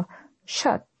Daniel,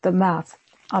 shut the mouth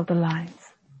of the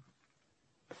lions.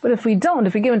 But if we don't,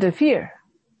 if we give into fear,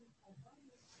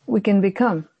 we can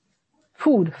become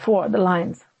food for the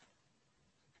lions.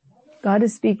 God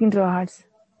is speaking to our hearts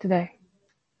today.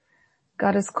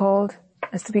 God has called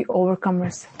us to be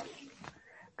overcomers.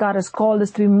 God has called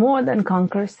us to be more than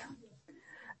conquerors.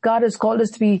 God has called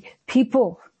us to be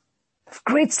people of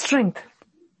great strength.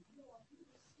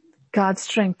 God's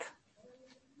strength.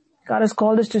 God has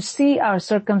called us to see our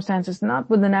circumstances not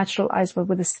with the natural eyes, but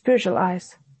with the spiritual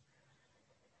eyes.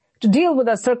 To deal with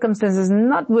our circumstances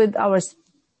not with our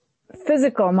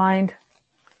physical mind,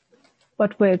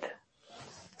 but with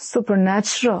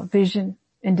supernatural vision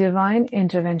and divine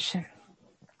intervention.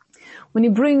 When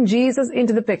you bring Jesus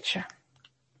into the picture,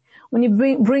 when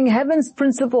you bring heaven's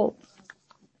principle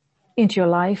into your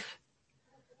life.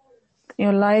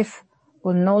 Your life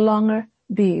will no longer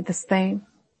be the same.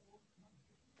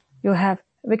 You'll have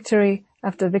victory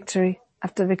after victory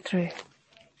after victory.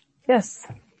 Yes,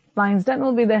 lion's den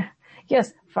will be there.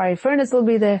 Yes, fiery furnace will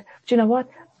be there. But you know what?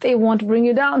 They won't bring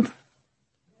you down.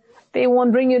 They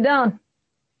won't bring you down.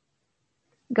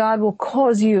 God will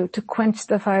cause you to quench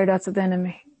the fire darts of the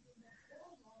enemy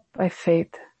by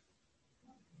faith.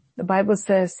 The Bible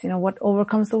says, you know what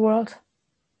overcomes the world?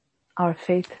 Our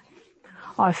faith.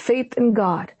 Our faith in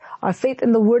God. Our faith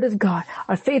in the Word of God.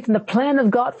 Our faith in the plan of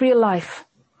God for your life.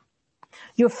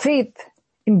 Your faith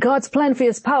in God's plan for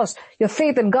your spouse. Your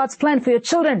faith in God's plan for your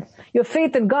children. Your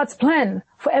faith in God's plan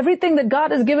for everything that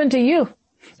God has given to you.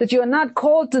 That you are not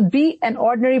called to be an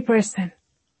ordinary person.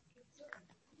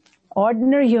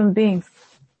 Ordinary human beings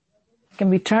can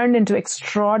be turned into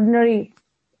extraordinary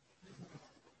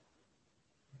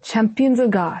champions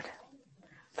of God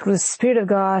through the Spirit of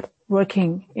God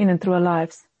working in and through our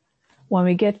lives when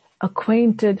we get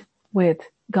acquainted with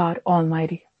God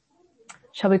Almighty.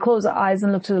 Shall we close our eyes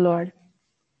and look to the Lord?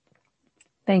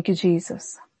 Thank you,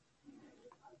 Jesus.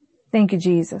 Thank you,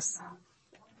 Jesus.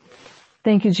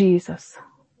 Thank you, Jesus.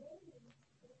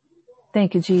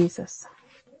 Thank you, Jesus.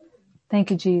 Thank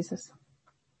you, Jesus.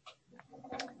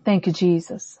 Thank you,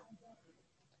 Jesus.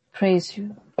 Praise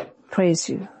you. Praise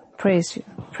you. Praise you.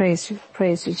 Praise you.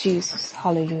 Praise you, Jesus.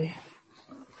 Hallelujah.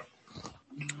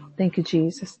 Thank you,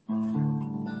 Jesus.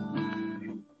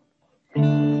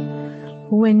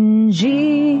 When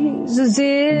Jesus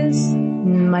is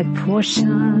my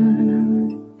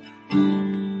portion,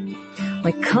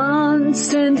 my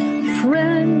constant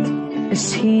friend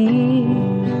is He.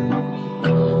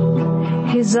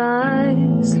 His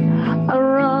eyes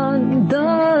are on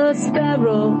the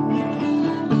sparrow,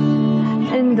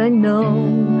 and I know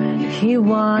He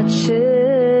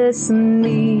watches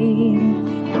me.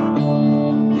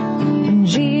 And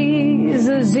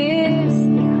Jesus is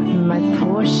my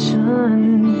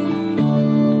portion,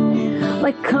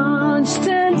 my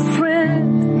constant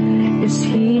friend is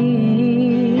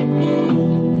He.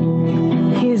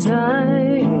 His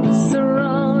eyes are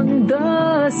on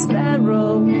the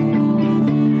sparrow,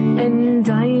 and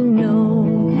I know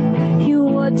He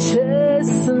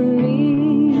watches me.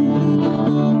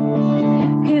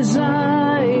 His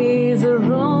eyes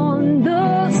are on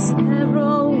the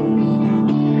sparrow,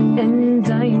 and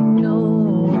I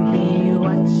know He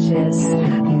watches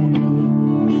me.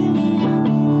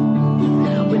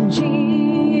 When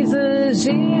Jesus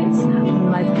is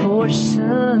my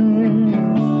portion,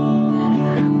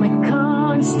 my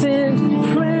constant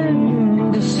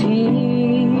friend is He.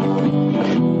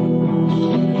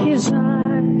 His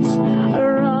eyes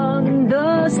are on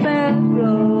the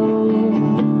sparrow,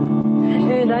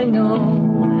 and I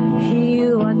know He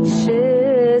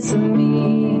watches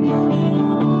me.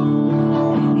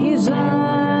 His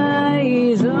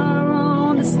eyes are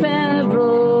on the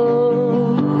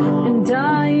sparrow, and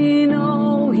I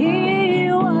know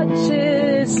He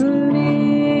watches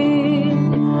me.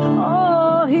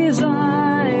 Oh, His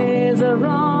eyes are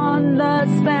on the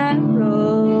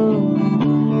sparrow,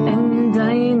 and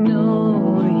I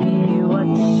know He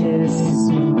watches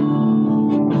me.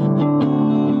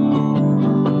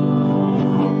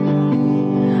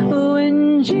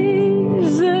 When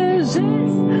Jesus is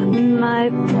my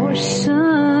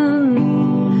portion,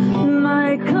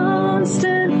 my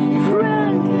constant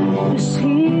friend is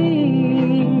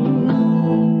He.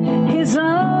 His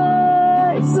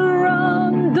eyes are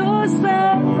on the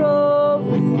sparrow,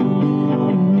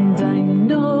 and I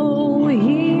know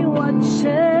He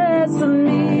watches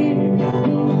me.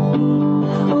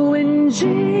 When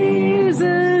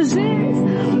Jesus is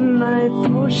my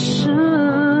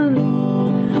portion,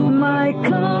 my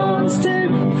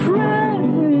constant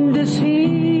friend is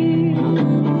He.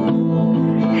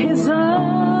 His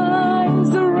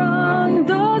eyes are on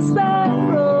the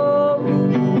sparrow,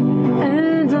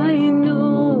 and I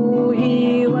know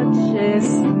He watches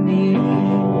me.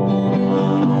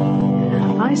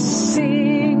 I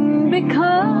sing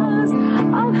because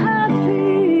I'm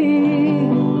happy.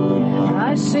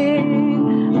 I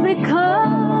sing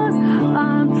because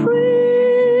I'm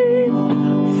free.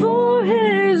 For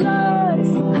His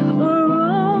eyes are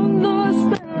on the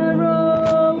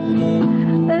sparrow,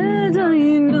 and I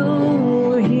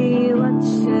know He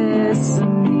watches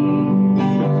me.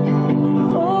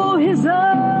 Oh, His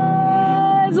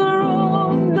eyes are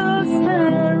on the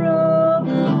sparrow.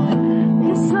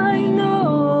 Yes, I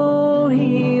know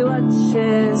He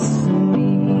watches me.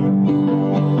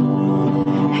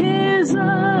 His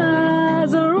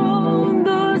eyes are on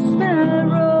the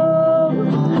sparrow,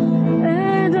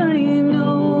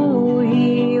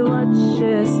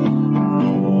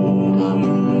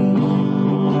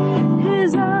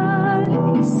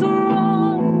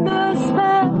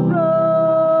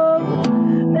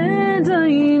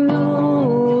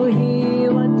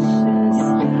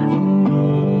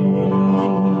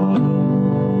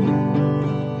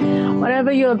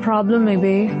 problem may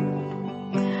be,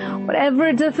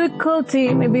 whatever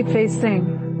difficulty may be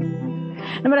facing,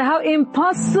 no matter how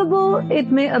impossible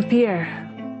it may appear,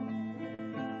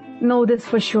 know this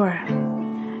for sure.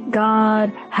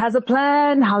 God has a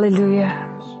plan. Hallelujah.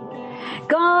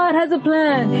 God has a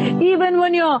plan. Even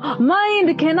when your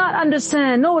mind cannot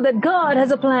understand, know that God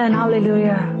has a plan.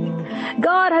 Hallelujah.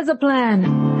 God has a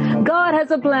plan. God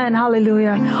has a plan.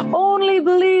 Hallelujah. Only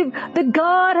believe that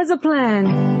God has a plan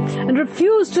and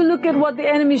refuse to look at what the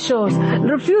enemy shows.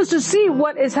 Refuse to see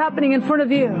what is happening in front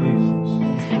of you.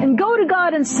 And go to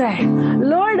God and say,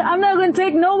 Lord, I'm not going to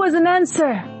take no as an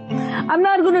answer. I'm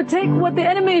not going to take what the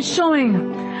enemy is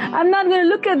showing. I'm not going to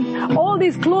look at all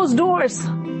these closed doors.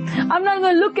 I'm not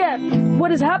going to look at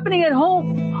what is happening at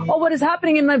home or what is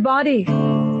happening in my body.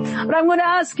 But I'm going to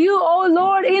ask you, oh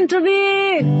Lord,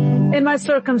 intervene in my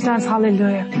circumstance.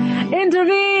 Hallelujah.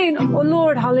 Intervene, oh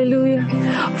Lord. Hallelujah.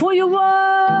 For your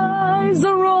eyes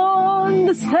are on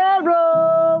the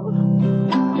sparrow,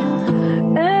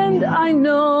 and I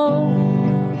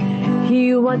know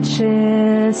He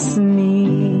watches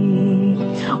me.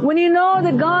 When you know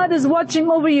that God is watching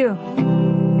over you,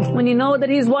 when you know that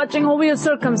He's watching over your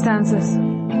circumstances,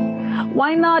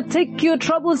 why not take your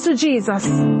troubles to Jesus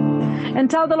and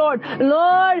tell the Lord,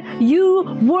 Lord, you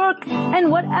work,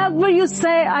 and whatever you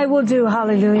say, I will do.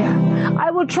 Hallelujah.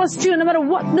 I will trust you no matter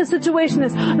what the situation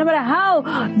is, no matter how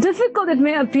difficult it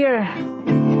may appear,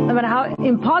 no matter how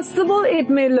impossible it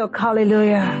may look.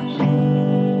 Hallelujah.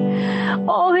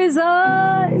 Oh, His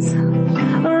eyes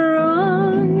are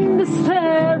on the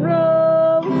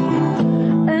sparrow,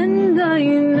 and I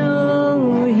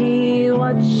know He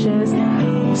watches.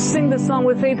 Sing the song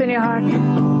with faith in your heart.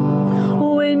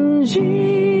 When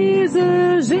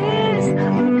Jesus is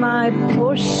my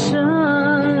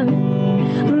portion,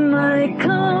 my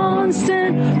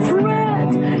constant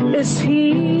friend is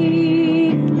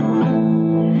He.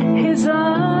 His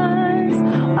eyes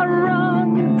are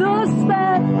on the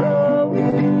sparrow,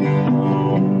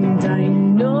 and I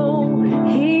know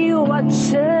He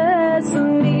watches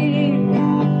me.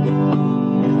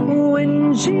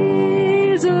 When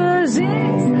Jesus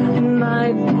is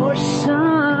my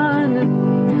portion,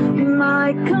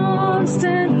 my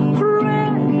constant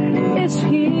friend is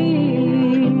He.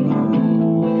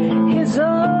 His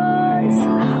eyes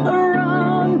are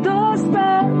on the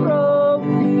sparrow,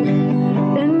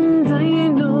 and I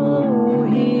know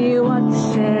He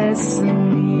watches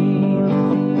me.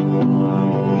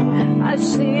 I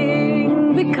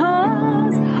sing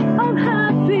because I'm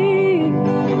happy.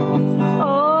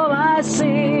 Oh, I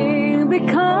sing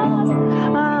because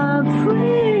I'm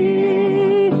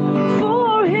free.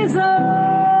 For His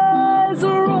eyes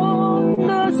are on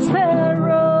the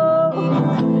sparrow,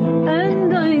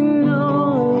 and I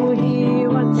know He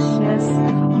watches.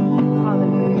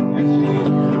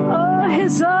 Hallelujah. Oh,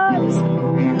 His eyes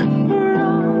are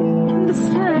on the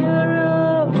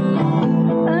sparrow,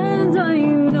 and I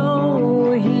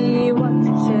know He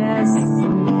watches.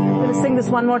 Let's sing this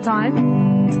one more time.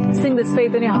 Sing this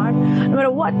faith in your heart. No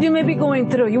matter what you may be going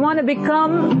through, you want to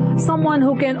become someone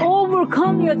who can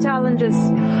overcome your challenges,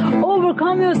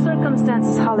 overcome your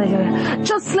circumstances. Hallelujah.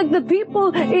 Just like the people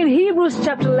in Hebrews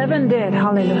chapter 11 did.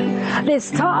 Hallelujah. They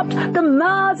stopped the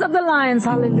mouths of the lions.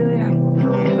 Hallelujah.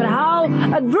 But how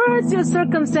adverse your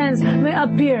circumstance may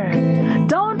appear,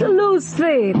 don't lose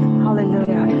faith.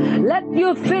 Hallelujah. Let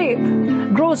your faith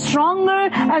grow stronger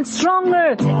and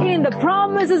stronger in the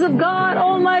promises of God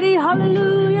Almighty.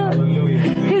 Hallelujah.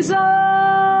 His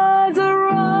eyes are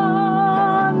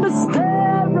on the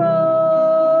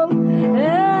sparrow,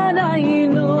 and I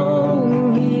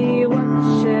know He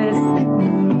watches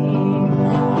me.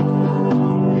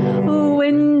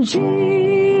 When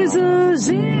Jesus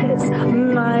is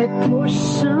my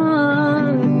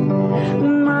portion,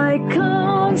 my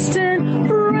constant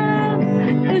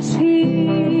friend is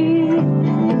He.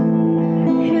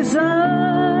 His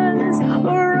eyes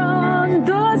are on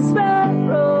the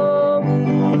sparrow,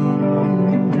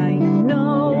 and I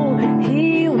know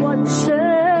He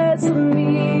watches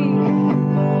me.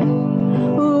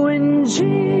 When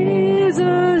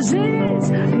Jesus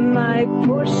is my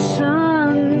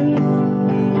portion,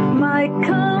 my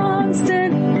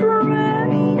constant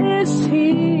friend is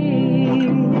He.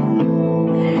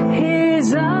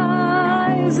 His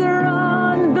eyes are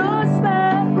on the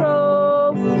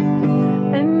sparrow,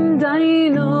 and I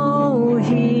know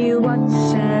He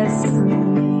watches me.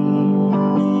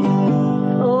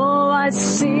 Oh, I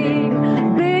sing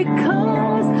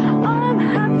because I'm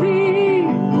happy.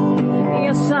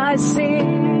 Yes, I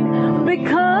sing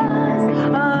because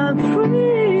I'm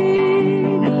free.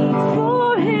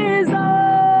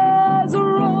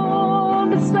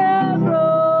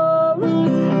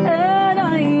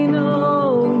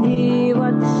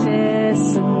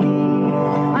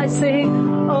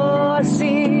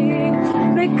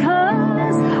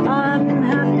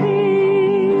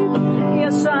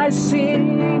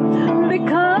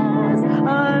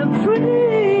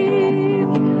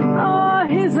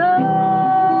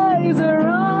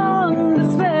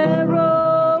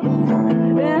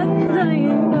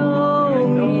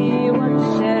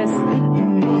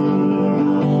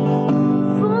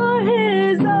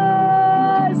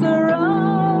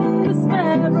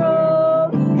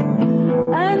 sparrow.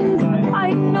 And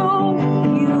I know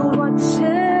He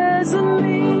watches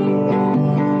me.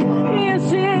 Yes,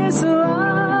 His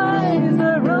eyes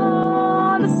are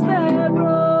on the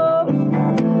sparrow.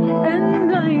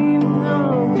 And I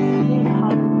know,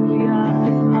 hallelujah,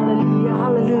 hallelujah,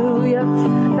 hallelujah.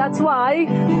 That's why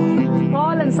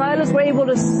Paul and Silas were able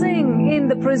to sing in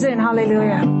the prison,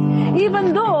 hallelujah.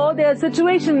 Even though their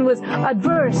situation was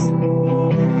adverse,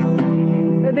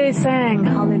 they sang,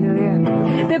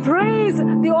 hallelujah. They praised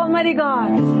the Almighty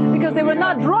God because they were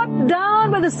not brought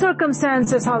down by the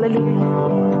circumstances, hallelujah.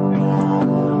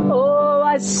 Oh,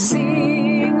 I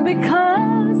sing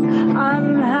because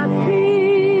I'm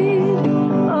happy.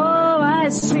 Oh, I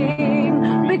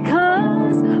sing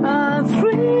because I'm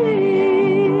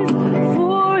free.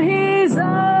 For His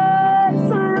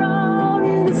eyes are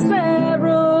on the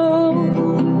sparrow,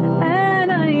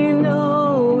 and I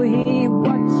know He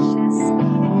watches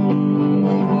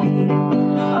me.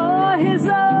 Oh, His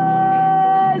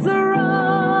eyes are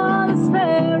on the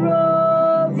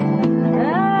sparrow,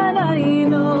 and I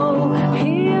know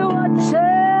He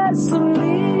watches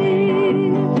me.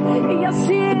 Yes,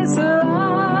 His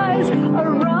eyes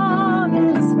are on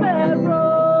the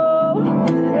sparrow,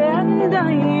 and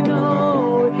I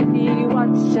know He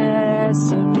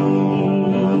watches me.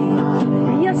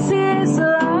 Yes, His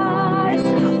eyes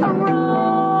are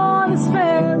on the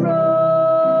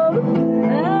sparrow,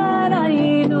 and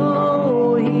I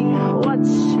know He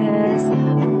watches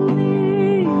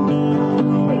me.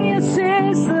 Yes,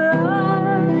 His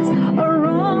eyes are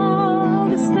on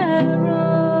the sparrow,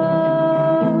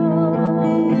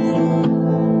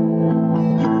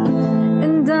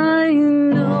 and I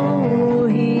know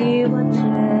He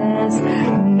watches me.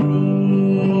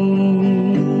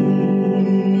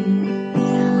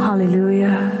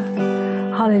 Hallelujah.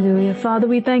 Hallelujah. Father,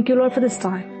 we thank you, Lord, for this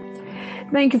time.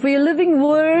 Thank you for your living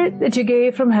word that you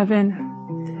gave from heaven.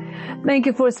 Thank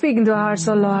you for speaking to our hearts,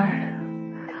 O Lord.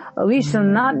 We shall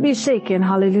not be shaken.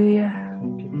 Hallelujah.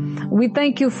 We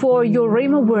thank you for your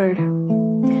rhema word.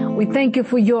 We thank you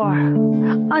for your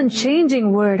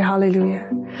unchanging word. Hallelujah.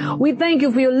 We thank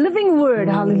you for your living word.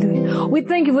 Hallelujah. We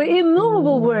thank you for your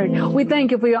immovable word. We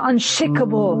thank you for your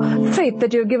unshakable faith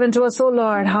that you've given to us, O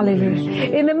Lord.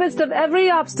 Hallelujah. In the midst of every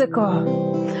obstacle,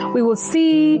 we will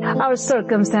see our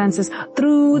circumstances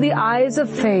through the eyes of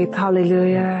faith.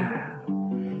 Hallelujah.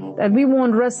 That we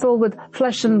won't wrestle with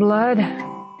flesh and blood,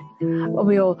 but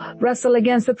we'll wrestle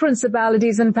against the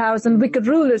principalities and powers and wicked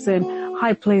rulers in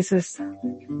high places,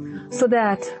 so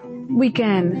that we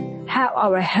can have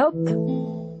our health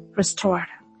restored,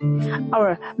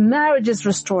 our marriages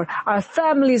restored, our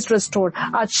families restored,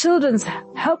 our children's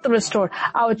health restored,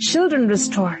 our children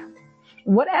restored.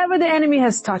 Whatever the enemy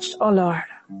has touched, oh Lord.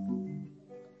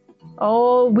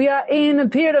 Oh, we are in a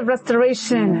period of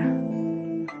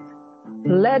restoration,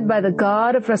 led by the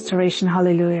God of restoration.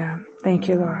 Hallelujah. Thank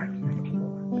you, Lord.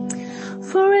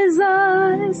 For His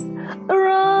eyes are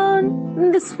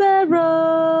on the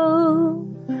sparrow,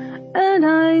 and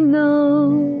I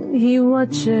know He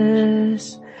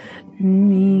watches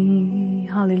me.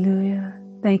 Hallelujah.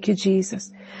 Thank you,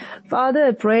 Jesus. Father,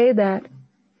 I pray that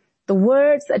the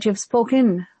words that you've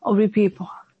spoken over your people,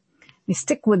 you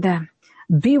stick with them,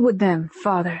 be with them,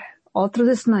 Father, all through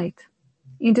this night,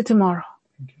 into tomorrow.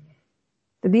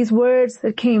 That these words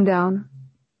that came down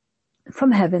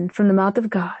from heaven, from the mouth of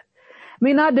God,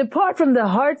 may not depart from the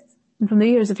hearts and from the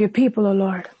ears of your people, O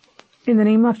Lord, in the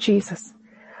name of Jesus.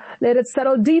 Let it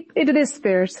settle deep into their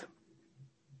spirits.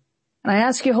 And I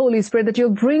ask you, Holy Spirit, that you'll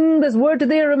bring this word to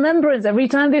their remembrance every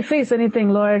time they face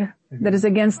anything, Lord, Amen, that is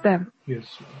against them. Yes,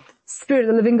 Lord. Spirit of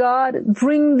the living God,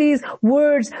 bring these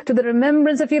words to the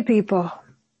remembrance of your people,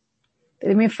 that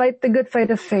they may fight the good fight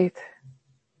of faith,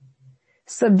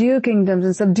 subdue kingdoms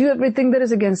and subdue everything that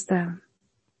is against them.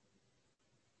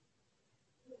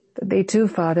 That they too,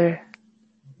 Father,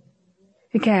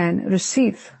 can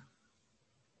receive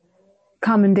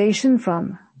commendation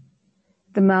from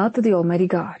the mouth of the Almighty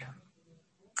God.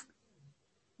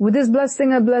 With this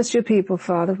blessing, I bless your people,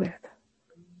 Father, with,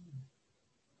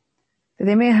 that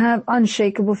they may have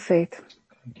unshakable faith.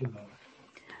 Thank you, Lord.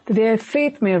 That their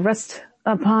faith may rest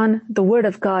upon the word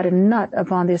of God and not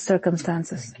upon their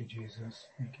circumstances. Thank you, Jesus.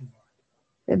 Thank you, Lord.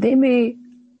 That they may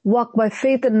walk by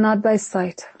faith and not by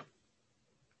sight.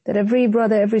 That every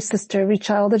brother, every sister, every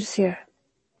child that is here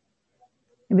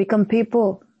may become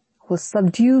people who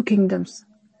subdue kingdoms,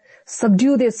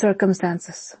 subdue their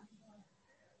circumstances.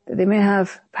 That they may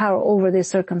have power over their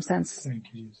circumstances.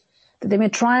 Thank you, Jesus. That they may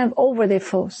triumph over their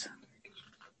foes.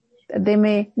 That they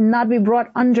may not be brought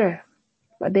under,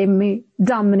 but they may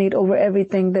dominate over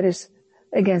everything that is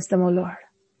against them, O Lord.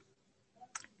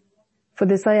 For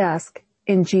this I ask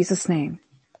in Jesus' name.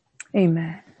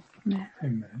 Amen. Amen.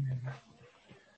 Amen. Amen.